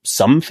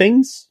some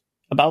things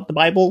about the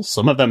Bible.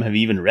 Some of them have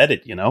even read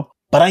it, you know.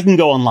 But I can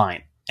go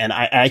online, and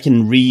I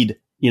can read,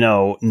 you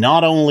know,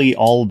 not only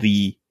all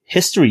the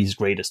history's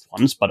greatest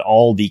ones, but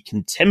all the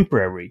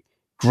contemporary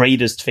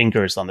greatest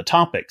thinkers on the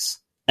topics.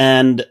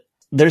 And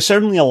there's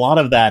certainly a lot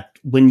of that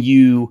when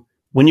you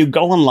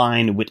go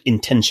online with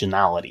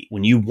intentionality,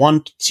 when you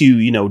want to,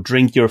 you know,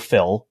 drink your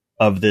fill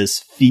of this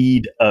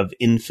feed of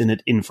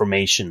infinite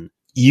information,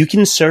 you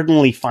can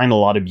certainly find a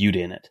lot of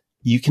beauty in it.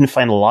 You can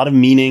find a lot of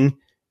meaning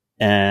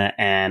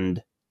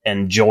and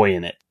joy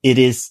in it. It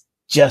is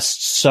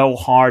just so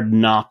hard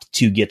not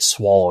to get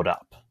swallowed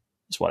up,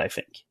 is what I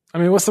think. I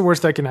mean, what's the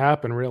worst that can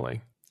happen,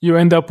 really? You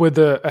end up with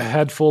a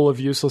head full of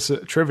useless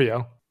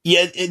trivia.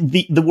 Yeah,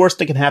 the worst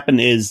that can happen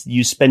is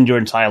you spend your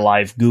entire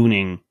life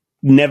gooning,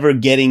 never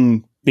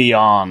getting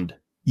beyond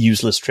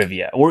useless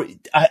trivia. Or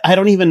I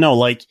don't even know,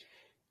 like,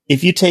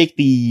 if you take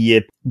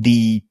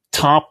the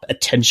top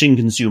attention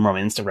consumer on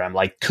Instagram,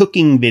 like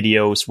cooking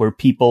videos where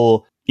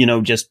people, you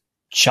know, just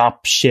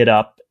chop shit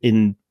up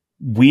in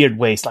weird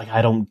ways. Like,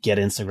 I don't get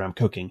Instagram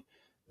cooking,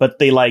 but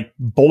they like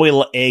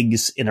boil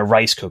eggs in a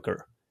rice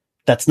cooker.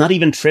 That's not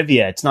even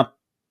trivia. It's not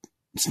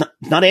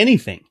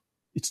anything.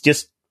 It's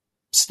just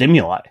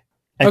stimuli.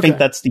 I think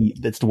that's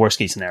the worst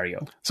case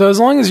scenario. So as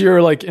long as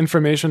your like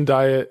information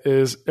diet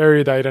is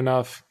erudite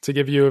enough to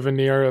give you a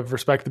veneer of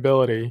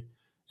respectability,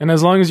 and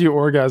as long as you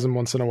orgasm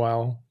once in a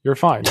while, you're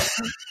fine.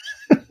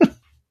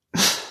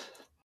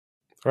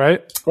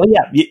 Right? Well,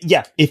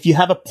 yeah. If you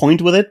have a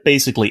point with it,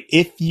 basically,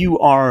 if you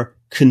are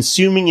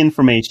consuming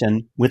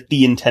information with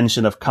the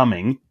intention of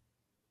coming,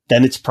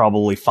 then it's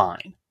probably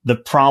fine. The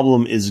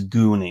problem is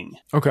gooning.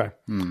 Okay.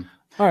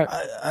 All right.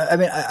 I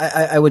mean,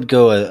 I would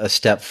go a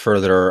step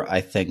further.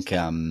 I think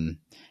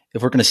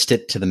if we're going to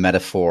stick to the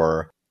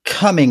metaphor,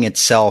 coming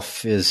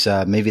itself is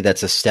maybe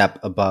that's a step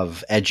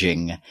above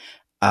edging.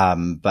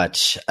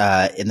 But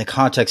in the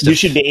context you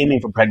should be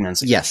aiming for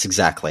pregnancy. Yes,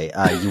 exactly.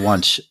 You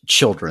want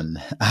children.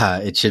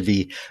 It should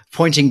be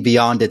pointing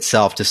beyond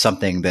itself to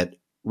something that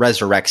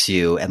resurrects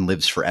you and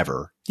lives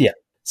forever. Yeah.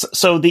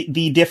 So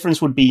the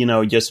difference would be, you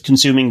know, just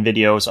consuming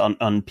videos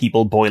on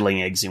people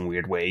boiling eggs in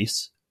weird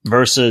ways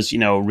versus, you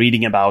know,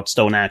 reading about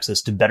stone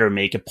axes to better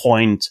make a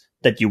point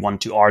that you want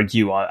to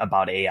argue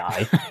about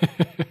AI,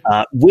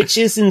 which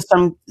is in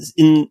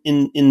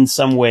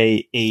some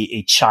way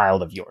a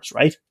child of yours,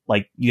 right?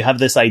 Like, you have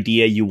this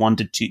idea, you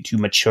want it to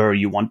mature,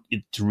 you want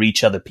it to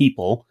reach other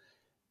people.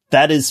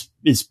 That is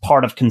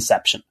part of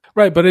conception.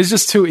 Right, but it's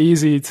just too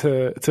easy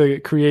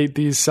to create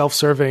these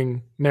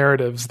self-serving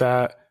narratives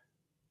that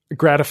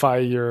gratify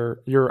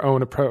your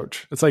own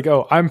approach. It's like,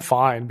 oh, I'm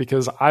fine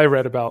because I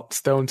read about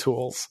stone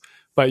tools,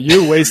 but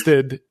you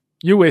wasted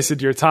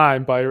your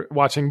time by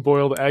watching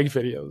boiled egg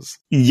videos.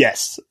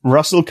 Yes,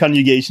 Russell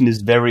conjugation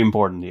is very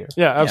important here.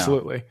 Yeah,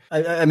 absolutely.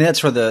 Yeah. I mean,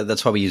 that's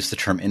why we use the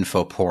term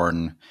info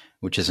porn,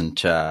 which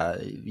isn't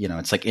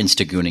it's like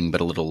Instagooning,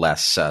 but a little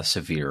less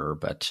severe.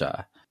 But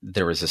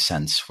there is a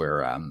sense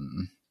where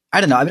I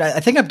don't know. I mean, I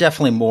think I'm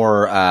definitely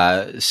more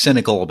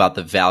cynical about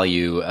the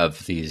value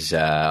of these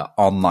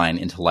online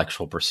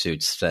intellectual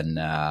pursuits than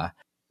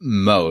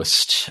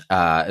most,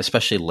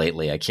 especially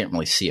lately. I can't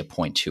really see a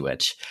point to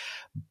it.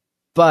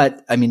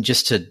 But I mean,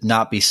 just to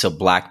not be so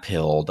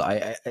black-pilled,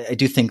 I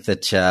do think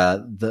that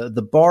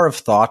the bar of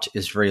thought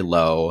is very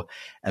low,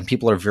 and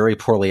people are very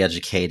poorly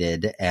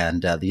educated,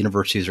 and the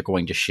universities are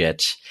going to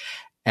shit.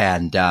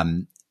 And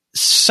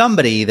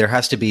there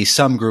has to be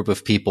some group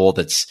of people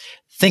that's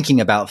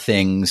thinking about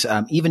things,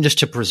 even just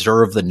to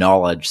preserve the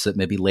knowledge so that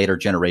maybe later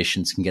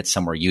generations can get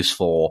somewhere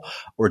useful,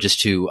 or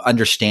just to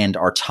understand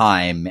our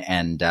time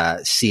and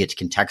see it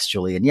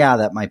contextually. And yeah,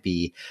 that might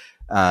be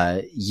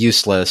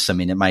useless. I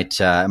mean, it might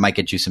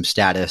get you some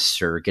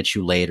status or get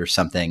you laid or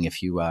something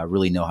if you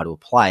really know how to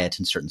apply it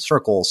in certain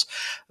circles.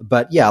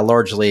 But yeah,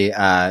 largely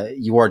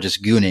you are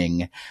just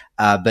gooning.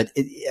 But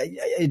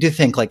I do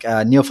think like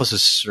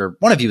Neophysis, or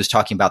one of you was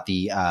talking about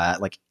the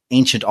like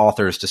ancient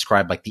authors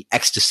describe like the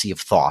ecstasy of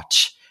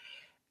thought.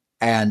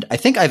 And I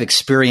think I've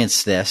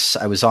experienced this.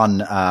 I was on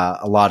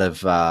a lot of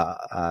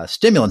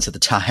stimulants at the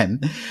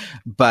time,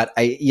 but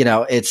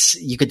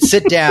you could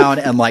sit down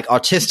and like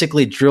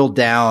autistically drill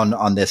down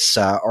on this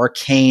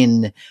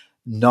arcane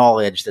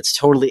knowledge that's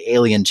totally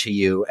alien to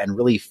you and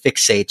really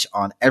fixate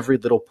on every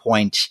little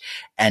point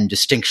and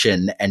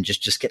distinction and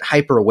just get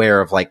hyper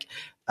aware of like,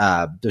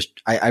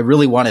 I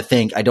really want to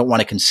think, I don't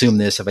want to consume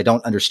this. If I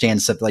don't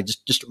understand something, like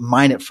just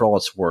mine it for all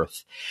it's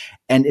worth.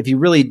 And if you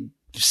really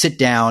sit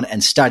down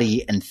and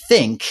study and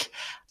think,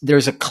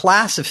 there's a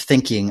class of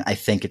thinking. I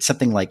think it's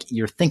something like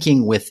you're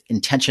thinking with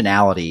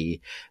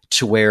intentionality,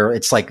 to where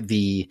it's like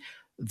the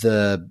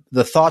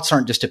thoughts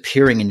aren't just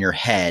appearing in your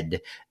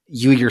head.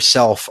 You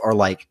yourself are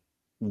like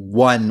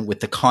one with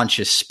the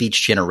conscious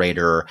speech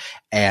generator,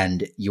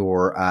 and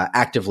you're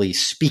actively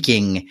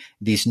speaking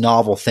these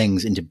novel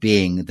things into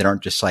being that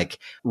aren't just like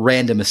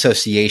random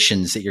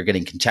associations that you're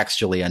getting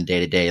contextually on day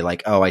to day.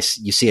 Like, oh,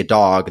 you see a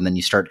dog, and then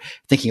you start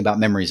thinking about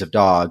memories of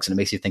dogs, and it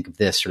makes you think of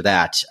this or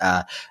that.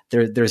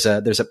 There's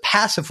a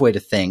passive way to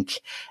think,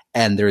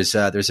 and there's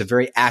a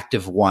very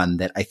active one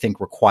that I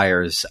think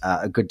requires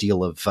a good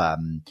deal of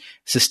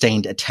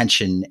sustained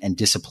attention and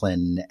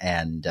discipline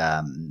and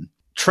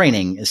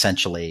training,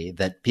 essentially,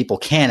 that people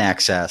can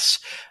access.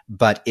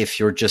 But if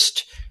you're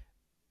just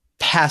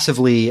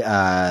passively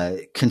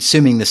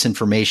consuming this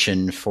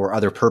information for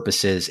other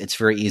purposes, it's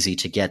very easy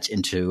to get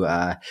into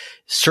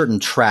certain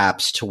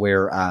traps to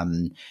where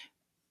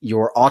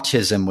your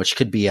autism, which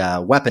could be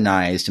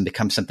weaponized and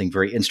become something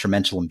very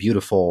instrumental and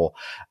beautiful,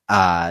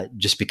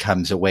 just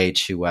becomes a way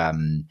to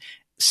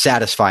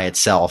satisfy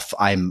itself.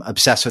 I'm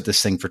obsessed with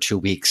this thing for 2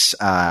 weeks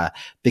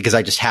because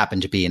I just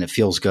happen to be, and it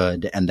feels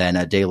good. And then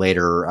a day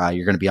later,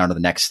 you're going to be on to the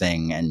next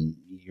thing, and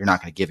you're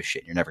not going to give a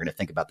shit. You're never going to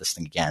think about this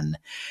thing again.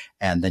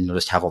 And then you'll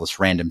just have all this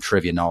random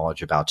trivia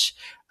knowledge about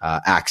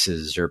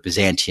axes or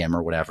Byzantium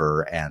or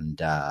whatever. And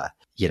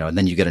and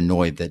then you get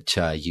annoyed that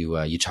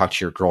you talk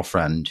to your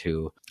girlfriend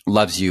who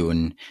loves you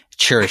and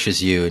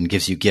cherishes you and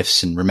gives you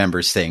gifts and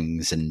remembers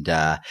things and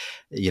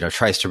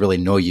tries to really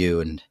know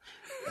you and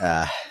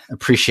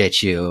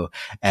appreciate you,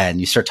 and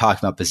you start talking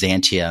about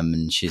Byzantium,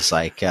 and she's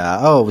like,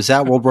 oh, was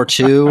that World War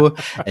II?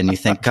 And you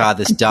think, God,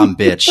 this dumb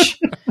bitch,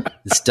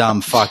 this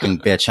dumb fucking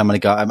bitch, I'm going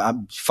to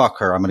go, fuck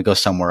her, I'm going to go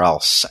somewhere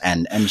else.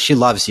 And she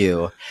loves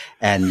you,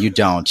 and you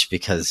don't,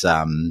 because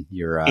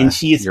you're and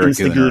she is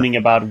insta-gooning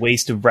about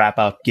ways to wrap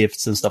out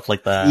gifts and stuff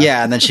like that.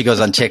 Yeah, and then she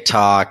goes on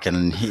TikTok,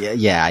 and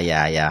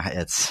yeah.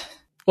 It's...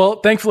 Well,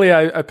 thankfully,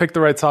 I picked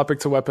the right topic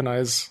to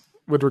weaponize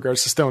with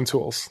regards to stone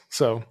tools,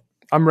 so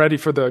I'm ready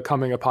for the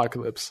coming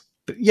apocalypse.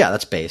 Yeah,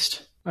 that's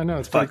based. I know,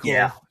 it's pretty cool.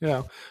 Yeah.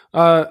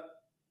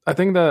 I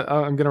think that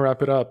I'm going to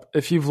wrap it up.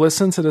 If you've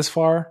listened to this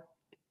far,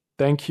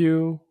 thank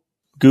you.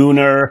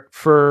 Gooner.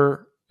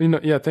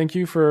 Thank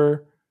you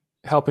for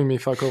helping me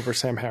fuck over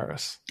Sam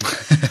Harris.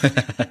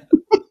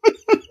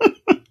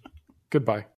 Goodbye.